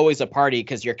 well, there's always a party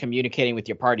because you're communicating with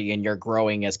your party and you're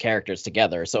growing as characters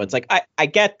together. So it's like I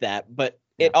get that, but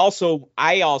it also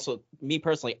me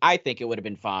personally, I think it would have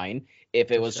been fine if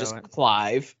it was just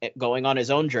Clive going on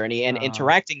his own journey and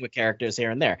interacting with characters here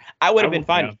and there. I would have been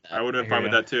fine with that. I would have been fine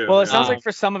with that too. Well, it sounds like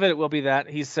for some of it will be that.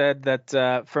 He said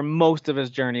that for most of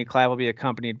his journey, Clive will be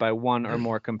accompanied by one or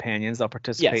more companions. They'll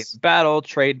participate in battle,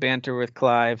 trade banter with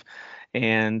Clive,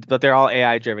 but they're all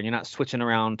AI driven. You're not switching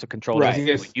around to control.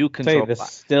 Right. You control. This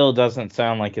still doesn't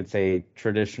sound like it's a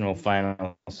traditional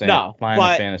Final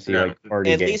but Fantasy like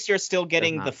party at game. least you're still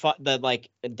getting the like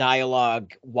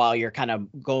dialogue while you're kind of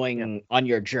going on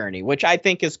your journey, which I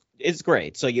think is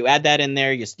great. So you add that in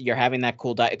there, you're having that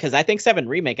cool because I think 7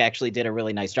 Remake actually did a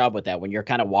really nice job with that when you're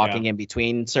kind of walking in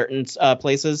between certain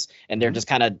places and they're just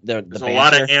kind of the There's a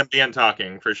lot of ambient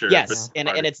talking for sure. Yes, and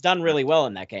it's done really well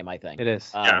in that game, I think. It is.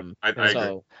 I agree.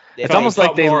 So it's almost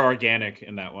like they more organic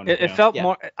in that one. It felt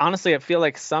more honestly. It felt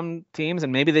like some teams,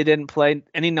 and maybe they didn't play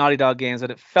any Naughty Dog games, but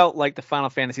it felt like the Final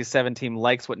Fantasy VII team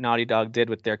likes what Naughty Dog did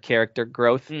with their character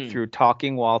growth through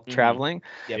talking while traveling,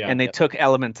 and they took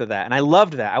elements of that, and I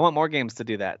loved that. I want more games to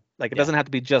do that. Like it doesn't have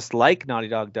to be just like Naughty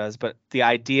Dog does, but the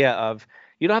idea of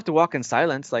you don't have to walk in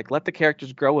silence. Like let the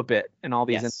characters grow a bit in all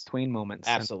these in between moments.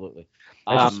 Absolutely.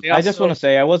 I just want to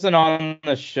say I wasn't on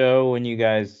the show when you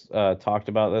guys talked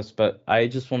about this, but I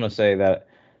just want to say that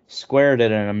Square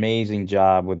did an amazing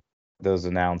job with those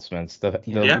announcements.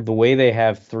 The way they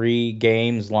have 3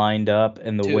 games lined up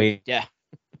and the way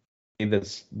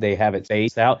they have it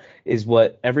spaced out is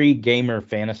what every gamer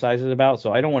fantasizes about.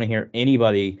 So I don't want to hear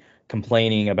anybody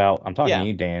complaining about. I'm talking to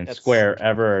you, Dan. Square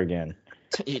ever again.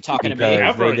 You talking to me?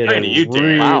 Ever to you,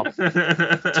 Dan. Wow.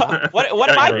 What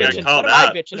am I bitching? What am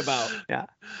I bitching about? Yeah.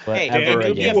 Hey,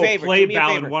 do me a favor. Play do me a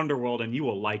Balan favor. Wonderworld and you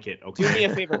will like it. Okay. Do me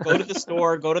a favor. Go to the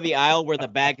store. Go to the aisle where the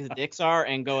bag of dicks are,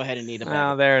 and go ahead and eat a bag.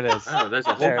 Oh, there it is. Oh, there's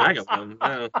a whole bag of them.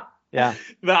 Oh. Yeah.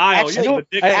 The aisle.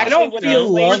 Actually, I don't feel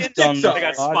loved on They the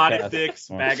got spotted podcast. dicks,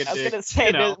 bag of I was dicks. gonna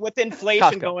say that with inflation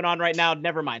Costco. going on right now,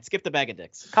 never mind. Skip the bag of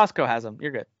dicks. Costco has them.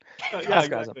 You're good. Yeah,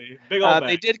 exactly. Big old They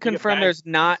bag. did confirm bag. there's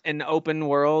not an open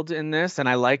world in this, and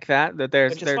I like that. That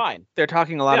Which is fine. They're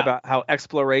talking a lot about how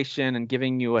exploration and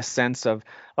giving you a sense of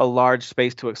a large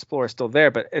space to explore is still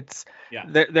there, but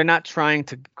they're not trying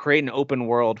to create an open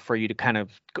world for you to kind of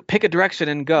pick a direction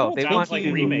and go. No, They sounds want like you.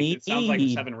 a remake. It sounds like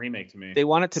a 7 remake to me. They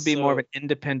want it to be more of an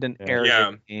independent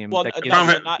area game. Well, that the gives problem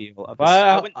you is not- the feel of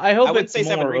Well, I hope wouldn't it's say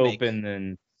 7 more Remake. open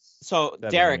than So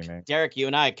Derek, you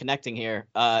and I connecting here.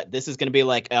 This is going to be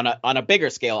like on a bigger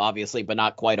scale, obviously, but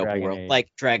not quite open world, like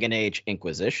Dragon Age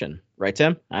Inquisition, right,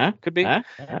 Tim? Could be. Huh?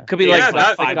 Could be Yeah,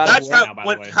 like that's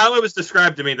how it was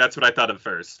described to me. That's what I thought of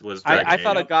first. I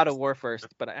thought of God of War first,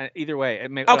 but either way, it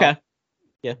may. Okay.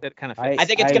 Yeah, that kind of fits. I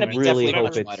think it's going to be really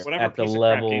definitely hope it's whatever at the piece of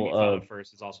crap game you level thought of of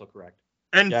first is also correct.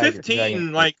 And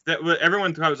 15, like that,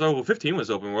 everyone thought was 15 was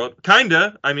open world.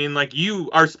 Kinda. I mean, like you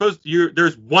are supposed to.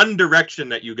 There's one direction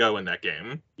that you go in that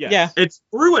game. Yes. Yeah. It's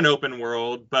through an open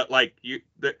world, but like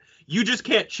you just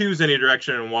can't choose any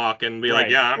direction and walk and be like,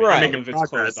 yeah, I'm making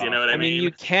progress. You know what I mean? I mean,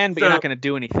 you can, but you're not going to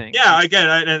do anything. Yeah, I get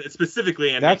it. And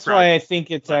specifically, that's why I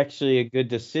think it's actually a good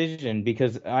decision,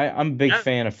 because I'm a big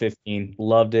fan of 15.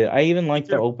 Loved it. I even liked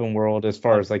the open world as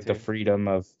far as like the freedom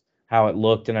of how it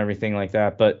looked and everything like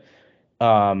that. But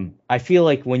I feel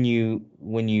like when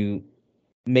you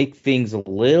make things a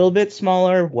little bit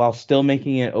smaller while still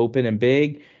making it open and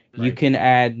big, you can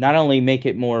add, not only make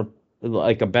it more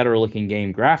like a better looking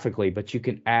game graphically, but you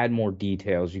can add more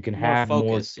details. You can have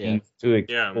more things to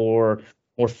explore,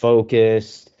 more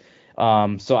focused.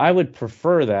 So I would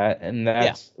prefer that, and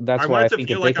that's why I think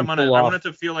if they can pull off. I want it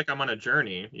to feel like I'm on a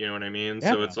journey. You know what I mean?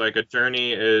 Yeah. So it's like a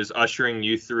journey is ushering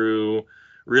you through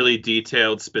really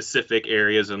detailed, specific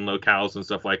areas and locales and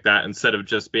stuff like that, instead of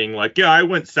just being like, yeah, I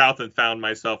went south and found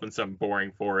myself in some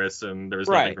boring forest and there was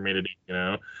nothing for me to do, you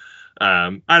know?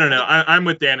 I don't know. I'm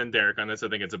with Dan and Derek on this. I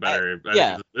think it's a better.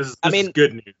 This is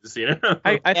good news, you know.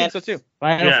 I think so too.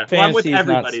 Final Fantasy is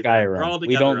not Skyrim.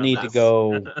 We don't need to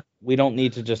go. We don't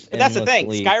need to just. But that's the thing.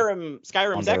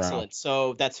 Skyrim's excellent,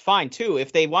 so that's fine too.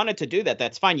 If they wanted to do that,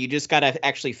 that's fine. You just gotta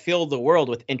actually fill the world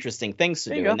with interesting things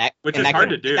to do, and that which is hard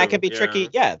to do. That can be tricky.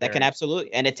 Yeah, that can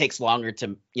absolutely, and it takes longer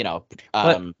to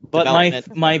But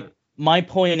my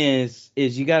point is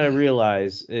you gotta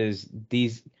realize is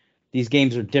these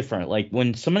games are different. Like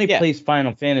when somebody plays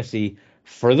Final Fantasy,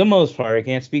 for the most part, I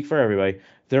can't speak for everybody,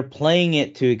 they're playing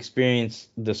it to experience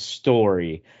the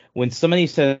story. When somebody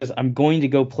says, I'm going to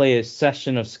go play a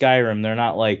session of Skyrim, they're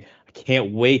not like, I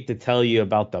can't wait to tell you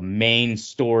about the main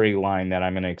storyline that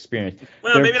I'm going to experience.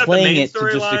 Well, they're maybe not playing the main it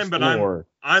to just storyline, but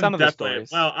I'm definitely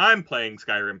I'm playing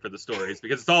Skyrim for the stories,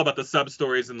 because it's all about the sub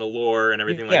stories and the lore and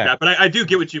everything like that. But I do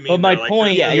get what you mean. But my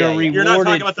point, you're rewarded you're not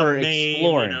talking about for the main,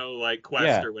 exploring. Like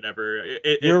quest or whatever.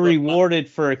 You're rewarded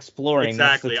for exploring.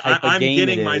 Exactly. That's the type of I'm game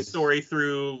getting my story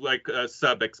through like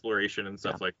sub exploration and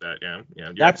stuff like that.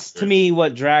 Yeah. That's to me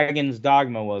what Dragon's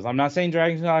Dogma was. I'm not saying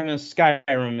Dragon's Dogma is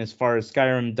Skyrim as far as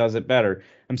Skyrim does it better.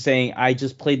 I'm saying I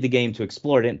just played the game to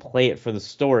explore. I didn't play it for the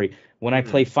story. When I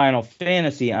play Final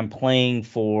Fantasy, I'm playing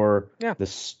for the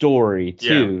story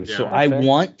too. So I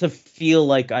want to feel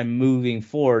like I'm moving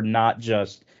forward, not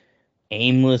just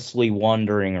aimlessly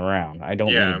wandering around. I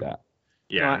don't need that.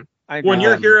 Yeah. When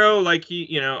your hero, like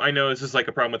I know this is like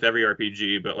a problem with every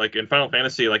RPG, but like in Final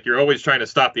Fantasy, like you're always trying to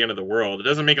stop the end of the world. It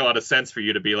doesn't make a lot of sense for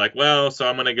you to be like, well, so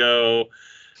I'm gonna go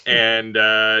and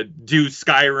do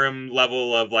Skyrim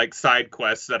level of like side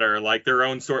quests that are like their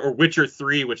own sort, or Witcher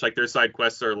 3, which like their side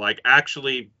quests are like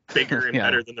actually bigger and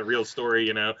better than the real story,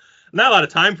 you know. Not a lot of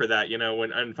time for that, you know,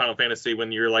 when in Final Fantasy,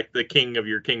 when you're like the king of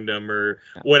your kingdom or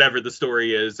whatever the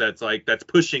story is, that's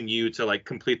pushing you to like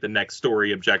complete the next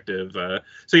story objective.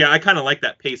 So yeah, I kind of like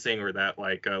that pacing, or that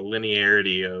like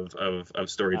linearity of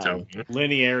storytelling.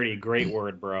 Linearity, great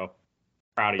word, bro.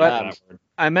 Proud of you for that word.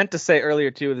 I meant to say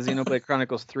earlier too, with the Xenoblade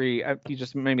Chronicles 3, you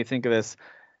just made me think of this.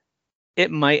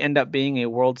 It might end up being a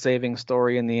world-saving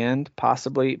story in the end,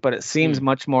 possibly, but it seems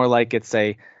much more like it's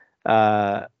a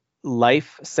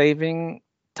life-saving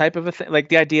type of a thing. Like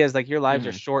the idea is like your lives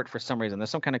are short for some reason. There's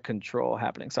some kind of control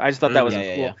happening. So I just thought that was cool.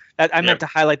 Yeah. I meant to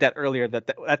highlight that earlier.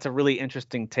 That's a really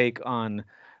interesting take on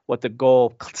what the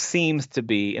goal seems to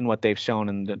be and what they've shown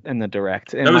in the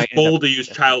direct. That was bold to use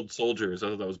child soldiers. I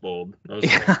thought that was bold. That was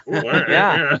like,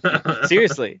 yeah.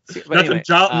 Seriously.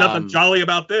 Nothing jolly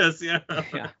about this. Yeah.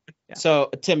 So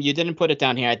Tim, you didn't put it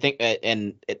down here. I think,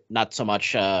 and not so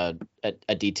much a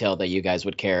detail that you guys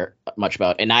would care much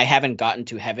about. And I haven't gotten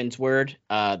to Heavensward,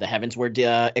 the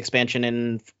Heavensward expansion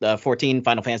in 14,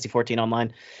 Final Fantasy 14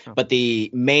 Online. Oh. But the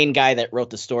main guy that wrote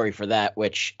the story for that,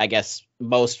 which I guess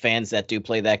most fans that do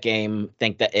play that game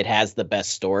think that it has the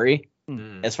best story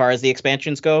as far as the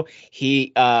expansions go.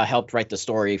 He helped write the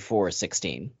story for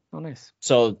 16. Oh, nice.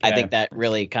 So I think that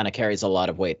really kind of carries a lot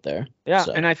of weight there. Yeah,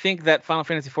 and I think that Final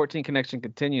Fantasy 14 connection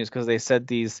continues because they said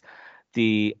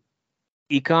the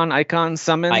icon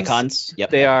summons. Icons, yep.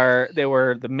 They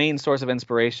were the main source of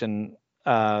inspiration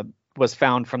was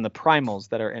found from the primals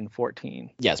that are in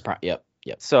 14. Yes, yep.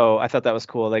 Yep. So I thought that was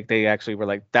cool. Like they actually were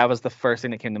like, that was the first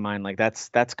thing that came to mind. Like that's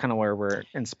kind of where we're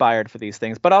inspired for these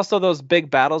things. But also those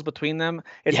big battles between them.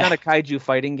 It's not a kaiju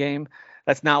fighting game.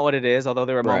 That's not what it is. Although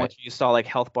there were moments you saw like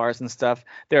health bars and stuff.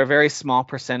 They're a very small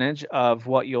percentage of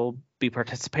what you'll be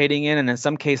participating in, and in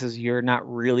some cases you're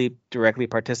not really directly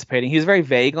participating. He's very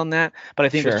vague on that, but I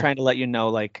think he's trying to let you know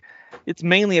like it's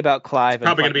mainly about Clive. It's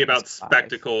probably going to be about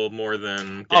spectacle more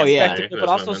than spectacle, but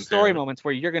also story moments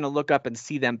where you're going to look up and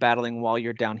see them battling while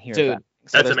you're down here. Dude,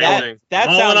 so that's amazing. That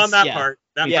sounds on that part.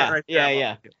 That part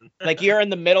right like you're in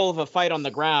the middle of a fight on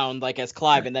the ground, like as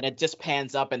Clive, and then it just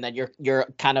pans up, and then you're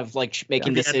kind of like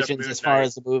making decisions as far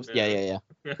as the moves. Yeah.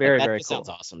 Very that very cool. Sounds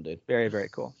awesome, dude. Very very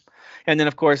cool. And then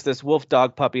of course this wolf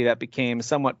dog puppy that became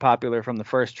somewhat popular from the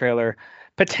first trailer,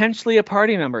 potentially a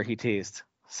party member. He teased.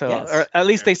 So, or at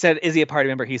least they said, "Is he a party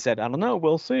member?" He said, "I don't know.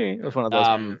 We'll see." It was one of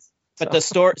those. But the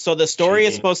story, the story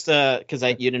is supposed to, because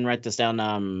you didn't write this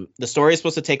down. The story is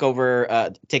supposed to take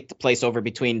the place over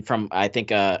between from I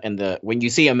think when you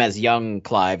see him as young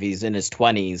Clive, he's in his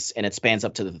 20s, and it spans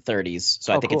up to the 30s.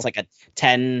 So I think it's like a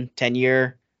 10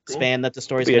 year span that the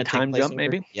story's going to take place. Time jump, over.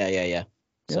 Maybe. Yeah.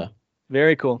 So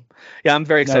very cool. Yeah, I'm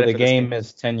very excited. The game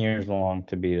is 10 years long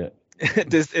to beat it.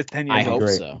 It's 10 years. I hope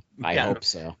so. I hope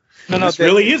so. No, this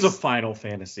really is a Final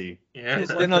Fantasy. Yeah.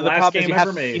 The problem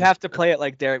is you have to play it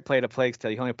like Derek played a Plague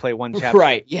Tale. You can only play one chapter.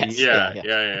 Right. Yes.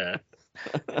 Yeah.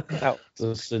 It's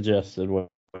a suggested way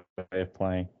of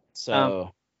playing.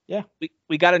 So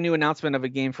we got a new announcement of a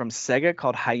game from Sega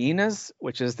called Hyenas,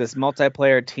 which is this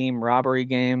multiplayer team robbery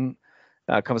game.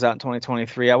 Comes out in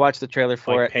 2023. I watched the trailer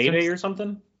for it. Payday or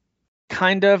something.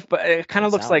 Kind of, but it kind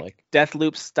of looks like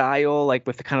Deathloop style, like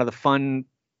with the kind of the fun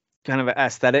kind of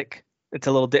aesthetic. It's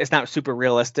a little, it's not super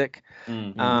realistic.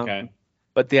 Okay.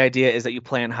 But the idea is that you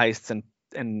plan heists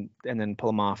and then pull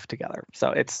them off together.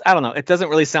 So it's, I don't know, it doesn't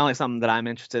really sound like something that I'm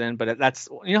interested in, but that's,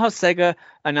 you know how Sega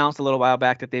announced a little while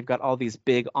back that they've got all these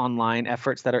big online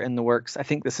efforts that are in the works. I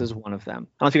think this is one of them. I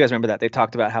don't know if you guys remember that. They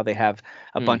talked about how they have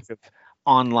a bunch of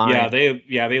online. Yeah,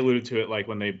 they alluded to it like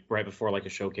when they right before like a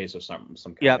showcase of some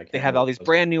kind. Yeah, they have all these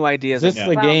brand new ideas. Is this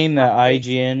the game that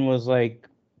IGN was like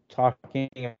talking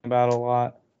about a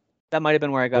lot? That might have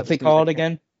been where I got. What's they call it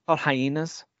again? Called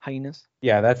Hyenas.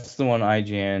 Yeah, that's the one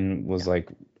IGN was like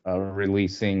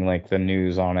releasing like the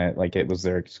news on it, like it was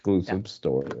their exclusive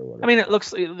story or whatever. I mean, it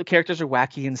looks the characters are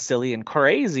wacky and silly and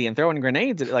crazy and throwing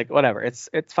grenades, like whatever. It's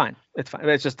fine.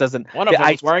 It just doesn't. One of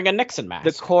them is wearing a Nixon mask.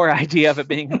 The core idea of it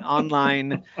being an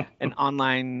online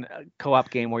co-op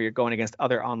game where you're going against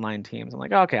other online teams. I'm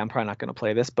like, okay, I'm probably not going to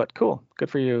play this, but cool, good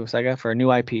for you, Sega, for a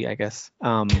new IP, I guess.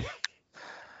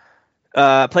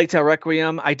 Plague Tale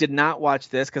Requiem. I did not watch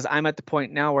this because I'm at the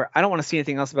point now where I don't want to see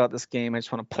anything else about this game. I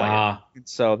just want to play it.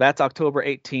 So that's October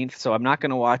 18th. So I'm not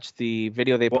going to watch the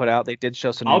video they put out. They did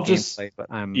show some new gameplay, but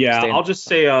I'll just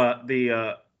say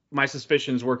my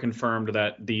suspicions were confirmed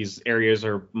that these areas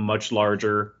are much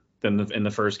larger than in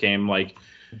the first game. Like,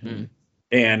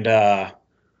 and what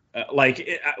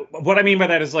I mean by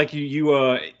that is like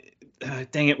you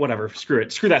dang it, whatever. Screw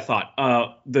that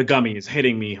thought. The gummy is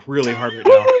hitting me really hard right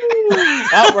now.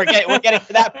 We're getting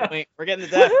to that point. We're getting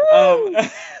to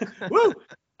that. Woo!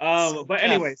 But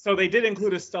anyway, so they did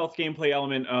include a stealth gameplay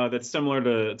element that's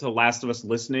similar to Last of Us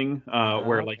Listening,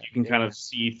 where like you can kind of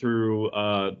see through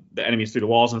the enemies through the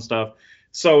walls and stuff.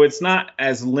 So it's not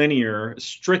as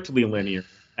strictly linear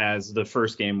as the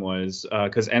first game was,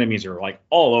 because enemies are like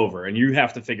all over, and you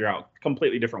have to figure out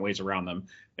completely different ways around them.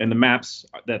 And the maps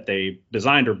that they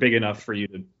designed are big enough for you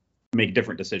to make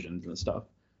different decisions and stuff.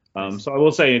 So I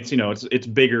will say it's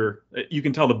bigger. You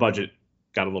can tell the budget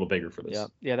got a little bigger for this.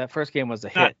 Yeah, that first game was a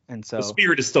hit, and so the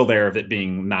spirit is still there of it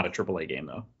being not a AAA game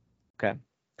though. Okay, and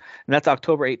that's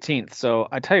October 18th. So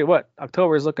I tell you what,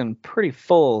 October is looking pretty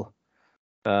full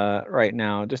right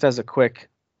now. Just as a quick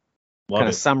kind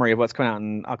of summary of what's coming out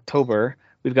in October,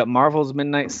 we've got Marvel's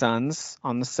Midnight Suns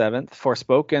on the 7th,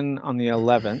 Forspoken on the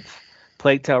 11th,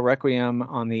 Plague Tale Requiem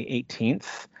on the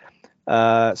 18th.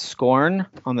 Scorn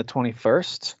on the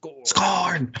 21st.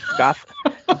 Scorn.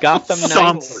 Gotham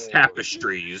Knights.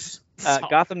 Tapestries.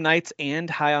 Gotham Knights and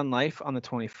High on Life on the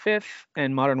 25th,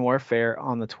 and Modern Warfare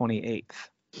on the 28th.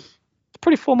 It's a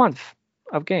pretty full month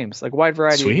of games, like wide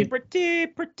variety. Sweet.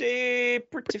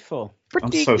 Pretty full.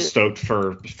 I'm so stoked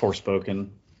for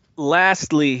Forspoken.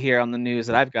 Lastly, here on the news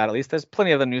that I've got, at least there's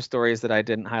plenty of other news stories that I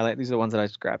didn't highlight. These are the ones that I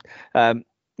just grabbed.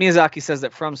 Miyazaki says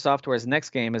that From Software's next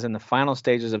game is in the final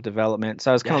stages of development. So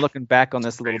I was kind of looking back on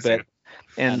this a little bit,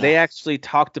 and they actually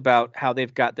talked about how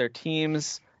they've got their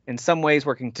teams in some ways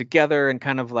working together and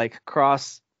kind of like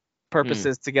cross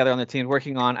purposes together on the team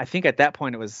working on. I think at that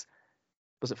point it was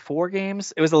was it 4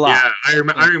 games? It was a lot. Yeah,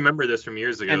 I remember this from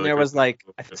years ago. And there was like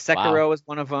Sekiro was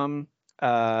one of them.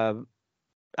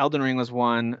 Elden Ring was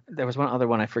one. There was one other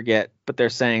one I forget, but they're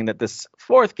saying that this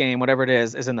 4th game, whatever it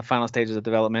is in the final stages of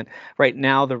development. Right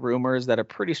now, the rumors that are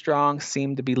pretty strong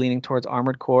seem to be leaning towards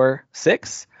Armored Core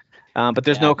 6, but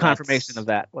there's no confirmation of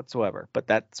that whatsoever. But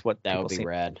that's what that would be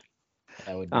rad.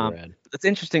 That would be rad. What's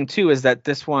interesting too is that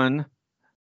this one,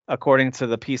 according to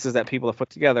the pieces that people have put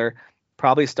together,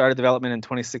 probably started development in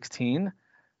 2016.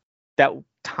 That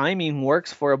timing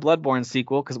works for a Bloodborne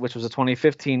sequel, which was a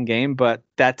 2015 game, but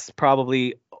that's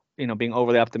probably, being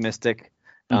overly optimistic.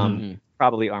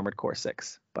 Probably Armored Core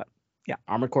 6, but yeah.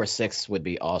 Armored Core 6 would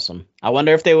be awesome. I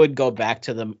wonder if they would go back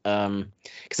to the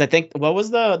because I think what was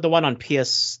the one on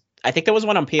PS? I think there was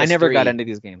one on PS3. I never got into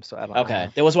these games, so I don't know. Okay,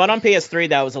 there was one on PS3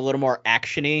 that was a little more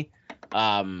actiony.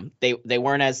 They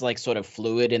weren't as like sort of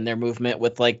fluid in their movement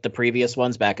with like the previous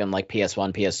ones back in like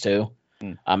PS1, PS2.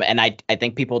 And I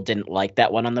think people didn't like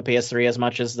that one on the PS3 as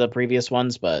much as the previous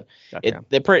ones, but gotcha.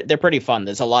 they're pretty fun.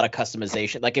 There's a lot of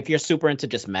customization. Like if you're super into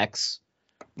just mechs,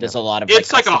 there's a lot of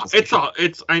it's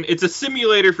a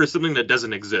simulator for something that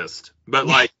doesn't exist, but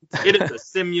like it is a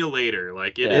simulator.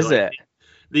 Like it is like, it.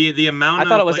 The amount I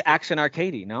thought of, it was like, action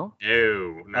arcadey, no?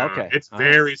 No. Okay. It's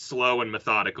very slow and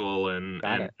methodical, and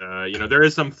there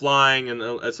is some flying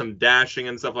and some dashing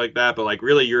and stuff like that, but like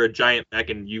really you're a giant mech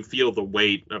and you feel the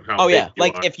weight of how big you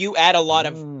are. If you add a lot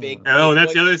of big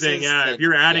that's the other thing, if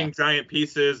you're adding giant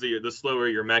pieces, the slower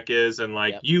your mech is, and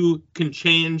like you can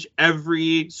change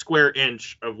every square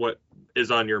inch of what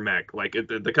is on your mech. Like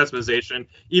the customization,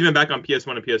 even back on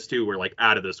PS1 and PS2, were like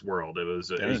out of this world. It was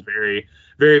very,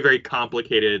 very, very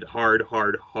complicated,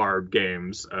 hard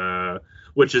games,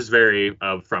 which is very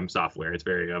of From Software. It's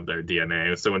very of their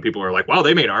DNA. So when people are like, "Wow,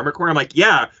 they made Armored Core," I'm like,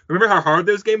 "Yeah, remember how hard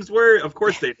those games were? Of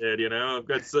course they did.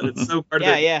 It's so part of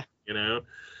it.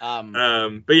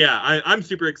 But yeah, I'm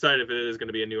super excited if it is going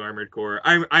to be a new Armored Core.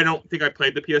 I don't think I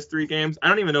played the PS3 games. I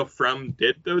don't even know if From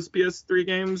did those PS3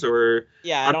 games, or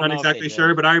I'm not exactly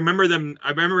sure. But I remember them.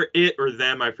 I remember it or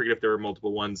them. I forget if there were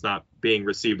multiple ones not being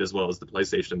received as well as the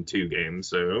PlayStation 2 games.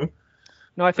 So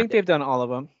no, I think they've done all of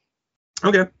them.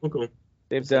 Okay, well, cool.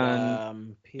 They've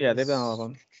done they've done all of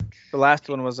them. The last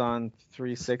one was on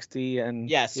 360 and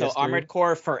so PS3. Armored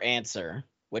Core for Answer,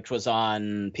 which was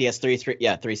on PS3,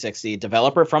 360.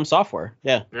 Developer From Software.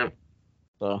 Yeah.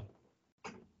 So,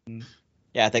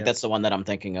 I think that's the one that I'm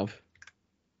thinking of.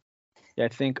 Yeah, I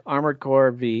think Armored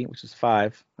Core V, which is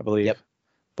 5, I believe,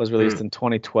 was released in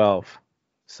 2012.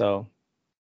 So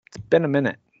it's been a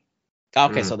minute.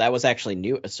 Okay, so that was actually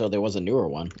new. So there was a newer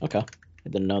one. Okay, I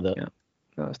didn't know that. Yeah,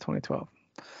 that was 2012.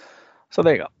 So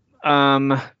there you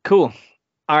go. Cool.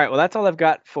 All right, well, that's all I've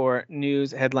got for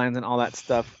news, headlines, and all that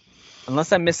stuff.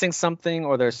 Unless I'm missing something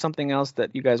or there's something else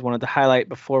that you guys wanted to highlight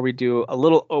before we do a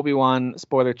little Obi-Wan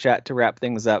spoiler chat to wrap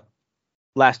things up.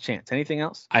 Last chance. Anything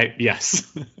else?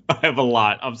 Yes, I have a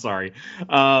lot. I'm sorry.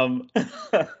 I'll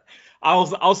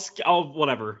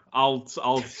whatever. I'll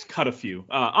cut a few.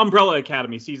 Umbrella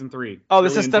Academy season 3. Oh,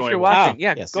 this is stuff you're watching.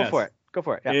 Yeah, go for it. Go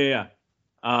for it. Yeah.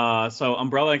 So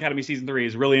Umbrella Academy season 3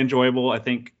 is really enjoyable. I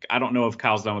don't know if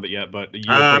Kyle's done with it yet, but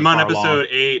I'm on episode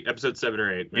 8, episode 7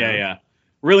 or 8. Yeah.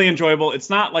 Really enjoyable. It's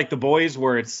not like The Boys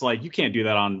where it's like you can't do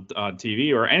that on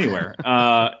TV or anywhere.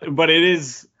 But it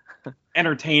is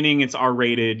entertaining. It's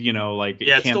R-rated.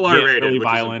 It's still R-rated, really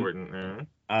violent. Is important.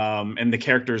 And the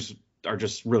characters are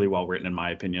just really well written, in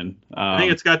my opinion. I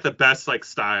think it's got the best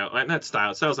style. Not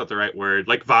style. Style's not the right word.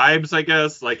 Like vibes, I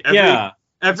guess. Like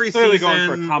every season,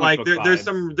 going for like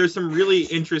there's some really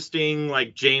interesting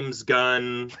like James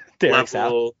Gunn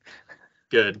level.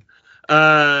 Good.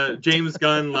 James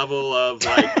Gunn level of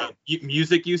like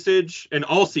music usage in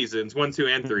all seasons 1, 2,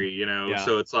 and 3.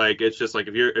 So it's just like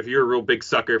if you're a real big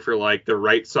sucker for like the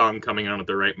right song coming on at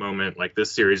the right moment, like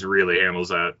this series really handles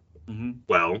that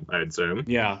well, I'd say.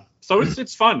 Yeah. So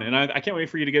it's fun, and I can't wait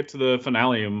for you to get to the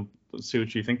finale and see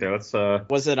what you think there. That's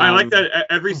was it? I like that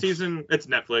every season. It's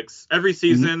Netflix. Every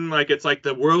season, like it's like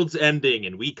the world's ending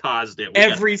and we caused it.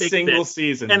 Every single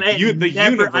season, and I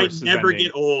never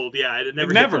get old. Yeah, I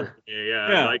never.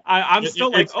 Yeah. Like, I'm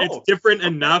still it's different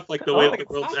enough. Like the way the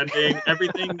world's ending,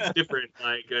 everything's different.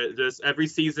 Like just every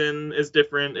season is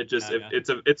different.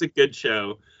 It's a good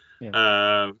show.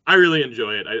 Yeah. I really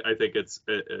enjoy it. I think it's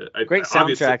great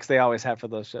soundtracks they always have for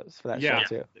those shows for that show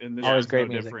too. And always great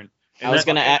music. Different.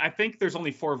 I think there's only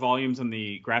 4 volumes in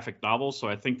the graphic novel, so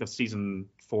I think the season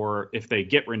 4, if they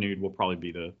get renewed, will probably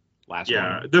be the last one.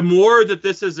 Yeah, the more that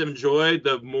this is enjoyed,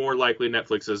 the more likely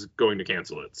Netflix is going to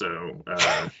cancel it. So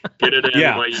get it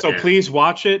in. Please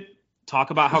watch it. talk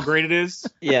about how great it is.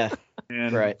 Yeah.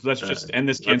 And right. let's just end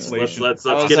this cancellation. Let's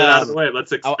get it out of the way.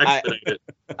 Let's expedite it.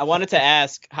 I wanted to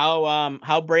ask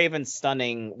how brave and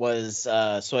stunning was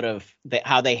sort of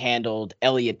how they handled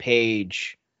Elliot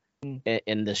Page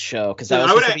in this show, because that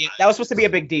was supposed to be a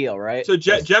big deal, right? So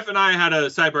Jeff and I had a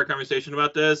sidebar conversation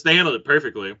about this. They handled it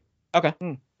perfectly. Okay.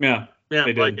 Yeah. Yeah,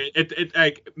 They like did. it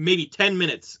like maybe 10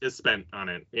 minutes is spent on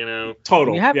it, you know.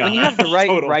 Total. When you have the right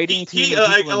Total. writing team, He,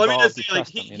 and people let me involved, just you say, like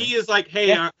trust them, you know? he is like, hey,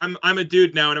 Yeah. I'm a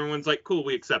dude now, and everyone's like, cool,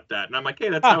 we accept that, and I'm like, hey,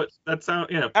 that's how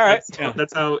you know, All right.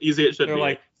 that's how easy it should They're be.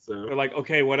 like- so. They're like,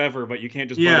 okay, whatever, but you can't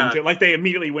just Yeah. butt into it. Like they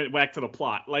immediately went back to the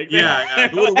plot. Like Yeah.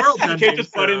 The world's you ending, can't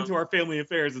just butt so- into our family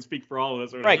affairs and speak for all of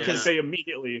us. Or Right, whatever. 'cause- they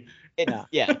immediately,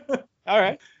 Yeah. All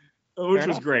right. which Fair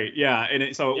was enough. great. Yeah, and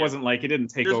it Yeah. wasn't like it didn't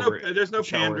take There's over. no the show or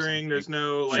pandering. There's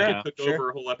no like Sure, it took sure. over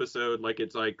a whole episode. Like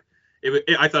it's like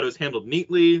I thought it was handled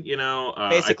neatly. You know,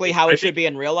 Basically, how it should be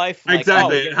in real life.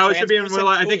 Exactly Like, how it should be in trans real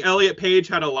life. I person? think Elliot Page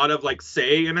had a lot of like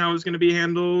say in how it was going to be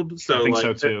handled. So I think like,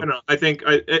 so, too. I don't know. I think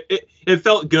it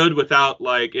felt good without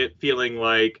like it feeling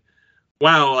like,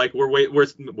 wow, like we're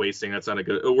wasting. That's not a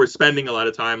good. We're spending a lot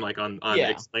of time like on Yeah.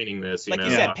 explaining this. You Like know?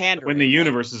 you said, pandering. when the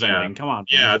universe is Yeah. ending. Come on.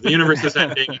 Yeah, the universe is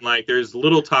ending, and like there's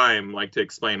little time like to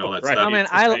explain all that Right. stuff. I mean,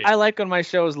 It's just I like when my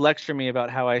shows lecture me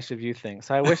about how I should view things.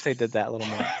 So I wish they did that a little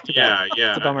more. Yeah.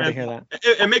 It's a bummer to And hear that.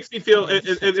 it makes me feel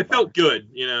it felt good,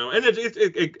 you know, and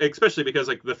it especially because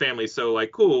like the family's so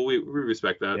like cool. We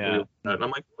respect that. Yeah. And I'm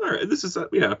like, all right, this is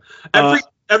yeah. Uh,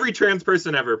 Every trans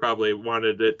person ever probably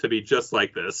wanted it to be just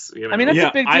like this. You know? I mean, that's Yeah,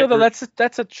 a big I deal, though. agree.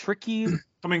 That's a tricky,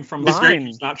 Coming from Line. the script,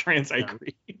 who's not trans, I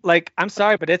agree. like, I'm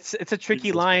sorry, but it's a tricky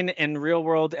Jesus. line in real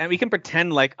world, and we can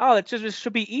pretend like, oh, it just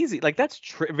should be easy. Like that's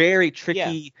very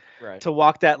tricky Right. to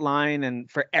walk that line,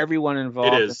 and for everyone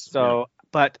involved. It And is, so,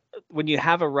 but when you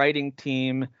have a writing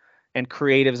team and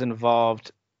creatives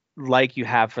involved, like you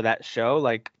have for that show,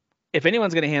 like if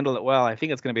anyone's going to handle it well, I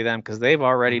think it's going to be them, because they've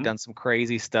already Mhm. done some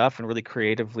crazy stuff and really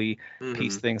creatively Mhm.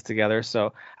 piece things together.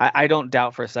 So I don't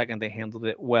doubt for a second they handled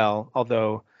it well.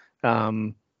 Although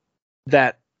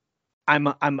that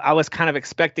I was kind of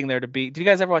expecting there to be. Do you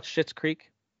guys ever watch Schitt's Creek?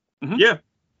 Yeah.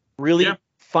 Really Yeah.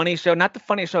 funny show. Not the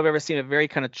funniest show I've ever seen. But very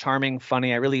kind of charming,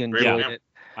 funny. I really enjoyed Yeah. it.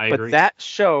 I But agree. that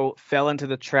show fell into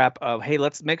the trap of, hey,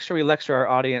 let's make sure we lecture our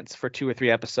audience for 2 or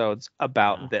 3 episodes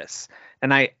about this.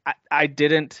 And I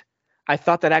didn't. I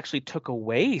thought that actually took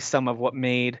away some of what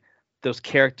made those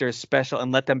characters special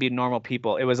and let them be normal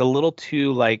people. It was a little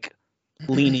too like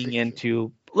leaning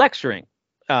into lecturing.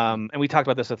 And we talked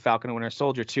about this with Falcon and Winter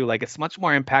Soldier too. Like it's much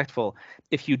more impactful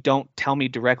if you don't tell me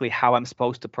directly how I'm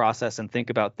supposed to process and think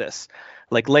about this.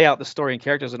 Like lay out the story and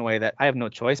characters in a way that I have no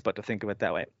choice but to think of it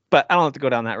that way. But I don't have to go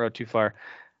down that road too far.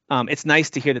 It's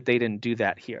nice to hear that they didn't do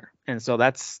that here. And so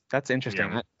that's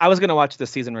interesting. Yeah. I was going to watch this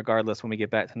season regardless when we get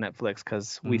back to Netflix,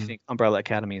 because we Mhm. think Umbrella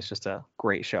Academy is just a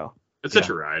great show. It's such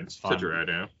Yeah. a ride. It's Such a fun. ride.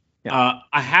 Yeah. Yeah.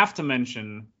 I have to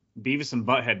mention Beavis and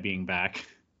Butthead being back.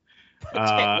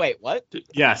 Wait, what?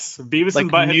 Yes, Beavis Like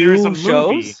and Butthead. new There is a movie.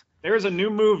 shows? There is a new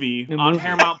movie New on movie.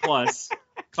 Paramount Plus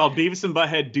called Beavis and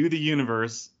Butthead Do the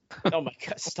Universe, Oh my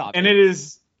God! Stop. and it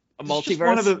is A it's just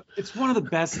multiverse? It's one of the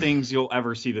best things you'll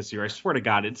ever see this year. I swear to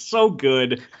God, it's so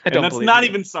good. I And don't that's believe not you.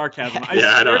 even sarcasm. Yeah,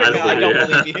 I swear don't- to I don't God, I don't Yeah.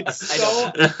 believe you. It's I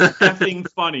so don't.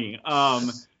 effing funny.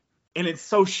 And it's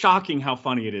so shocking how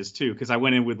funny it is too, because I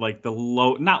went in with like the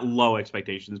not low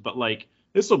expectations, but like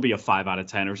this will be a 5 out of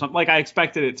 10 or something. Like I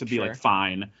expected it to be Sure. like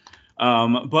fine.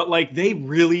 But like they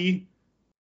really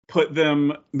put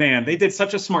them, man, they did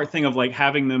such a smart thing of like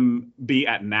having them be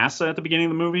at NASA at the beginning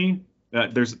of the movie.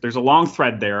 There's a long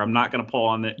thread there. I'm not going to pull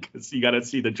on it because you got to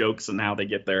see the jokes and how they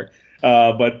get there.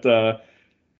 But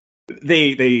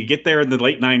they get there in the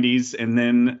late 90s, and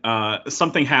then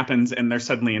something happens, and they're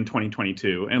suddenly in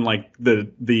 2022, and like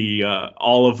the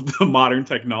all of the modern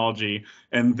technology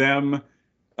and them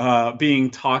being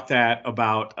talked at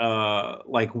about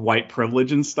like white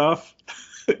privilege and stuff.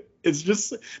 It's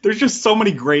just there's just so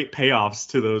many great payoffs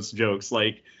to those jokes.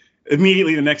 Like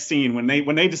immediately the next scene when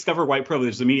they discover white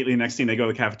privilege, immediately the next scene they go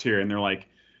to the cafeteria and they're like,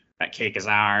 that cake is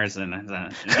ours and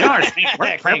yours.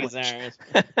 White privilege.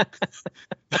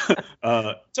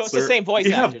 So it's the same voice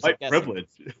we actors, have white I'm guessing. privilege.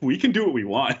 We can do what we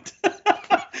want.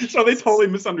 So they totally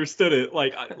misunderstood it,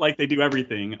 like they do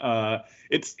everything. God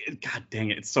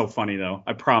dang it, it's so funny though.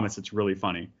 I promise, it's really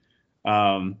funny.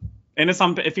 And it's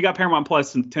on. If you got Paramount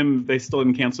Plus, and Tim, they still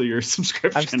didn't cancel your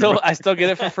subscription. I still get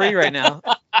it for free right now.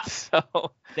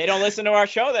 So They don't listen to our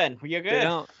show then. You're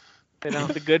good. they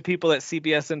don't. The good people at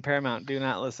CBS and Paramount do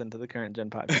not listen to the Current Gen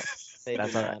podcast. They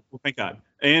That's do all not. right. Well, thank God.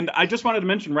 And I just wanted to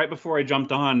mention right before I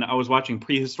jumped on, I was watching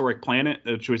Prehistoric Planet,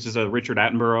 which is a Richard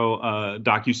Attenborough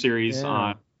docuseries Yeah.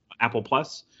 on Apple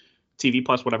Plus, TV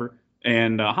Plus, whatever.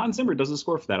 And Hans Zimmer does the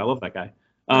score for that. I love that guy.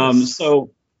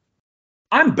 So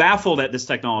I'm baffled at this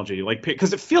technology, like,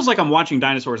 because it feels like I'm watching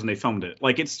dinosaurs and they filmed it.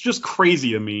 Like, it's just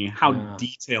crazy to me how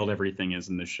detailed everything is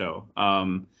in this show.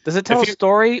 Does it tell a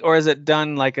story, or is it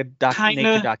done like a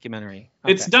nature documentary?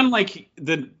 Okay. It's done like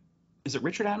is it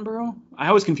Richard Attenborough? I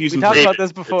always confuse him. We talked about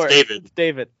this before. It's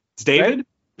David. It's David? Right?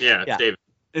 Yeah, it's David.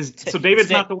 So David's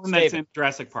not the one that's in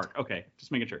Jurassic Park. Okay,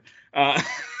 just making sure.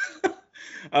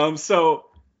 So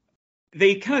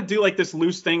they kind of do like this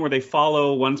loose thing where they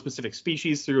follow one specific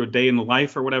species through a day in the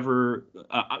life or whatever.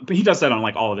 But he does that on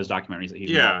like all of his documentaries that he's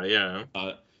Yeah.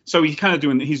 So he's kind of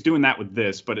doing that with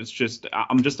this, but it's just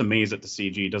I'm just amazed that the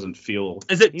CG doesn't feel.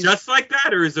 Is it just like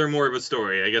that, or is there more of a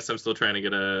story? I guess I'm still trying to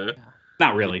get a.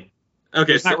 Not really.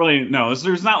 Okay, it's not really. No,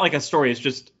 there's not like a story. It's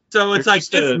just. So it's like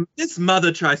this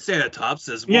mother Triceratops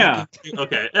is walking. Yeah.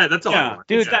 Okay, that's all. Yeah,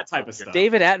 dude, that type of stuff.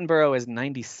 David Attenborough is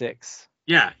 96.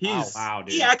 Yeah, he's wow,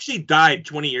 dude. He actually died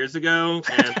 20 years ago.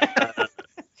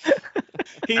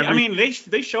 And,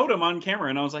 they showed him on camera,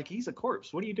 and I was like, he's a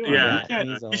corpse. What are you doing? Yeah,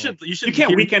 you should. You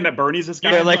can't Weekend at Bernie's this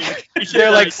guy.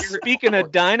 They're like speaking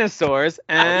of dinosaurs.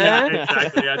 Yeah,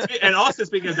 exactly. Yeah. And also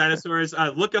speaking of dinosaurs,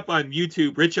 look up on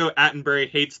YouTube. Richo Attenborough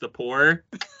hates the poor.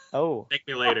 Oh, thank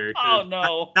me later. Oh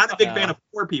no, not a big fan of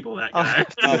poor people. That guy.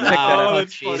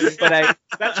 That's funny. But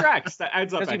that tracks. That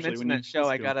adds up. As we actually, mentioned that show,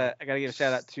 I gotta give a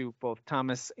shout out to both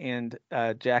Thomas and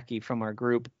Jackie from our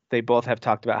group. They both have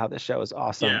talked about how this show is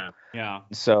awesome. Yeah.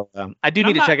 So I do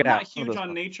need to check it out. I'm not huge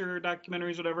on nature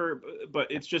documentaries, whatever, but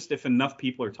it's just if enough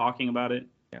people are talking about it,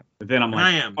 then I'm like,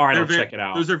 I am. All right, I'll check it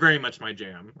out. Those are very much my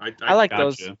jam. I like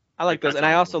those. I like those, and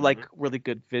I also like really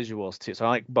good visuals too. So I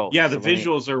like both. Yeah, the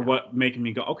visuals are what making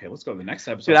me go, okay, let's go to the next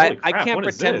episode. Dude, I can't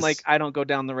pretend like I don't go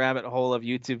down the rabbit hole of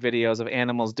YouTube videos of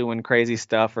animals doing crazy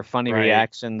stuff or funny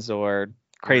reactions or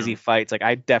crazy fights. Like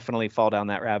I definitely fall down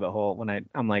that rabbit hole when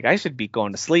I'm like, I should be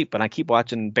going to sleep, but I keep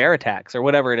watching bear attacks or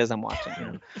whatever it is I'm watching. You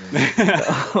know?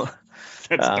 So,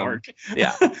 that's dark.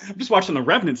 Yeah. I'm just watching the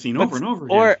Revenant scene over and over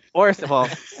again.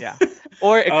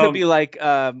 Or it could be like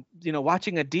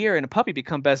watching a deer and a puppy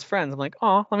become best friends. I'm like,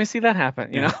 oh, let me see that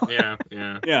happen. You know?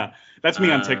 Yeah. That's me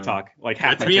on TikTok. Like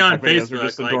half that's me on Facebook.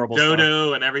 Just adorable like Dodo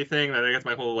stuff. And everything. I think that's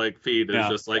my whole like feed is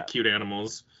just like cute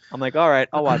animals. I'm like, all right,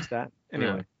 I'll watch that.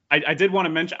 Anyway. I did want to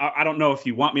mention, I don't know if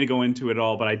you want me to go into it at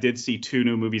all, but I did see 2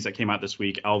 new movies that came out this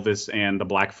week, Elvis and The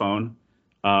Black Phone.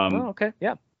 Okay,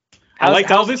 yeah. I like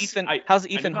Elvis. How's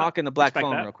Ethan Hawke in The Black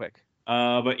Phone, real quick?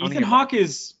 But Ethan Hawke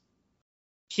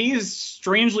he has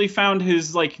strangely found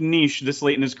his like niche this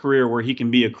late in his career where he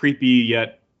can be a creepy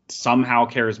yet somehow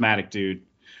charismatic dude.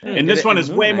 And this one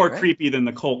is way more creepy than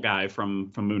the cult guy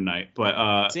from Moon Knight.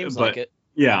 But seems like it.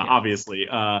 Yeah, obviously.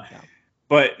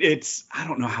 But I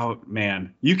don't know how,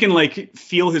 man, you can like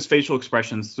feel his facial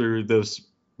expressions through those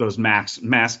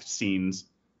masked scenes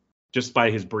just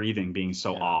by his breathing being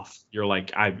so off. You're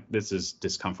like, this is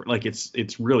discomfort. Like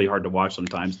it's really hard to watch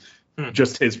sometimes.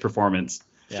 Just his performance.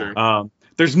 Sure.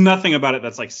 There's nothing about it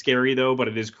that's like scary though, but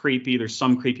it is creepy. There's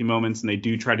some creepy moments, and they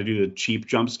do try to do the cheap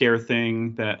jump scare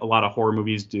thing that a lot of horror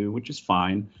movies do, which is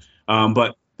fine.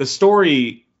 But the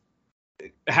story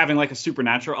having like a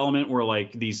supernatural element where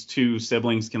like these 2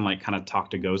 siblings can like kind of talk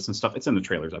to ghosts and stuff. It's in the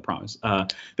trailers, I promise.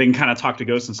 They can kind of talk to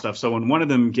ghosts and stuff. So when one of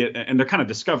them and they're kind of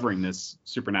discovering this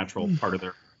supernatural part of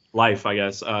their life, I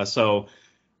guess. So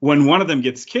when one of them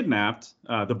gets kidnapped,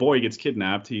 the boy gets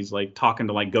kidnapped. He's like talking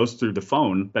to like ghosts through the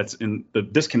phone that's in the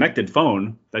disconnected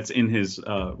phone that's in his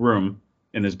room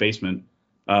in his basement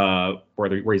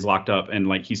where he's locked up. And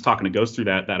like he's talking to ghosts through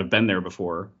that have been there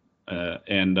before.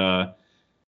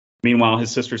 Meanwhile, his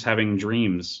sister's having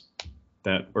dreams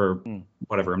or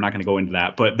whatever. I'm not going to go into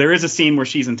that. But there is a scene where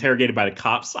she's interrogated by the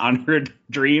cops on her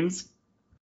dreams.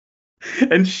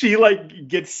 And she like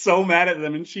gets so mad at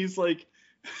them. And she's like,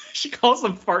 she calls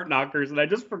them fart knockers. And I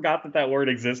just forgot that word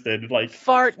existed. Like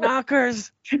fart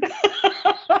knockers.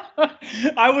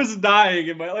 I was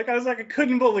dying. I was like, I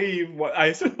couldn't believe what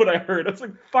I heard. I was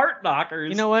like, fart knockers.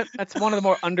 You know what? That's one of the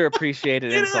more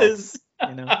underappreciated insults. It is.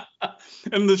 You know?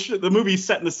 And the movie's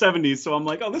set in the 70s, so I'm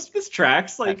like, oh, this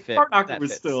tracks. Like, Fart Knocker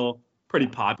was still pretty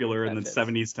popular in the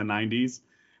 70s to 90s.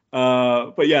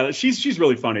 But yeah, she's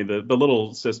really funny. The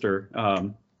little sister,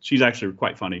 she's actually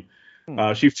quite funny.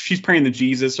 She's praying to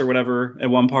Jesus or whatever at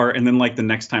one part, and then like the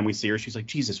next time we see her, she's like,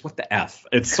 Jesus, what the F?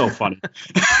 It's so funny.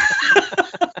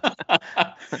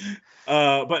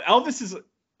 But Elvis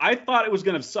I thought it was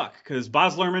going to suck because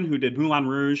Baz Luhrmann, who did Moulin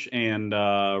Rouge and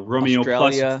Romeo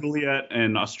plus Juliet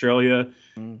and Australia,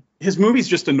 his movies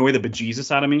just annoy the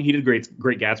bejesus out of me. He did Great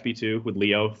Gatsby too with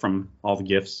Leo from all the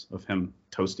gifs of him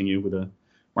toasting you with a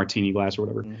martini glass or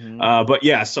whatever. Mhm. But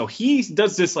yeah, so he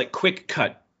does this like quick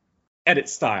cut edit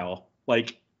style,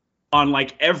 like on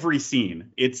like every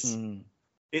scene.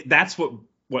 That's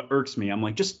what irks me. I'm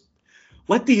like, just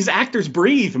let these actors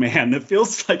breathe, man. It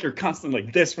feels like you're constantly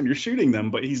like this when you're shooting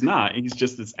them, but he's not. He's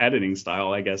just this editing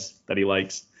style, I guess, that he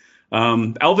likes.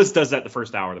 Elvis does that the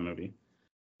first hour of the movie.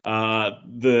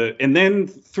 And then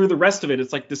through the rest of it,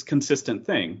 it's like this consistent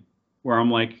thing where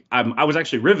I'm like, I was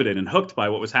actually riveted and hooked by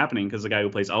what was happening because the guy who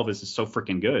plays Elvis is so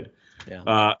freaking good.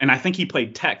 Yeah. And I think he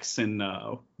played Tex in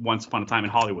Once Upon a Time in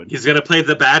Hollywood. He's gonna play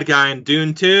the bad guy in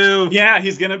Dune 2. Yeah,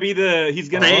 he's gonna be Fade. He's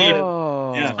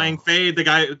playing Fade. The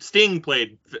guy Sting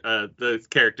played the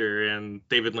character in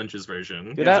David Lynch's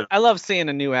version. Dude, I love seeing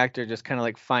a new actor just kind of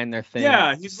like find their thing.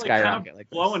 Yeah, he's like kind skyrocket of like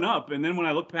blowing up. And then when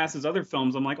I look past his other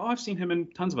films, I'm like, oh, I've seen him in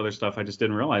tons of other stuff. I just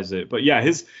didn't realize it. But yeah,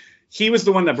 he was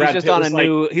the one that Brad He's just Pitt on was a like,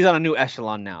 new. He's on a new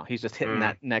echelon now. He's just hitting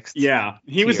that next. yeah,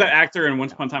 he was tier. that actor in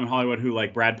Once Upon a Time in Hollywood who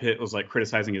like Brad Pitt was like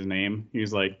criticizing his name. He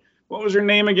was like, what was your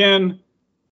name again?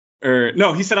 Or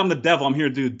no, he said, I'm the devil. I'm here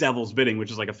to do the devil's bidding,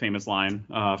 which is like a famous line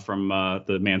from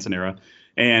the Manson era.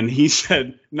 And he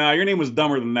said, "No, your name was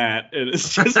dumber than that." And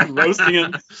it's just roasting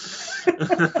him.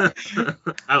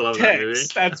 I love that movie.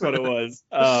 That's what it was.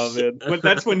 Oh man, but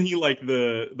that's when he like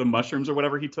the mushrooms or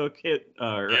whatever he took hit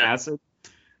acid.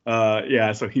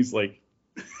 Yeah, so he's like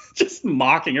just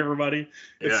mocking everybody.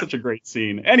 It's such a great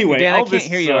scene. Anyway, Dan, Elvis, I can't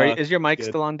hear you. Is your mic good.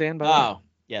 still on, Dan? By the way? Oh,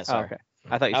 yeah, sorry. Okay.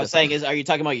 I thought you I said was saying, are you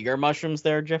talking about your mushrooms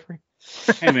there, Jeffrey?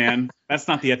 Hey man, that's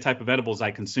not the type of edibles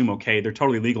I consume. Okay, they're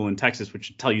totally legal in Texas, which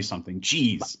should tell you something.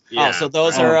 Jeez. Yeah. Oh, so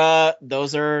those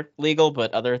are legal,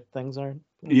 but other things aren't.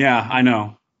 Yeah, I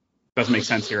know. Doesn't make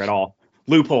sense here at all.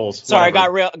 Loopholes. Sorry,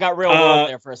 whatever. got real world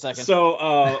there for a second.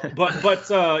 So,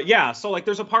 but yeah. So like,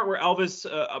 there's a part where Elvis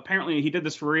apparently he did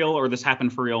this for real, or this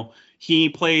happened for real. He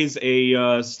plays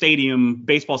a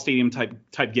baseball stadium type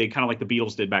gig, kind of like the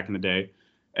Beatles did back in the day.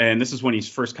 And this is when he's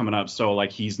first coming up. So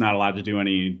like, he's not allowed to do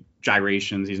any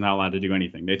gyrations. He's not allowed to do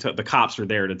anything. The cops are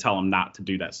there to tell him not to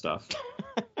do that stuff.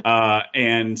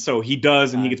 And so he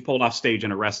does, and he gets pulled off stage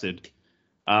and arrested.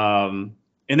 And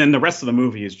then the rest of the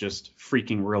movie is just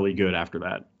freaking really good after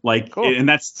that. Like, cool. And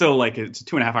that's still like, it's a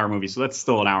 2.5 hour movie. So that's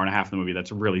still an hour and a half of the movie.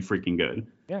 That's really freaking good.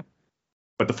 Yeah.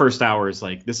 But the first hour is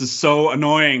like, this is so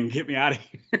annoying. Get me out of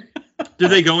here. Did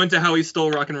they go into how he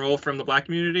stole rock and roll from the black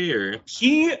community, or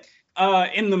He,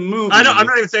 in the movie. I'm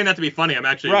not even saying that to be funny. I'm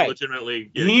actually Right. legitimately.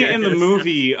 He in the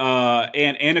movie,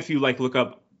 and if you like look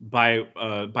up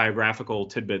biographical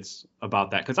tidbits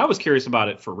about that, because I was curious about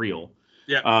it for real.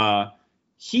 Yeah.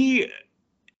 He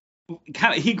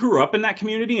grew up in that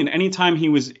community, and anytime he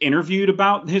was interviewed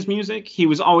about his music, he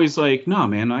was always like, "No,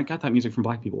 man, I got that music from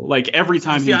black people." Like every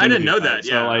time. Yeah, I didn't know interviewed that.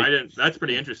 So, Yeah, like, I didn't. That's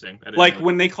pretty interesting. like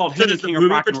when they called him the does the king of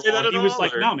movie rock and portray that roll, at he was all,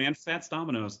 like, or? "No, man, Fats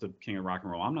Domino's the king of rock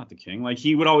and roll. I'm not the king." Like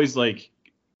he would always like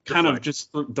kind of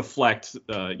just deflect,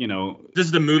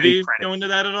 Does the movie any credit. go into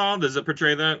that at all? Does it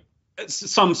portray that?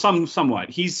 Somewhat.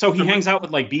 He hangs out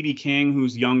with like BB King,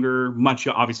 who's younger,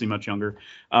 obviously much younger,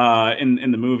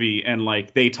 in the movie, and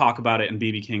like they talk about it, and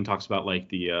BB King talks about like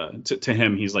to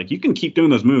him, he's like, you can keep doing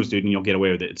those moves, dude, and you'll get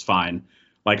away with it. It's fine.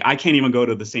 Like I can't even go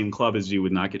to the same club as you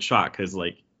would not get shot because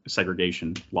like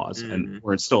segregation laws and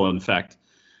were still in effect.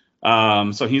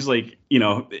 So he's like,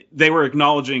 they were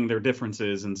acknowledging their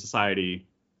differences in society.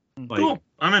 Like, Cool.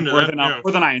 I'm into more that. than, Yeah.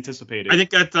 more than I anticipated. I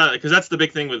think that because that's the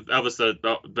big thing with Elvis that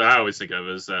I always think of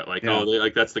is that like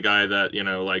that's the guy that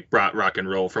like brought rock and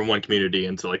roll from one community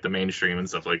into like the mainstream and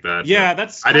stuff like that. Yeah,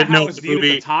 that's I didn't how know it was the viewed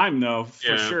movie- at the time though, for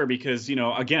Yeah. sure, because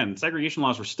again, segregation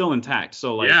laws were still intact.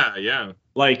 So like yeah.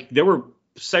 like there were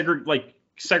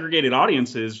segregated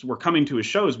audiences were coming to his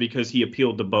shows because he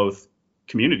appealed to both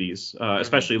communities,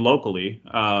 especially locally.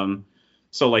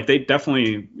 So like they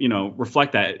definitely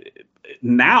reflect that.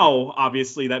 Now,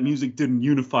 obviously, that music didn't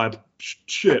unify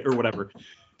shit or whatever.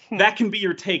 That can be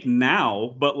your take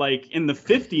now, but like in the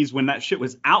 50s when that shit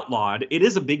was outlawed, it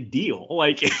is a big deal.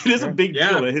 Like it is a big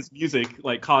deal that his music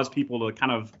like caused people to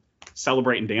kind of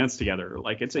celebrate and dance together.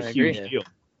 Like it's a huge deal.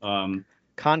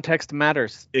 Context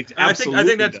matters. I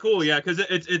think that's cool. Yeah,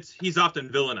 because he's often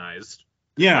villainized.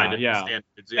 Yeah.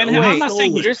 Standards, And Wait, I'm not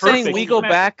saying he's you're saying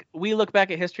perfect. we look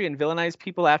back at history and villainize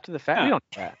people after the fact?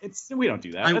 Yeah. We don't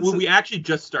do that. We don't do that. We actually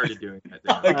just started doing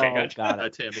that. Okay, Oh, got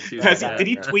it. Tim, Did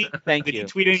he tweet? Thank Did you. he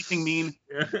tweet anything mean?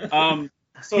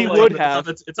 So He like, would have.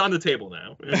 It's on the table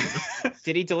now.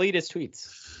 Did he delete his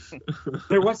tweets?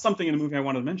 There was something in the movie I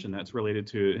wanted to mention that's related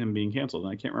to him being canceled,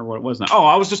 and I can't remember what it was now. Oh,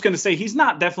 I was just going to say he's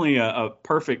not definitely a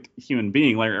perfect human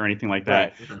being or anything like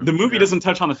that. Right. The movie doesn't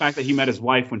touch on the fact that he met his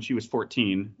wife when she was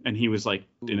 14 and he was like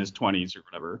in his 20s or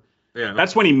whatever. Yeah.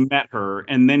 That's when he met her,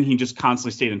 and then he just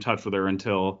constantly stayed in touch with her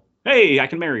until, hey, I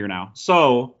can marry her now.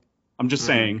 So I'm just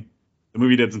saying, the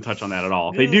movie doesn't touch on that at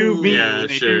all. They do meet, Yeah, and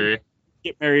they sure. do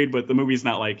get married, but the movie's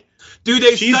not like,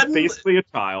 She's basically a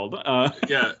child.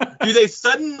 Yeah. Do they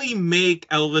suddenly make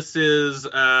Elvis's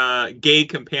gay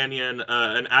companion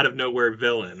an out of nowhere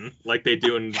villain like they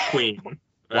do in Queen?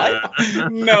 What?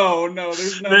 No,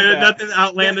 there's none of that. Nothing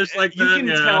outlandish like you that. can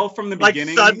tell from the like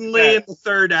beginning. suddenly in the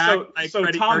third act, So, like so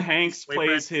Freddie Tom Mercury's Hanks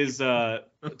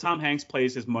boyfriend-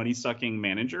 plays his money sucking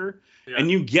manager, Yeah. and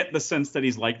you get the sense that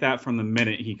he's like that from the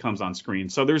minute he comes on screen.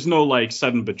 So there's no like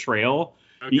sudden betrayal.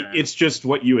 Okay. It's just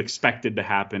what you expected to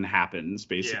happen happens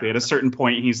basically. Yeah. At a certain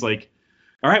point, he's like,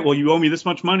 "All right, well, you owe me this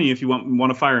much money if you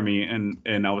want to fire me,"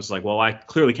 and I was like, "Well, I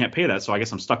clearly can't pay that, so I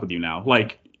guess I'm stuck with you now."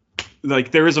 Like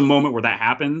there is a moment where that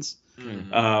happens.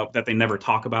 That they never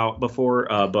talk about before,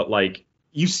 but like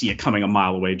you see it coming a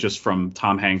mile away just from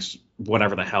Tom Hanks,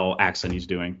 whatever the hell accent he's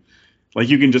doing. Like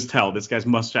you can just tell this guy's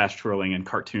mustache twirling and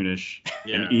cartoonish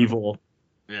and evil.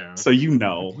 Yeah. So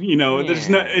there's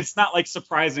no. It's not like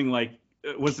surprising. Like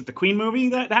was it the Queen movie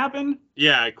that happened?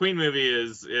 Yeah, Queen movie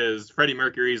is Freddie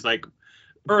Mercury's like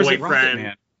Or is it boyfriend.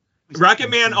 Rocketman?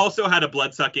 Rocketman also had a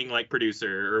blood-sucking like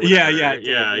producer. Or Yeah, whatever.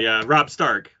 yeah, yeah. Rob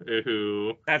Stark,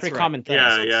 who That's Pretty right. common thing.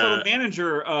 Yeah, So the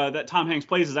manager that Tom Hanks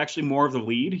plays is actually more of the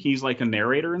lead. He's like a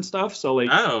narrator and stuff. So like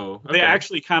okay. they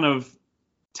actually kind of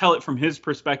tell it from his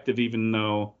perspective, even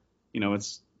though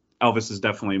it's Elvis is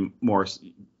definitely more.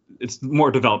 It's more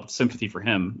developed sympathy for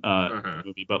him in the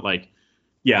movie, but like,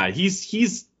 yeah,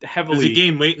 he's heavily. Does he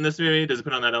gain weight in this movie? Does he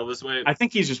put on that Elvis weight? I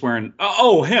think he's just wearing.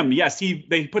 Him. Yes,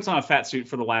 he puts on a fat suit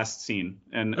for the last scene,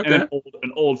 and an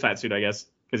old fat suit, I guess,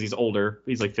 because he's older.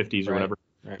 He's like 50s or whatever.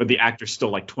 Right. But the actor's still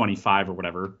like 25 or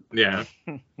whatever. Yeah.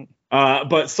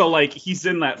 But so like he's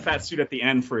in that fat suit at the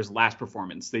end for his last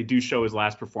performance. They do show his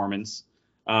last performance,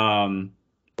 and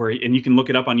you can look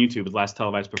it up on YouTube, his last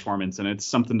televised performance, and it's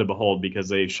something to behold because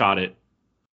they shot it,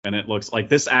 and it looks like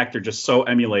this actor just so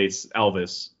emulates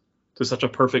Elvis to such a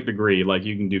perfect degree. Like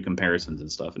you can do comparisons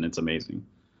and stuff, and it's amazing.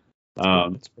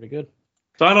 It's pretty good.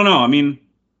 So I don't know. I mean,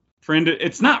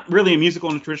 it's not really a musical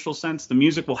in a traditional sense. The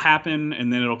music will happen,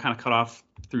 and then it'll kind of cut off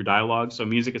through dialogue. So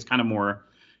music is kind of more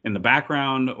in the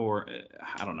background, or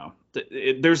I don't know.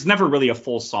 There's never really a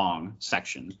full song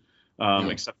section,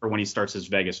 except for when he starts his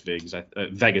Vegas gigs. I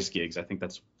think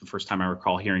that's the first time I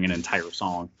recall hearing an entire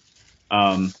song.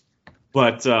 So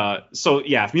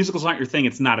yeah, if musicals aren't your thing,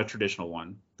 it's not a traditional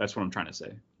one. That's what I'm trying to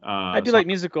say. I do like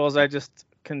musicals. I just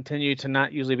continue to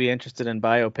not usually be interested in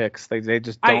biopics. They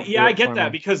just don't. I get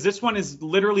that because this one is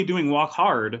literally doing Walk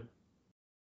Hard.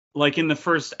 Like in the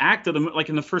first act of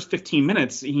in the first 15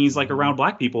 minutes, he's like around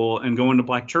black people and going to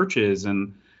black churches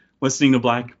and listening to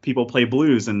black people play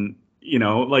blues, and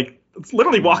like it's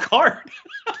literally Walk Hard.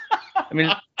 I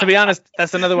mean, to be honest,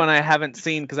 that's another one I haven't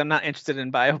seen because I'm not interested in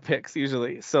biopics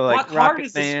usually. So like Walk Hard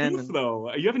is Rocketman. a spoof,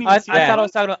 though. You haven't even seen I that? thought I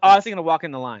was talking about. I was thinking of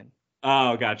Walking the Line.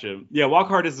 Oh, gotcha. Yeah, Walk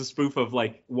Hard is a spoof of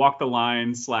like Walk the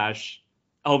Line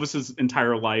 / Elvis's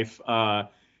entire life.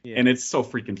 And it's so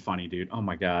freaking funny, dude. Oh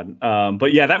my god.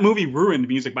 But yeah, that movie ruined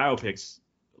music biopics,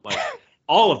 like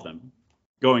all of them,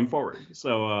 going forward.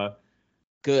 So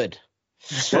good.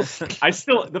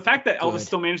 The fact that Elvis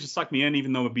still managed to suck me in,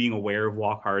 even though being aware of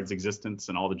Walk Hard's existence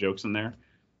and all the jokes in there,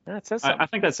 that says I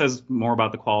think that says more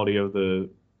about the quality of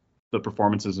the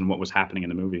performances and what was happening in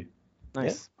the movie.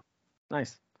 Nice. I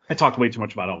talked way too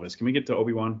much about Elvis. Can we get to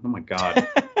Obi-Wan? Oh my god.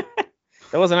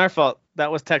 That wasn't our fault.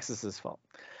 That was Texas's fault.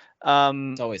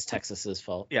 It's always Texas's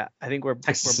fault. Yeah, I think we're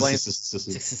blaming.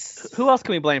 Who else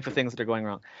can we blame for things that are going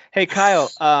wrong? Hey, Kyle.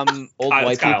 Old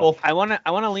white people. I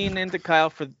wanna lean into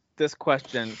Kyle for this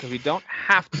question because we don't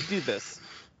have to do this.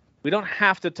 We don't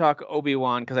have to talk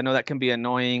Obi-Wan because I know that can be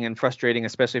annoying and frustrating,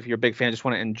 especially if you're a big fan. Just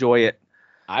want to enjoy it.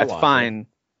 That's fine.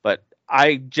 But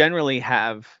I generally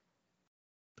have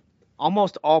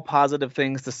almost all positive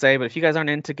things to say, but if you guys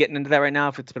aren't into getting into that right now,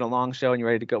 if it's been a long show and you're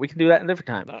ready to go, we can do that in a different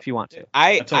time if you want to.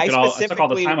 I took all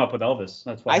the time up with Elvis.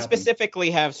 That's what I specifically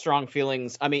have strong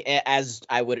feelings. I mean, as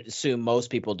I would assume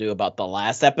most people do about the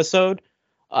last episode.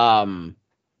 Kyle,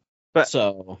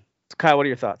 what are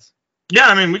your thoughts? Yeah,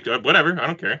 I mean, whatever. I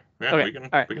don't care. Yeah,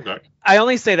 okay. we can talk. I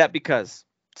only say that because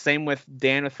same with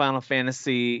Dan with Final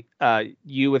Fantasy,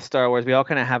 you with Star Wars, we all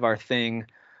kind of have our thing.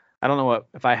 I don't know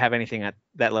if I have anything at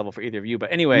that level for either of you,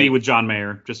 but anyway. Me with John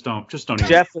Mayer. Just don't even.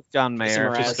 Jeff with John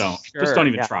Mayer. Just don't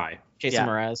even try. Jason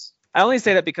Mraz. I only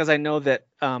say that because I know that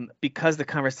because the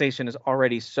conversation is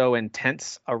already so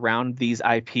intense around these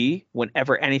IP,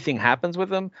 whenever anything happens with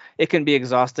them, it can be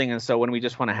exhausting. And so when we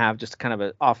just want to have just kind of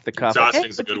a off the cuff,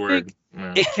 Exhausting's a good word.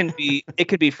 Yeah. it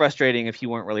could be frustrating if you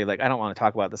weren't really like, I don't want to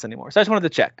talk about this anymore. So I just wanted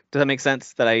to check. Does that make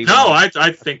sense?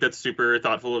 I think that's super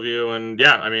thoughtful of you. And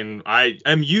yeah, I mean, I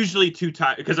am usually too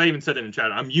tired, because I even said it in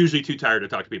chat. I'm usually too tired to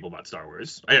talk to people about Star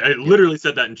Wars. I literally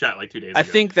said that in chat like 2 days ago. I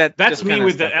think that's me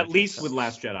with at least with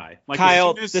Last Jedi. Like,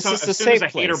 Kyle, as this is the as soon safe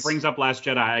as a hater place. brings up Last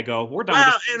Jedi, I go, we're done.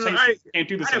 Well, with and this. Can't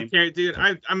do the I same. don't care, dude.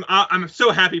 I'm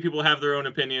so happy people have their own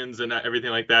opinions and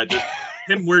everything like that. Just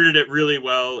him worded it really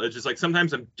well. It's just like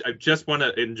sometimes I just want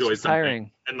to enjoy something,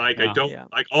 tiring. and like I don't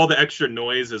like all the extra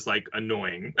noise is like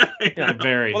annoying.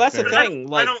 Very. Well, that's very. the thing.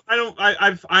 Like,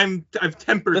 I've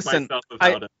tempered Listen, myself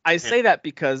about it. I say that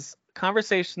because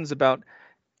conversations about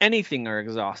anything are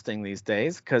exhausting these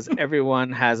days, because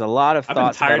everyone has a lot of I've been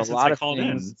thoughts tired about a since lot I of called in.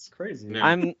 things. It's crazy.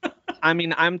 Yeah.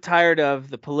 I'm tired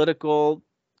of the political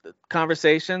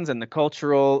conversations and the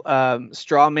cultural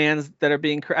straw mans that are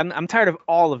being. I'm tired of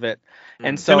all of it,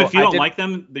 and so Tim, if you don't did- like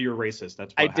them, then you're racist.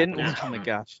 That's what I didn't. happens. Oh my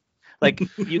gosh. Like,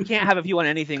 you can't have a view on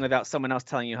anything without someone else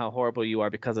telling you how horrible you are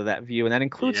because of that view, and that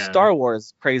includes Yeah. Star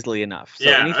Wars, crazily enough. So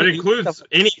Yeah, anything, it includes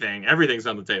anything. Everything's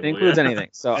on the table. It includes yeah. anything.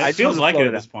 So It I feels just like wanted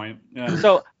it to at float this point. Yeah.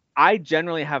 So I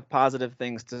generally have positive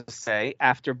things to say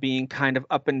after being kind of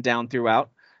up and down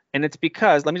throughout, and it's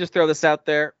because, let me just throw this out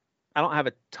there. I don't have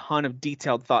a ton of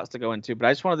detailed thoughts to go into, but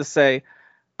I just wanted to say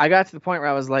I got to the point where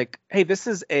I was like, hey, this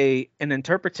is an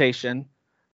interpretation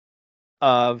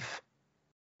of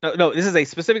no, this is a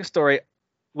specific story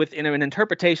within an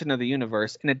interpretation of the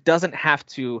universe, and it doesn't have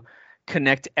to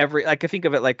connect every, like, I think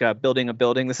of it like building a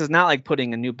building. This is not like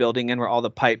putting a new building in where all the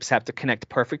pipes have to connect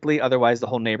perfectly, otherwise the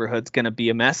whole neighborhood's going to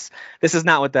be a mess. This is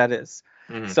not what that is.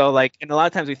 So like, and a lot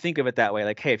of times we think of it that way,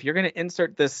 like, hey, if you're going to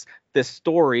insert this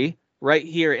story right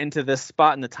here into this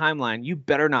spot in the timeline, you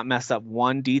better not mess up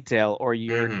one detail or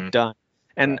you're done.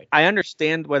 And Right. I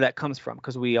understand where that comes from,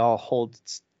 because we all hold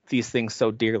these things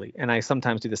so dearly, and I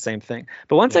sometimes do the same thing.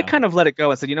 But once I kind of let it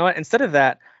go and said, you know what, instead of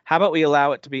that, how about we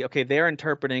allow it to be, okay, they're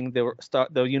interpreting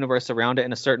the universe around it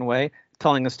in a certain way,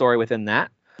 telling a story within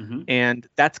that, and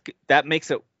that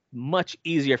makes it much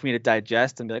easier for me to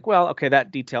digest and be like, well, okay,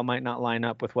 that detail might not line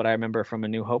up with what I remember from A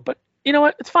New Hope, but you know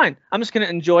what, it's fine. I'm just going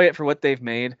to enjoy it for what they've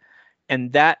made,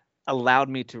 and that allowed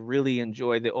me to really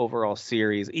enjoy the overall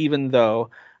series, even though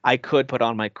I could put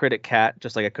on my critic hat,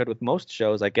 just like I could with most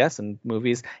shows, I guess, and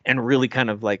movies, and really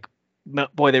kind of like,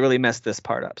 boy, they really messed this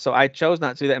part up. So I chose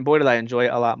not to do that, and boy, did I enjoy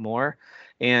it a lot more.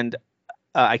 And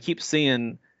I keep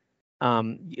seeing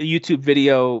YouTube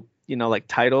video, like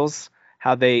titles,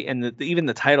 how they, and even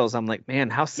the titles, I'm like, man,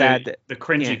 how sad that the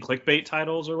cringy clickbait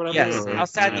titles or whatever. Yes, how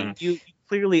sad that you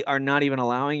clearly are not even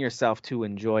allowing yourself to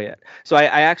enjoy it. So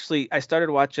I started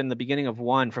watching the beginning of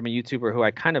one from a YouTuber who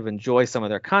I kind of enjoy some of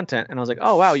their content, and I was like,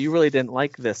 oh wow, you really didn't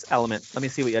like this element. Let me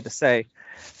see what you had to say.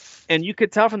 And you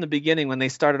could tell from the beginning when they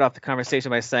started off the conversation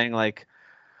by saying, like,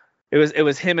 it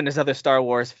was him and his other Star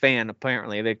Wars fan,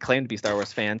 apparently. They claimed to be Star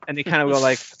Wars fans, and they kind of go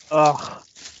like, oh,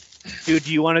 dude,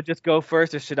 do you want to just go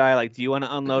first, or should I? Like, do you want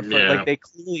to unload first? Yeah. Like, they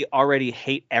clearly already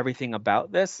hate everything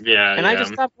about this. Yeah. And I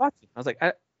just stopped watching. I was like,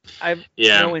 I have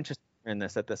no interest in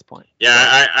this at this point.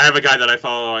 Yeah, I have a guy that I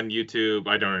follow on YouTube.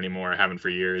 I don't anymore. I haven't for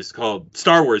years. Called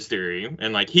Star Wars Theory,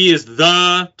 and like he is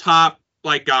the top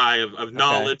like guy of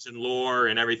knowledge and lore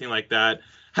and everything like that.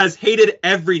 Has hated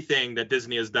everything that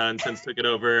Disney has done since took it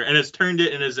over, and has turned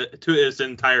it to his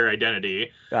entire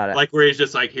identity. Got it. Like where he's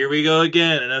just like, here we go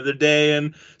again, another day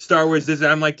in Star Wars Disney.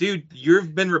 I'm like, dude,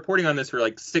 you've been reporting on this for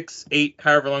like 6, 8,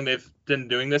 however long they've been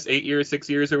doing this, 8 years, 6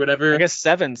 years, or whatever. I guess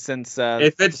 7 since.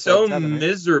 If it's so 7, right?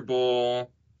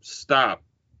 miserable, stop.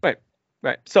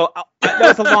 Right. So that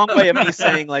was a long way of me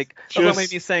saying like,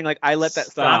 I let that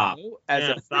stop. go as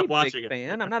a stop pretty watching big it.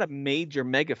 fan. I'm not a major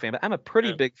mega fan, but I'm a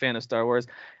pretty big fan of Star Wars.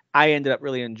 I ended up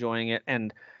really enjoying it,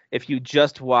 and if you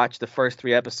just watch the first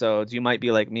 3 episodes, you might be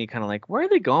like me, kind of like, where are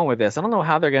they going with this? I don't know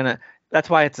how they're gonna. That's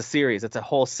why it's a series. It's a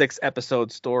whole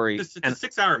 6-episode story. It's a and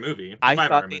 6-hour movie. I 5-hour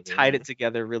thought they movie. tied it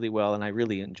together really well, and I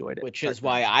really enjoyed it. Which is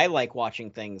why I like watching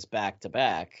things back to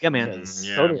back. Yeah, man. because,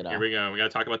 Yeah, you know. here we go. We got to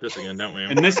talk about this again, don't we?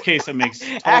 In this case, it makes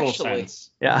total Actually.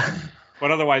 sense. Yeah.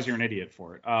 But otherwise, you're an idiot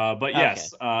for it. But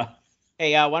yes,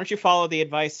 Hey, why don't you follow the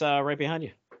advice right behind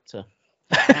you? So.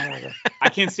 I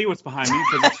can't see what's behind me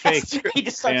because it's fake. He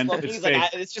just starts And looking. it's He's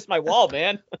like, it's just my wall,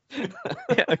 man.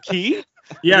 A key?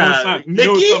 You know Yeah, it's not,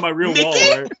 it's not my real wall,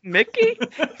 right? Mickey?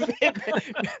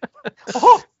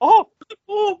 oh.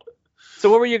 So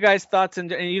what were your guys' thoughts?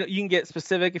 And you can get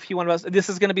specific if you want to. This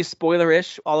is going to be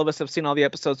spoiler-ish. All of us have seen all the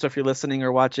episodes, so if you're listening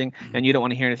or watching and you don't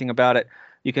want to hear anything about it,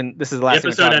 You can. This is the last The thing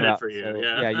we're episode talking ended about. for you,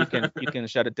 So, yeah. you can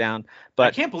shut it down. I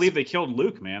But can't believe they killed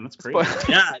Luke, man. That's crazy.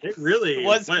 Yeah, it really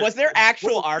Was there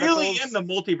actual we're articles? really in the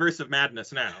multiverse of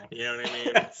madness now. You know what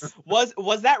I mean?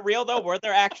 Was that real though? Were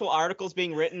there actual articles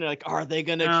being written? Like, are they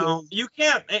gonna No, kill? you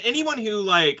can't. Anyone who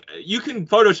like you can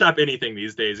Photoshop anything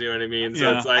these days. You know what I mean? So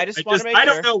Yeah. it's like I just wanna make I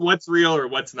don't sure. know what's real or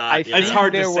what's not. I you think It's know?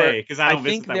 hard to there say were- because I I don't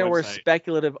visit think that there were website.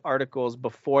 speculative articles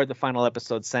before the final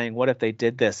episode saying, "What if they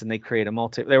did this and they create a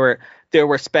multi?" There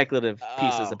were speculative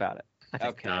pieces Oh. about it. I think.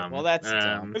 Okay, Dumb. well that's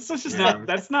dumb. It's just Yeah. not.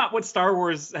 That's not what Star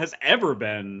Wars has ever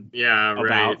been. Yeah, right.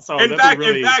 About, so in that'd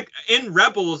be fact, really- in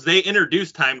Rebels, they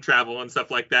introduced time travel and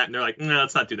stuff like that, and they're like, no,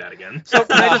 let's not do that again. So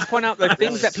can I just point out the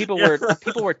things that people Yeah.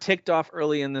 were ticked off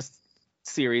early in this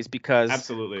series because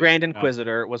Absolutely. Grand Yeah.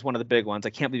 Inquisitor was one of the big ones.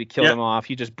 I can't believe you killed Yeah. him off.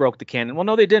 You just broke the canon. Well,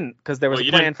 no, they didn't, because there was Well, a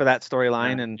you plan didn't- for that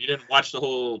storyline. And you didn't watch the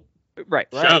whole right.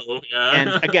 show. Yeah.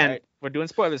 And again, Right. we're doing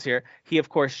spoilers here. He of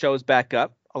course shows back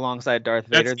up alongside Darth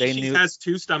Vader. They she knew. has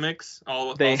two stomachs.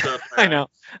 They- Also, I know.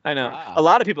 Wow. A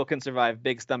lot of people can survive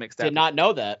big stomach stabs. Did not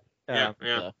know that. Yeah,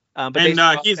 yeah. So, But And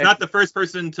they, he's not the first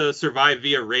person to survive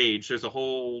via rage. There's a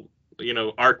whole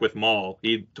arc with Maul.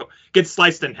 He gets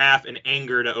sliced in half in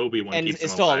anger to Obi-Wan. and keeps is him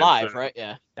still alive, so. right?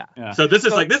 Yeah. Yeah. So this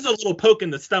is So- like a little poke in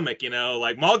the stomach,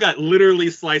 like Maul got literally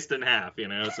sliced in half,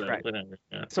 so Right. whatever.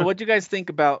 Yeah. So what do you guys think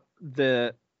about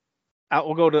the?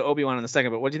 We'll go to Obi-Wan in a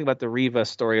second, but what do you think about the Reva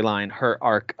storyline, her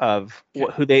arc of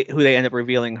who they end up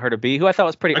revealing her to be? Who I thought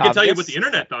was pretty I can obvious. tell you what the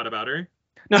internet thought about her.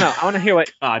 No, I want to hear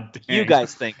what God dang. you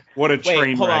guys think. What a Wait,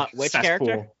 train hold on. wreck. Which cesspool.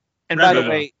 character? And by the Reva,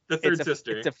 way, the third it's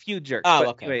sister. a few jerks. Oh, but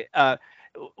okay. Wait,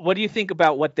 what do you think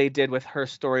about what they did with her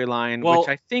storyline, Well- which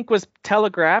I think was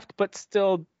telegraphed, but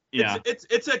still? Yeah.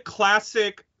 It's a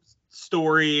classic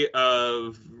story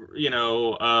of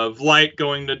of light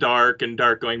going to dark and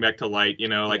dark going back to light.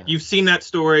 Yeah. You've seen that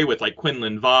story with like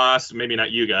Quinlan Vos, maybe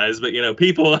not you guys, but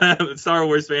people Star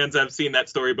Wars fans have seen that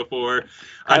story before.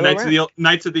 Kylo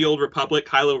Knights of the Old Republic,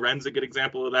 Kylo Ren's a good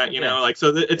example of that.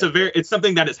 Okay. It's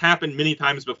something that has happened many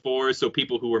times before. So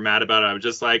people who were mad about it, I was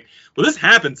just like, well, this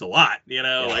happens a lot.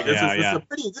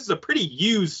 This is a pretty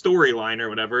used storyline or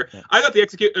whatever. Yeah. I thought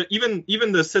the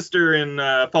even the sister in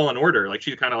Fallen Order, like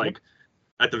she's kind of like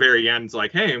at the very end, it's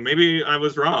like, hey, maybe I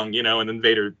was wrong, and then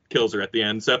Vader kills her at the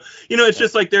end. So it's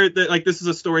just like this is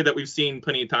a story that we've seen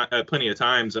plenty of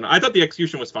times, and I thought the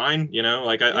execution was fine.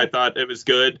 I thought it was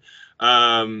good.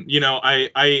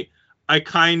 I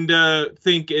kind of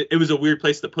think it was a weird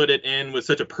place to put it in with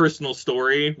such a personal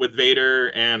story with Vader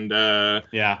and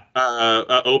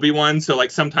Obi-Wan. So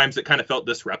like sometimes it kind of felt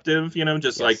disruptive,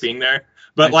 like being there.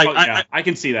 But I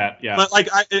can see that. Yeah. But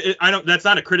I don't. That's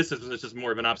not a criticism. It's just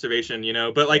more of an observation,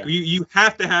 But you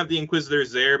have to have the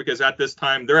Inquisitors there because at this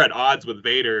time they're at odds with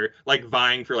Vader, like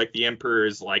vying for like the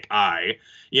Emperor's eye,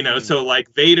 So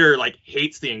like Vader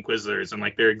hates the Inquisitors and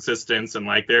their existence and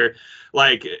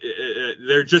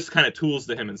they're just kind of tools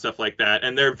to him and stuff like that.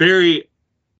 And they're very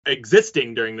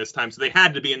existing during this time, so they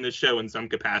had to be in this show in some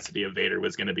capacity. If Vader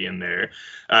was going to be in there,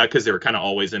 because they were kind of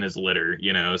always in his litter,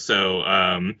 So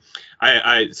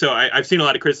I've seen a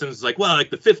lot of criticisms like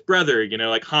the fifth brother,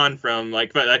 like Han from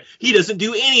but he doesn't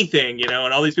do anything, and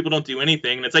all these people don't do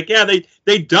anything, and it's like, yeah,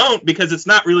 they don't, because it's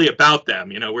not really about them.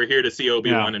 We're here to see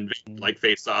Obi-Wan and Vader,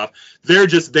 face off. They're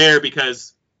just there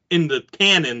because in the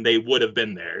canon they would have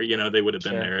been there, they would have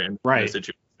been there in the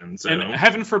situation. So. And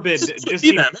heaven forbid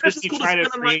Disney try to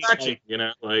create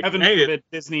heaven forbid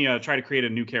Disney try to create a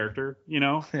new character,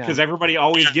 because everybody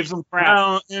always gives them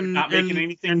crap. And not making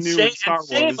anything new in Star Wars.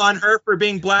 Shame on her for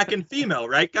being black and female,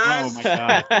 right, guys? Oh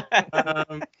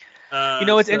my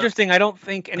god. It's interesting. I don't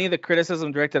think any of the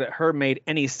criticism directed at her made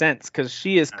any sense, because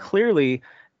she is clearly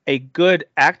a good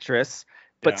actress,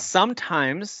 but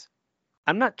sometimes,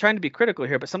 I'm not trying to be critical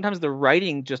here, but sometimes the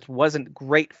writing just wasn't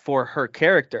great for her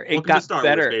character. It got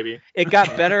better. It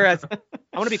got better as I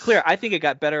want to be clear. I think it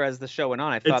got better as the show went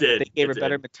on. I thought that they gave her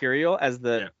better material as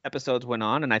the episodes went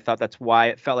on, and I thought that's why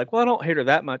it felt like, well, I don't hate her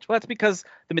that much. Well, that's because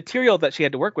the material that she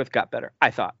had to work with got better,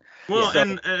 I thought. Well,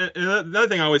 and another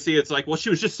thing I always see, it's like, well, she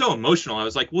was just so emotional. I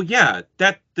was like, well, yeah,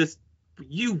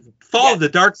 you follow the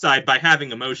dark side by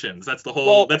having emotions. That's the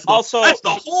whole. That's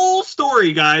the whole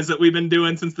story, guys, that we've been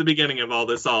doing since the beginning of all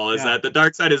this. That the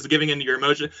dark side is giving into your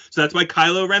emotion. So that's why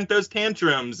Kylo Ren throws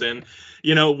tantrums, and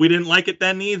we didn't like it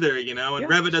then either. And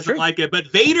Reva doesn't like it,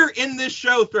 but Vader in this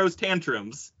show throws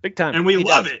tantrums big time, and we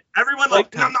love it. Everyone nom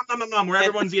nom nom nom nom, where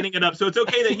everyone's eating it up. So it's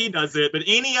okay that he does it, but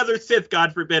any other Sith,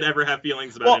 God forbid, ever have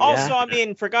feelings about it. Well, also, I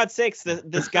mean, for God's sakes,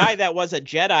 this guy that was a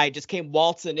Jedi just came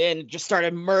waltzing in and just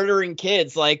started murdering kids.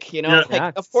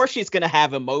 Of course she's gonna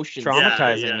have emotions.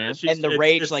 Traumatizing, man. And the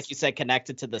rage, like you said,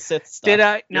 connected to the Sith stuff. Did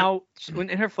I now when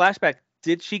in her flashback,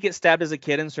 did she get stabbed as a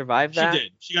kid and survive that? She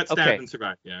did. She got stabbed and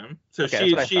survived. Yeah. So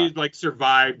Okay, she like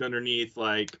survived underneath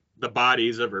like the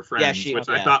bodies of her friends, which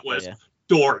I thought was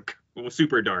dark,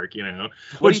 super dark, you know.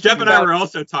 Which Jeff and I were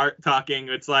also talking.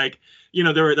 It's like, you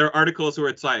know, there are articles where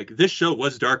it's like, this show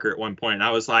was darker at one point. And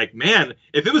I was like, man,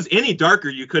 if it was any darker,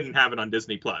 you couldn't have it on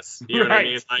Disney Plus. You know what I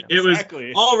mean? Like, it was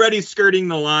already skirting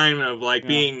the line of like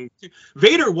being.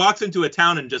 Vader walks into a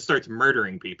town and just starts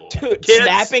murdering people. Dude,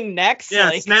 snapping necks. Yeah,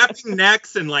 like... snapping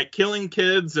necks and like killing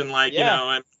kids and like, you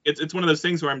know, and it's one of those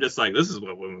things where I'm just like, this is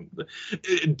what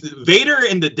Vader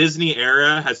in the Disney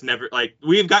era has never, like,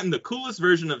 we've gotten the coolest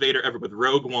version of Vader ever with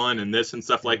Rogue One and this and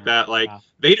stuff like that. Like,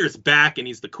 Vader's back and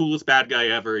he's the coolest bad guy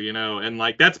ever, you know, and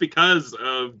like that's because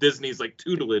of Disney's like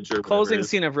tutelage. Or closing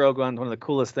scene of Rogue One, one of the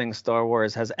coolest things Star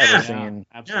Wars has ever seen.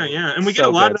 Yeah, and we get a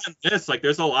lot of that in this. Like,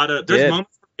 there's moments where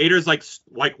Vader's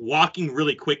like walking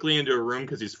really quickly into a room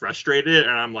because he's frustrated,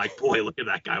 and I'm like, boy, look at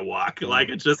that guy walk. Like,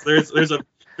 it's just there's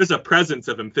a presence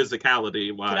of him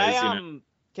physicality wise.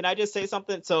 Can I just say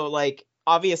something? So like,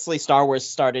 obviously Star Wars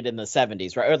started in the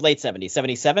 70s, right? Or late 70s,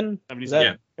 77? 77.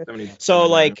 Yeah. 70. So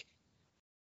like,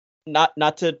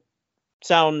 not to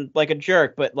sound like a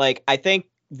jerk, but like, I think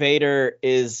Vader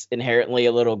is inherently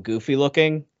a little goofy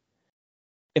looking.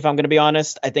 If I'm going to be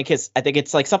honest, I think it's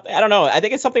like something, I don't know. I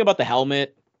think it's something about the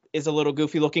helmet is a little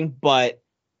goofy looking, but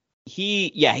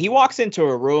he walks into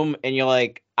a room and you're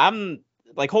like, I'm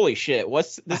like, holy shit,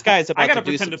 what's this guy's about? I gotta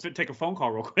pretend to take a phone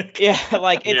call real quick. Yeah,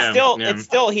 like it's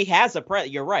still he has a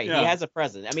you're right. Yeah. He has a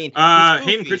presence. I mean,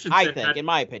 Hayden Christensen, I think, in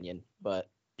my opinion, but.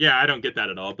 Yeah, I don't get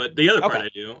that at all. But the other part I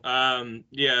do.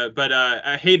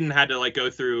 Hayden had to like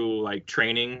go through like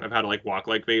training of how to like walk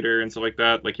like Vader and stuff like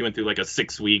that. Like he went through like a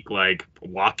 6-week like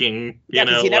walking. Yeah,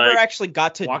 because he never actually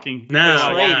got to walking.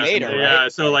 Vader. Yeah,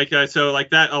 right? so like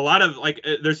that. A lot of like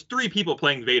there's 3 people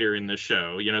playing Vader in this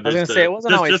show. You know, I was gonna say it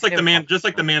wasn't always just like the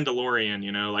Mandalorian.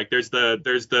 You know, like there's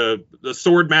the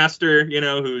Sword Master. You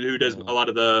know, who does a lot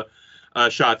of the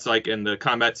shots like in the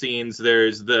combat scenes.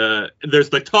 There's the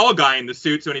tall guy in the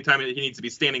suit, so anytime he needs to be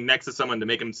standing next to someone to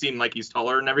make him seem like he's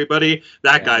taller than everybody,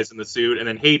 that guy's in the suit, and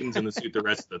then Hayden's in the suit the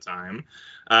rest of the time.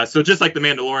 So just like the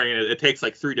Mandalorian, it takes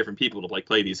like 3 different people to like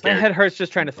play these characters. My head hurts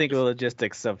just trying to think of the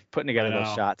logistics of putting together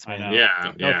those shots, man.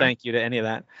 No thank you to any of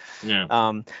that.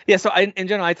 So in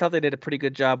general, I thought they did a pretty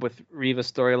good job with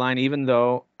Reva's storyline, even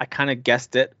though I kind of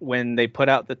guessed it when they put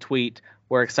out the tweet.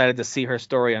 We're excited to see her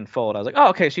story unfold. I was like, oh,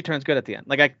 okay, she turns good at the end.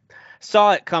 Like, I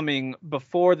saw it coming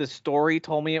before the story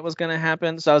told me it was going to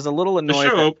happen, so I was a little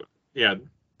annoyed.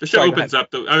 The show opens up.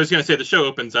 I was going to say the show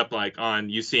opens up like on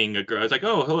you seeing a girl. I was like,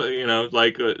 oh, hello, you know,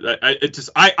 like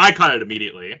I caught it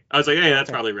immediately. I was like, hey, that's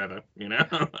probably Reva, you know.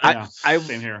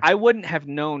 Same here. I wouldn't have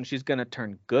known she's going to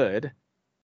turn good.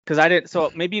 Because I didn't,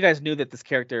 so maybe you guys knew that this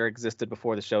character existed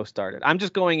before the show started. I'm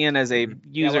just going in as a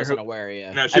user. I wasn't aware,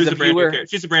 yeah. No, she's a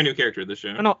brand new character of the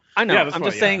show. No, I know. I'm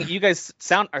just saying, you guys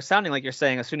are sounding like you're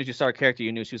saying as soon as you saw a character,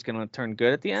 you knew she was going to turn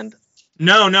good at the end.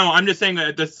 No, I'm just saying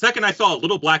that the second I saw a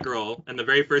little black girl in the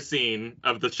very first scene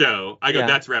of the show, I go,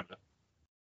 that's Reva.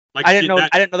 Like I didn't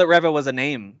know that Reva was a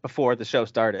name before the show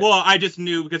started. Well, I just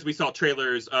knew because we saw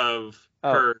trailers of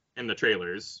her in the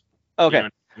trailers. Okay.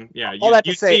 You know,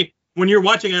 you see. When you're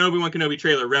watching an Obi-Wan Kenobi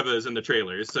trailer, Reva is in the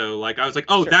trailers. So, like, I was like,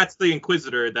 oh, that's the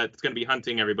Inquisitor that's going to be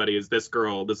hunting everybody is this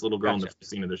little girl in the first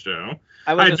scene of the show.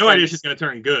 I had no idea she's going to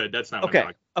turn good. That's not what I'm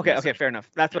talking about. Okay, fair enough.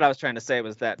 That's what I was trying to say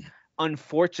was that,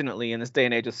 unfortunately, in this day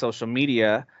and age of social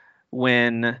media,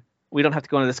 when we don't have to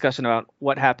go into a discussion about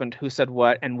what happened, who said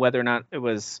what, and whether or not it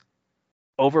was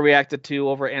overreacted to,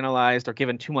 overanalyzed, or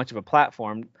given too much of a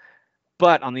platform.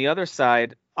 But on the other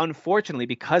side, unfortunately,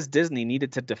 because Disney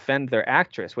needed to defend their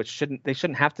actress, which they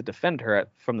shouldn't have to defend her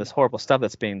from this horrible stuff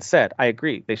that's being said. I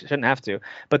agree, they shouldn't have to.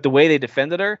 But the way they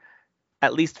defended her,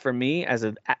 at least for me as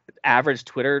an average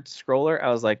Twitter scroller, I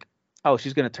was like, oh,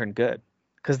 she's going to turn good.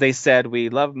 Because they said, we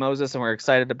love Moses and we're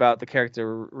excited about the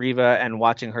character Reva and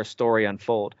watching her story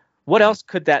unfold. What else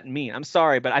could that mean? I'm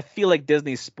sorry, but I feel like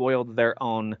Disney spoiled their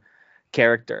own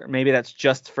character. Maybe that's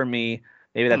just for me.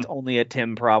 Maybe that's only a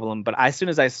Tim problem, but as soon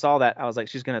as I saw that, I was like,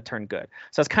 she's going to turn good.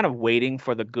 So I was kind of waiting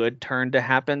for the good turn to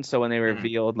happen. So when they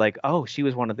revealed, like, oh, she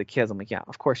was one of the kids, I'm like, yeah,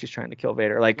 of course she's trying to kill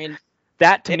Vader. Like,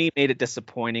 that to me made it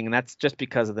disappointing, and that's just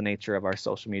because of the nature of our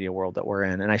social media world that we're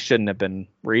in, and I shouldn't have been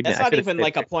reading it. That's not even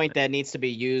like a point that needs to be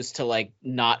used to, like,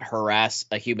 not harass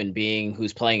a human being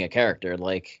who's playing a character.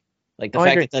 Like the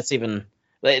fact that that's even,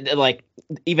 like,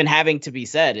 even having to be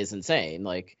said is insane.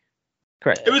 Like,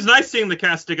 correct. It was nice seeing the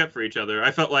cast stick up for each other. I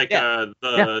felt like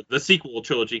the sequel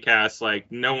trilogy cast,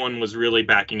 like, no one was really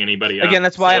backing anybody up. Again,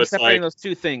 that's why I'm separating those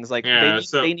two things. Like,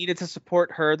 they needed to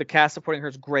support her. The cast supporting her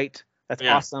is great. That's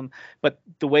Yeah. awesome. But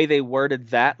the way they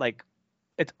worded that, like,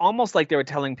 it's almost like they were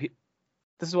telling people,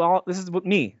 this is what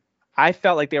me. I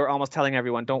felt like they were almost telling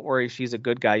everyone, don't worry, she's a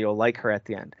good guy. You'll like her at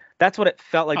the end. That's what it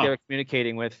felt like they were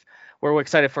communicating with. We're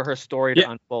excited for her story to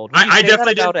unfold. When you I say that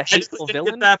definitely about didn't, a hateful get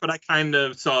villain, that, but I kind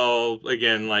of saw,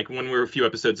 again, like when we were a few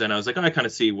episodes in, I was like, oh, I kind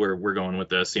of see where we're going with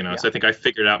this, you know. Yeah. So I think I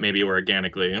figured out maybe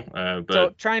organically. But so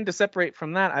trying to separate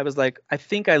from that, I was like, I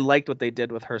think I liked what they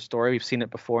did with her story. We've seen it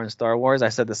before in Star Wars. I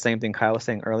said the same thing Kyle was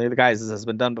saying earlier. The guys, this has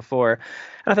been done before,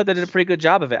 and I thought they did a pretty good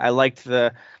job of it. I liked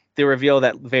the reveal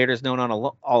that Vader's known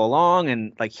all along,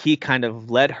 and like he kind of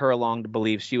led her along to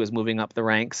believe she was moving up the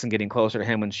ranks and getting closer to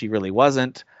him when she really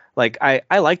wasn't. Like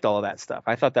I liked all of that stuff.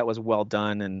 I thought that was well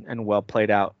done and well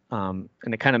played out. And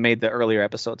it kind of made the earlier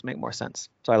episodes make more sense.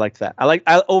 So I liked that.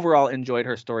 I overall enjoyed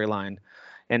her storyline.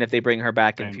 And if they bring her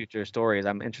back in future stories,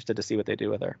 I'm interested to see what they do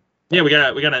with her. Yeah, we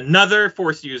got another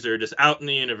Force user just out in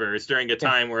the universe during a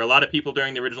time where a lot of people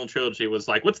during the original trilogy was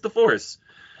like, "What's the Force?"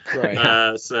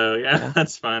 Right. So yeah,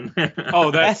 that's fun.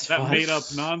 That's fun. made up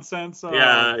nonsense.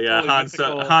 Yeah.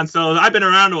 Totally Han Solo. I've been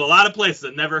around to a lot of places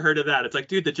and never heard of that. It's like,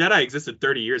 dude, the Jedi existed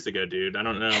 30 years ago, dude. I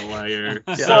don't know why you're.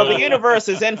 So the universe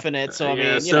is infinite. So I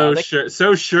mean, sure It was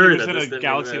that in this a didn't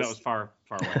galaxy that exist. was far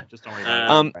away. Just don't worry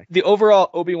about it. The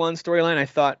overall Obi-Wan storyline, I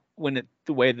thought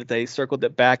the way that they circled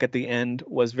it back at the end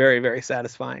was very, very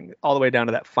satisfying, all the way down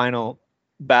to that final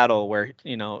battle where,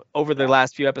 you know, over the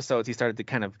last few episodes, he started to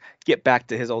kind of get back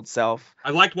to his old self. I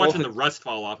liked watching the rust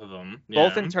fall off of him.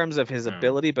 Both in terms of his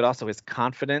ability, but also his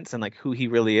confidence and like who he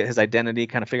really is, his identity,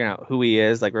 kind of figuring out who he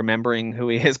is, like remembering who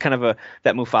he is, kind of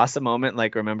that Mufasa moment,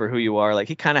 like remember who you are. Like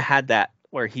he kind of had that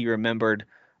where he remembered,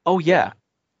 oh yeah,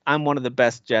 I'm one of the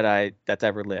best Jedi that's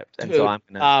ever lived, and so I'm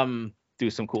gonna do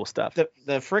some cool stuff.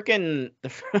 The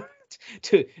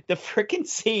freaking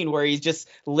scene where he just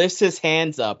lifts his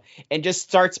hands up and just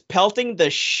starts pelting the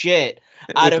shit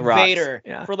out of rocks. Vader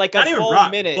for like Not a even full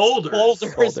rock, minute. Boulders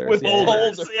with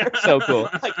boulders. Yeah. So cool.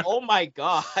 Like, oh my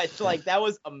gosh, like that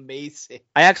was amazing.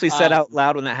 I actually said out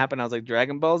loud when that happened, I was like,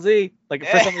 Dragon Ball Z. Like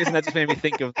for some reason that just made me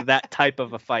think of that type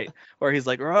of a fight where he's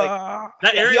like, that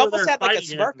he area almost had like a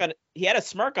smirk on. He had a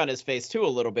smirk on his face too, a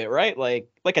little bit, right? Like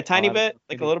a tiny bit,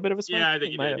 like a little bit of a smirk. Yeah, I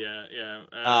think he did.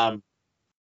 Yeah.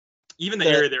 Even the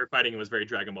area they were fighting was very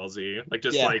Dragon Ball Z, like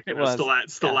just like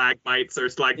stalagmites or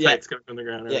stalactites coming from the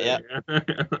ground.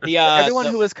 Everyone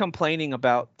who was complaining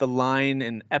about the line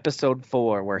in episode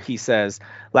 4 where he says,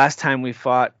 "Last time we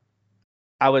fought,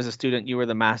 I was a student, you were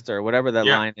the master," or whatever that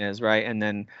line is, right? And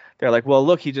then they're like, "Well,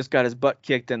 look, he just got his butt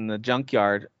kicked in the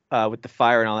junkyard with the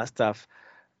fire and all that stuff."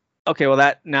 Okay, well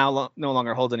that now no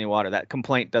longer holds any water. That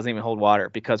complaint doesn't even hold water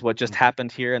because what just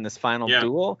happened here in this final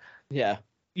duel. Yeah.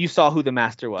 You saw who the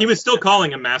master was. He was still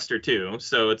calling him master too,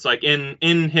 so it's like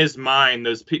in his mind,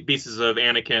 those pieces of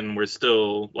Anakin were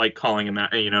still like calling him,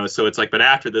 you know. So it's like, but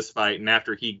after this fight and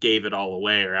after he gave it all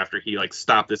away, or after he like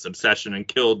stopped this obsession and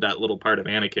killed that little part of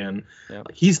Anakin,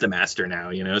 like, he's the master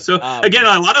now, you know. So again,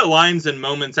 a lot of lines and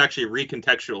moments actually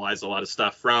recontextualize a lot of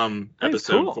stuff from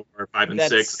episode 4, 5, and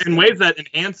 6 in ways that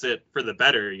enhance it for the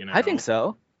better, you know. I think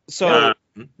so. So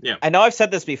I know I've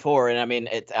said this before, and I mean,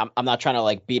 I'm not trying to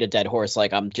like beat a dead horse.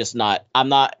 Like I'm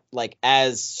not like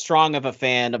as strong of a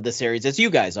fan of the series as you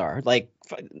guys are. Like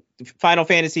Final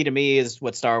Fantasy to me is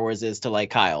what Star Wars is to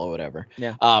like Kyle or whatever.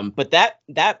 Yeah. But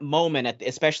that moment,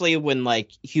 especially when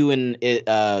like Hugh and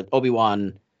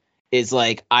Obi-Wan is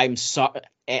like, I am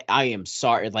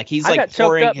sorry. Like he's like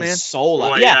pouring his soul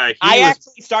out. I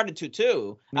actually started to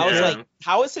too. I was like,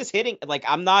 how is this hitting? Like,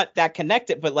 I'm not that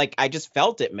connected, but like, I just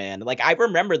felt it, man. Like, I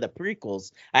remember the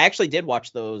prequels. I actually did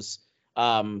watch those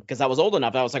because I was old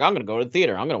enough. I was like, I'm going to go to the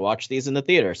theater. I'm going to watch these in the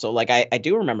theater. So like, I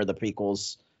do remember the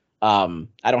prequels. I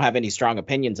don't have any strong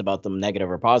opinions about them,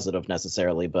 negative or positive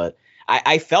necessarily, but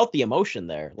I felt the emotion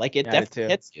there. Like it definitely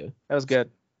hits you. That was good.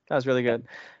 That was really good.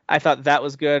 I thought that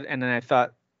was good. And then I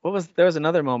thought, there was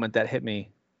another moment that hit me.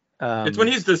 It's when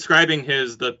he's describing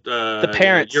the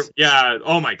parents.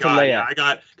 Oh my god! Yeah, I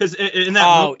got because in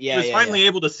that he was finally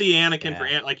able to see Anakin for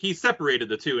like he separated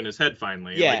the two in his head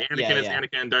finally. Like Anakin is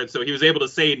Anakin, so he was able to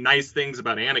say nice things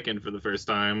about Anakin for the first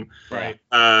time. Right.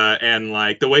 And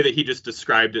like the way that he just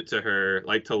described it to her,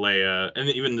 like to Leia, and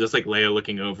even just like Leia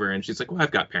looking over and she's like, "Well, I've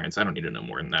got parents. I don't need to know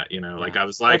more than that." You know, like I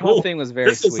was like, the whole thing was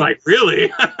very this sweet. is like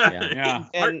really,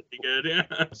 and good. Yeah,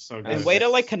 so good. And way to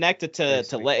like connect it to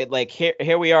Leia. Like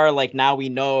here we are. Like now we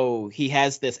know he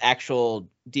has this actual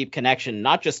deep connection,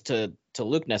 not just to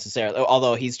Luke necessarily,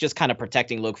 although he's just kind of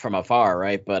protecting Luke from afar,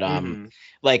 right? But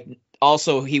like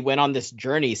also he went on this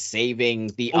journey saving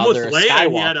the almost other Leia,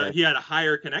 Skywalker. He had a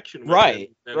higher connection with right.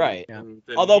 than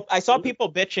Although I saw people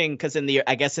bitching because in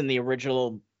the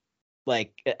original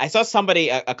like I saw somebody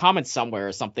a comment somewhere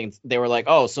or something. They were like,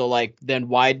 "Oh, so like then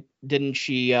why didn't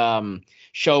she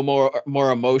show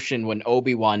more emotion when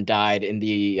Obi-Wan died in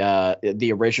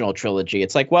the original trilogy?"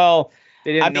 It's like, well,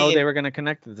 they didn't know they were going to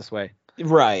connect it this way.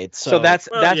 Right. So that's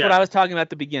what I was talking about at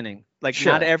the beginning. Like,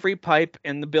 Sure. not every pipe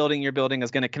in the building you're building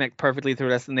is going to connect perfectly through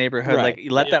the rest of the neighborhood. Right. Like,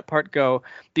 you let that part go,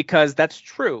 because that's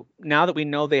true. Now that we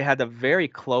know they had a very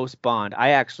close bond,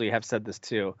 I actually have said this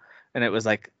too. And it was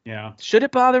like, should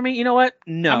it bother me? You know what?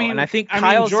 No. And I think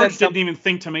Kyle George said didn't even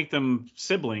think to make them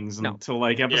siblings until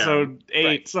like episode 8.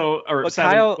 Right. So, or but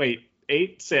 7. Kyle, wait,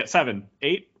 8, 7,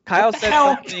 8. Kyle said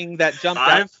something that jumped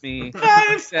out to me.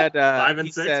 He said, 5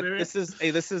 and 6, said, maybe?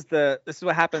 this is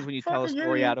what happens when you tell a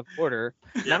story out of order.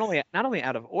 Not only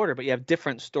out of order, but you have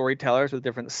different storytellers with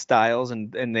different styles,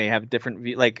 and they have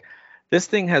different like this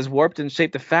thing has warped and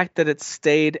shaped. The fact that it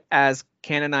stayed as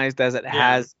canonized as it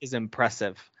has is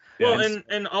impressive. Well,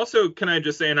 and also, can I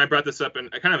just say, and I brought this up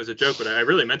and kind of as a joke, but I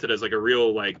really meant it as like a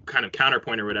real like kind of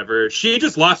counterpoint or whatever. She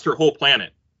just lost her whole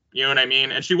planet. You know what I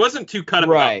mean? And she wasn't too cut up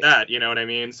about that. You know what I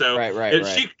mean? So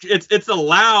it's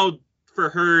allowed for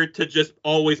her to just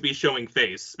always be showing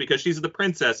face because she's the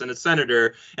princess and a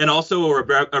senator and also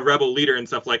a rebel leader and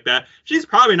stuff like that. She's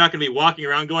probably not going to be walking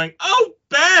around going, "Oh,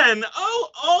 Ben,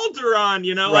 oh, Alderaan,"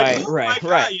 you know, right, like, oh right, my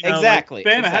God, you know, exactly. Like,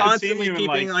 Ben, I haven't constantly seen you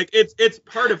keeping in like it's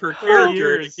part of her character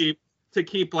years. to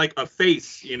keep like a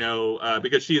face, you know,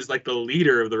 because she is like the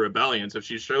leader of the rebellion. So if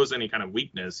she shows any kind of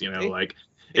weakness, you know, like.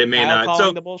 It may not.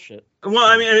 So the bullshit. Well,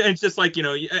 I mean, it's just like, you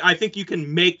know, I think you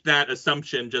can make that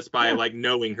assumption just by like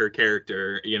knowing her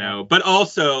character, you know. But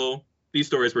also, these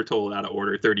stories were told out of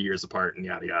order, 30 years apart, and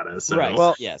yada yada. So, right.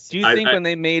 Well, yes. Do you think when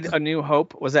they made A New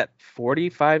Hope, was that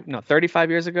 35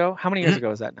 years ago? How many years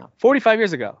ago is that now? 45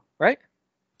 years ago, right?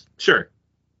 Sure.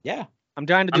 Yeah. I'm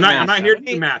trying to do math. I'm not here to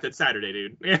do math. It's Saturday,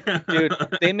 dude. Dude,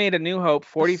 they made A New Hope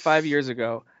 45 years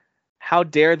ago. How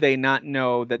dare they not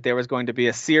know that there was going to be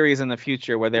a series in the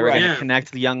future where they were going to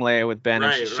connect the young Leia with Ben,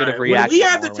 and she should have reacted. When we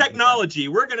have the technology,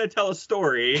 we're going to tell a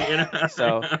story. You know?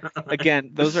 So,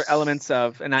 again, those are elements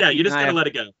of, and you just got to let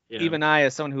it go. You know? Even I,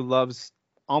 as someone who loves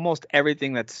almost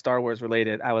everything that's Star Wars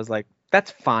related, I was like, that's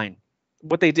fine.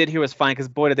 What they did here was fine because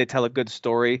boy, did they tell a good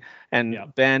story.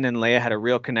 And Ben and Leia had a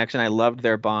real connection. I loved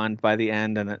their bond by the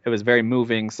end, and it was very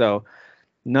moving. So,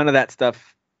 none of that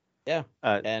stuff. Yeah,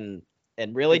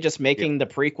 and really just making the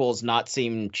prequels not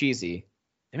seem cheesy.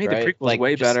 They made the prequels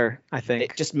way better, I think.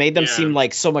 It just made them seem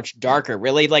like so much darker.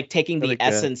 Really, like taking really the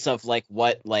essence of like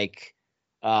what like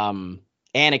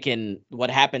Anakin, what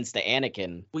happens to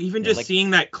Anakin. Well, even just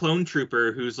seeing that clone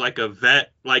trooper who's like a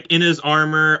vet, like in his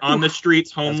armor on the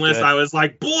streets, homeless. I was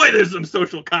like, boy, there's some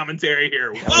social commentary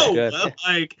here. Whoa,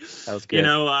 like that was good. You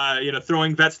know,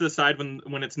 throwing vets to the side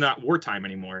when it's not wartime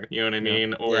anymore. You know what I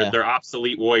mean? Or they're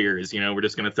obsolete warriors. You know, we're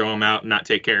just gonna throw them out and not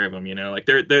take care of them. You know, like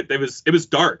it was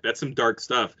dark. That's some dark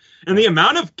stuff. And the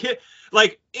amount of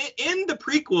like in the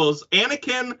prequels,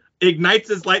 Anakin ignites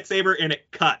his lightsaber and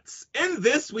it cuts. In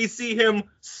this, we see him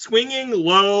swinging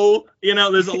low. You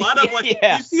know, there's a lot of like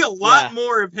you see a lot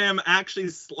more of him actually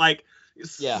like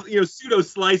pseudo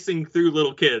slicing through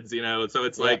little kids. You know, so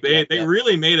it's like they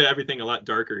really made everything a lot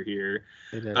darker here.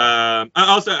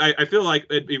 I feel like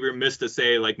it'd be remiss to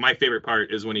say like my favorite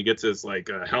part is when he gets his like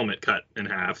helmet cut in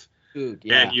half. Dude,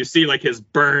 and you see like his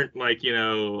burnt like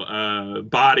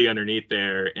body underneath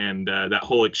there, and that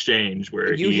whole exchange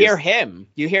where you hear him, but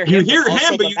you hear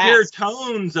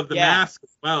tones of the mask as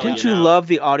well. Didn't you love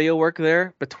the audio work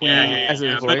there between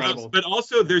But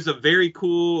also there's a very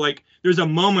cool like there's a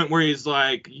moment where he's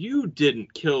like, "You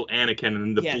didn't kill Anakin,"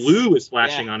 and the blue is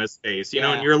flashing on his face, you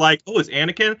know, and you're like, "Oh, it's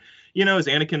Anakin." You know, is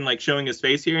Anakin like showing his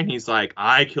face here? And he's like,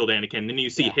 "I killed Anakin." And then you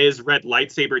see his red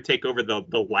lightsaber take over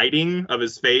the lighting of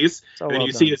his face. And then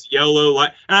you see his yellow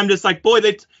light. And I'm just like, boy,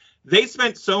 they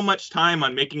spent so much time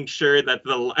on making sure that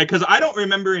because I don't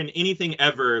remember in anything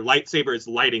ever lightsabers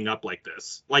lighting up like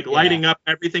this, like lighting up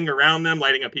everything around them,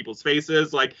 lighting up people's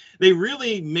faces. Like they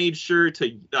really made sure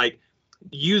to like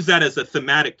use that as a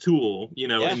thematic tool, you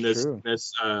know, in this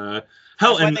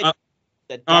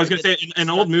I was gonna say in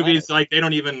old movies, like they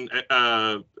don't even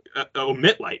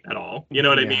omit light at all. You know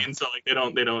what I mean? So like they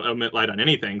don't omit light on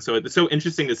anything. So it's so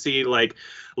interesting to see like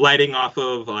lighting off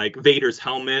of like Vader's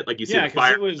helmet. Like you see the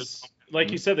fire. It was like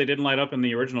you said, they didn't light up in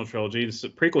the original trilogy. The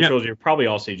prequel trilogy are probably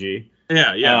all CG.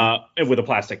 With a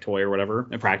plastic toy or whatever,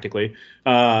 and practically.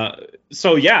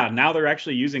 So now they're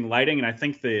actually using lighting, and I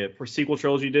think the sequel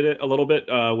trilogy did it a little bit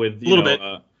with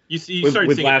you started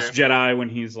with Last Jedi when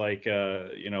he's like,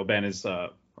 Ben is or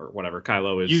whatever,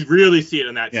 Kylo is. You really see it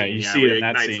in that scene. Yeah, you see it in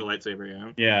that scene. The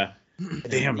lightsaber, Yeah.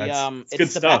 Damn, that's it's good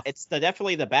stuff. It's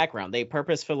definitely the background. They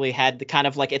purposefully had the kind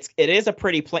of like it is a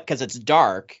pretty because it's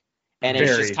dark and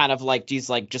it's just kind of like these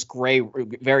like just gray,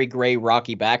 very gray,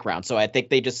 rocky background. So I think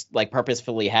they just like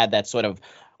purposefully had that sort of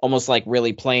almost like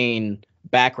really plain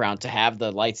background to have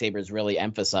the lightsabers really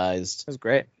emphasized. It was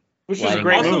great. Which was a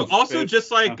great move. Also,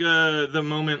 just like the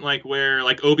moment like where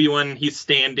like Obi-Wan, he's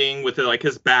standing with like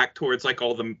his back towards like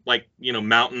all the like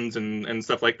mountains and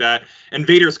stuff like that, and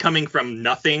Vader's coming from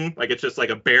nothing, like it's just like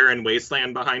a barren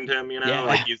wasteland behind him,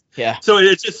 like so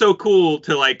it's just so cool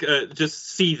to like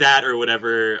just see that or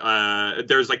whatever.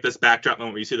 There's like this backdrop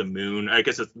moment where you see the moon. I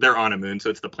guess they're on a moon, so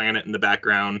it's the planet in the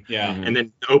background. And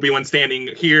then Obi-Wan standing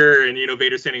here and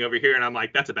Vader standing over here, and I'm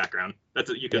like, that's a background.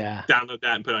 You can download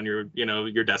that and put on your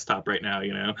your desktop right now.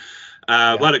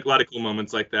 A lot of cool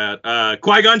moments like that.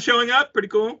 Qui-Gon showing up, pretty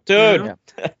cool, dude.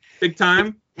 Big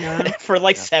time. For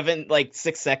like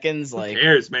 6 seconds, like who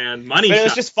cares, man. Money. But it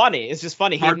was just funny. It's just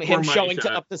funny him showing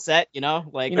up the set,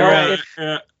 like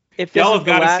if y'all have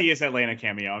got to see his Atlanta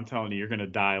cameo, I'm telling you, you're gonna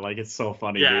die. Like, it's so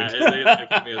funny. Dude. Atlanta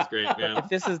cameo is great. Yeah. If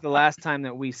this is the last time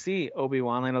that we see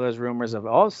Obi-Wan, I know there's rumors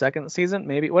of second season,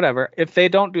 maybe, whatever. If they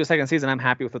don't do a second season, I'm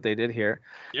happy with what they did here.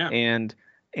 Yeah.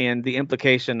 And the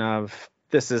implication of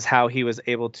this is how he was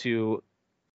able to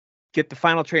get the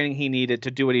final training he needed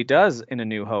to do what he does in A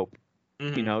New Hope.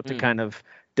 To kind of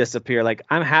disappear. Like,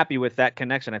 I'm happy with that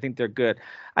connection. I think they're good.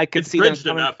 I could see bridged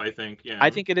enough, I think. Yeah. I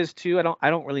think it is too. I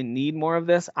don't really need more of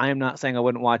this. I am not saying I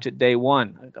wouldn't watch it day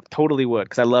one. I totally would,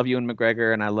 because I love Ewan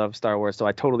McGregor and I love Star Wars, so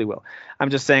I totally will. I'm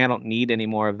just saying I don't need any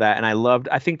more of that. And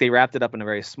I think they wrapped it up in a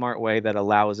very smart way that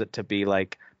allows it to be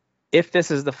like, if this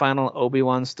is the final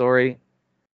Obi-Wan story,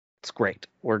 it's great.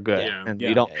 We're good. And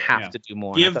you don't have to do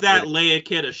more. Give that Leia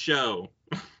kid a show.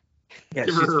 Yeah,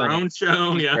 give her own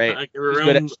show. She's great. Give her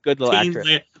own good little actress.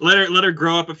 Let her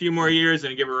grow up a few more years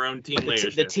and give her own teen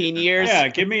Leia. The teen years. Yeah,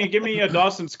 give me a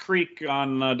Dawson's Creek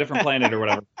on a different planet or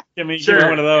whatever. Give me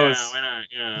one of those. Yeah, why not?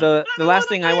 Yeah. The last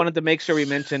thing I wanted to make sure we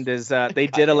mentioned is they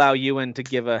did allow Ewan to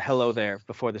give a hello there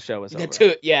before the show was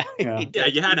over. Yeah,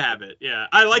 you had to have it. Yeah,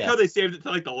 I like how they saved it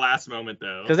to like the last moment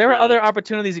though. Because there were other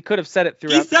opportunities he could have said it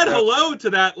throughout. He said hello to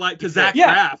that to Zach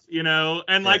Braff,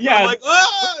 and like I'm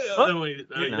like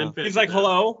he's like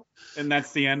hello, and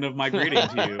that's the end of my greeting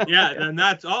to you. Yeah, and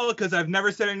that's all because I've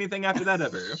never said anything after that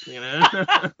ever.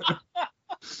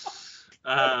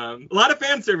 A lot of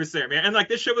fan service there, man, and like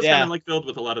this show was kind of like filled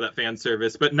with a lot of that fan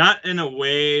service, but not in a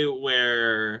way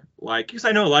where like, because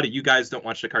I know a lot of you guys don't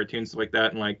watch the cartoons like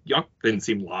that, and like y'all didn't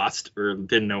seem lost or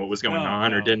didn't know what was going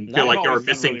on or didn't feel like you were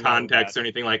missing context or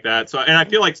anything like that. So, and I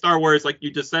feel like Star Wars, like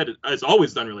you just said, has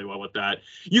always done really well with that.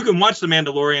 You can watch The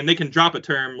Mandalorian, they can drop a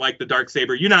term like the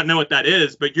Darksaber, you not know what that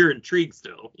is, but you're intrigued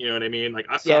still. You know what I mean? Like,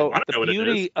 I don't know what it is. The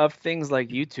beauty of things like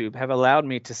YouTube have allowed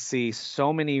me to see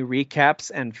so many recaps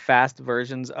and fast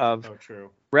versions of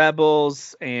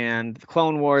Rebels and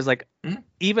Clone Wars. Like,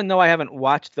 even though I haven't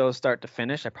watched those start to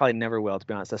finish, I probably never will, to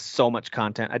be honest. There's so much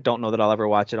content. I don't know that I'll ever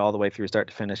watch it all the way through start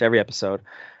to finish, every episode.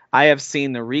 I have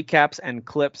seen the recaps and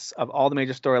clips of all the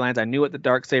major storylines. I knew what the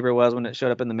Darksaber was when it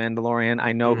showed up in The Mandalorian.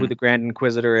 I know who the Grand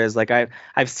Inquisitor is. Like,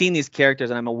 I've seen these characters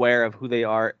and I'm aware of who they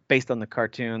are based on the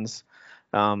cartoons.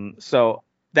 So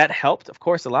that helped, of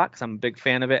course, a lot, because I'm a big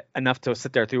fan of it, enough to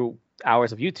sit there through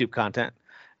hours of YouTube content.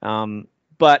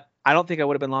 But I don't think I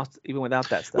would have been lost even without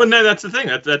that stuff. Well, no, that's the thing.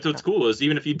 That's what's cool, is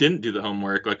even if you didn't do the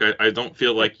homework, like I don't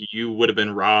feel like you would have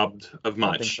been robbed of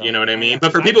much. So. You know what I mean?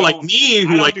 But for people like me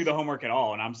who like do the homework at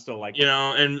all, and I'm still like,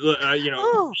 I'm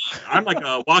like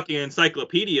a walking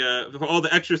encyclopedia for all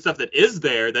the extra stuff that is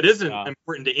there that isn't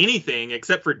important to anything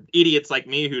except for idiots like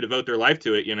me who devote their life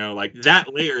to it. Like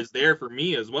that layer is there for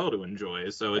me as well to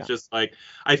enjoy. So it's just like,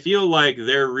 I feel like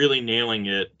they're really nailing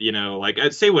it. Like,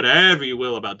 I'd say whatever you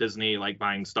will about Disney, like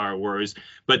buying Star Wars,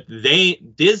 but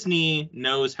Disney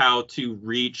knows how to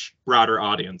reach broader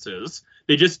audiences.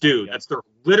 They just do. That's their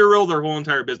whole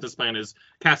entire business plan is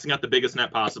casting out the biggest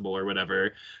net possible or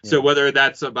whatever. So whether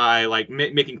that's by like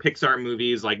making Pixar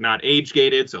movies like not age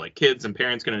gated, so like kids and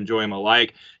parents can enjoy them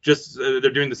alike, just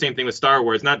they're doing the same thing with Star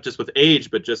Wars, not just with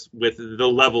age, but just with the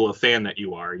level of fan that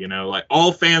you are. Like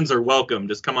all fans are welcome.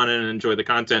 Just come on in and enjoy the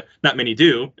content. Not many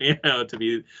do,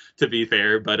 to be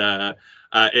fair, but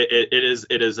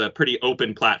it is a pretty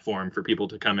open platform for people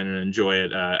to come in and enjoy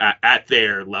it at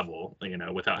their level,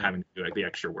 without having to do like the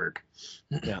extra work.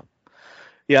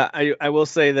 Yeah, I will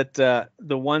say that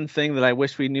the one thing that I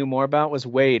wish we knew more about was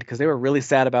Wade, because they were really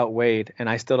sad about Wade, and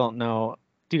I still don't know.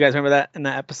 Do you guys remember that in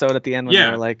that episode at the end when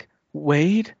they were like,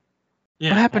 Wade? Yeah.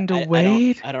 What happened to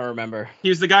Wade? I don't remember. He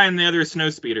was the guy in the other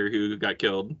snowspeeder who got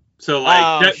killed. So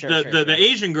like the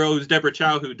Asian girl who's Deborah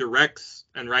Chow, who directs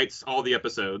and writes all the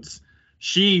episodes.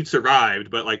 She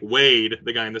survived, but like Wade,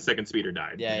 the guy in the second speeder,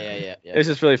 died. Yeah. It's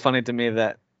just really funny to me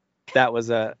that was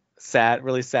a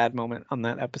really sad moment on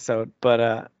that episode.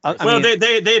 But I mean,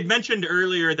 they had mentioned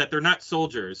earlier that they're not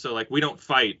soldiers, so like we don't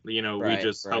fight, we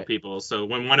just help people. So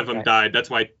when one of them died, that's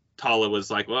why Tala was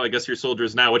like, well, I guess you're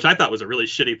soldiers now, which I thought was a really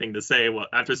shitty thing to say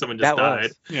after someone just died.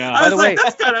 Yeah. I was like,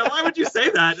 that's kind of, why would you say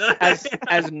that?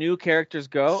 as new characters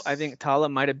go, I think Tala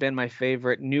might have been my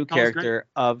favorite new character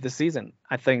of the season.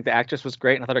 I think the actress was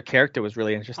great, and I thought her character was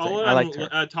really interesting. I liked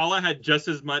her. Tala had just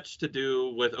as much to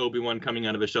do with Obi-Wan coming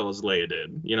out of his shell as Leia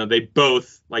did. They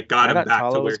both got him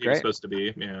back to where he was supposed to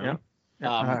be. Yeah.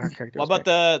 What about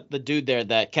the dude there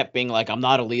that kept being like, I'm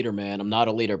not a leader, man. I'm not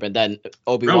a leader. But then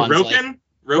Obi-Wan's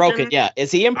Roken, yeah.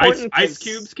 Is he important? Ice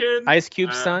Cube's kid? Ice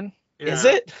Cube's son? Yeah. Is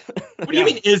it? What do you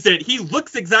mean, is it? He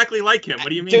looks exactly like him. What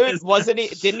do you mean? Dude, wasn't he?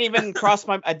 Didn't even cross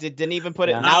my... I didn't even put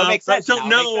it... Now it makes sense.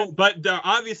 But they're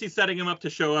obviously setting him up to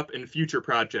show up in future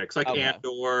projects, like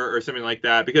Andor or something like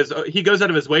that, because he goes out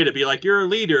of his way to be like, you're a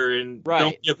leader and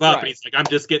don't give up. And he's like, I'm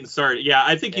just getting started. Yeah,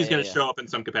 I think he's going to show up in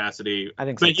some capacity. I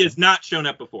think so. But he has not shown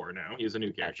up before now. He's a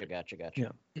new character. Gotcha. Yeah.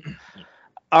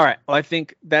 All right. Well, I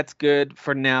think that's good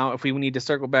for now. If we need to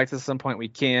circle back to some point, we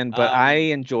can. But I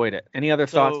enjoyed it. Any other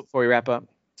thoughts before we wrap up?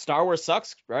 Star Wars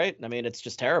sucks, right? I mean, it's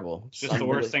just terrible. It's just the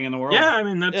worst thing in the world. Yeah, I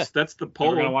mean, that's the poll.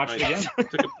 We're going to watch it again.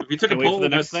 If you took a poll,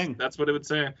 that's what it would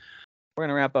say. We're going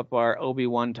to wrap up our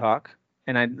Obi-Wan talk.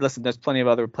 And listen, there's plenty of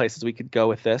other places we could go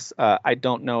with this. I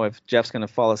don't know if Jeff's going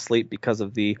to fall asleep because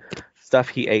of the stuff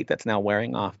he ate that's now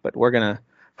wearing off. But we're going to...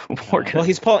 Well,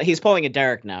 he's pulling a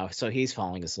Derek now, so he's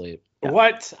falling asleep. Yeah.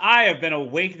 What? I have been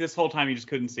awake this whole time. You just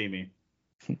couldn't see me.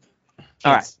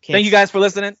 All right. Thank you guys for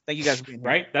listening. Thank you guys for being here.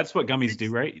 Right? That's what gummies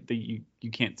do, right?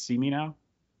 You can't see me now?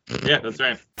 Yeah, that's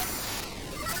right.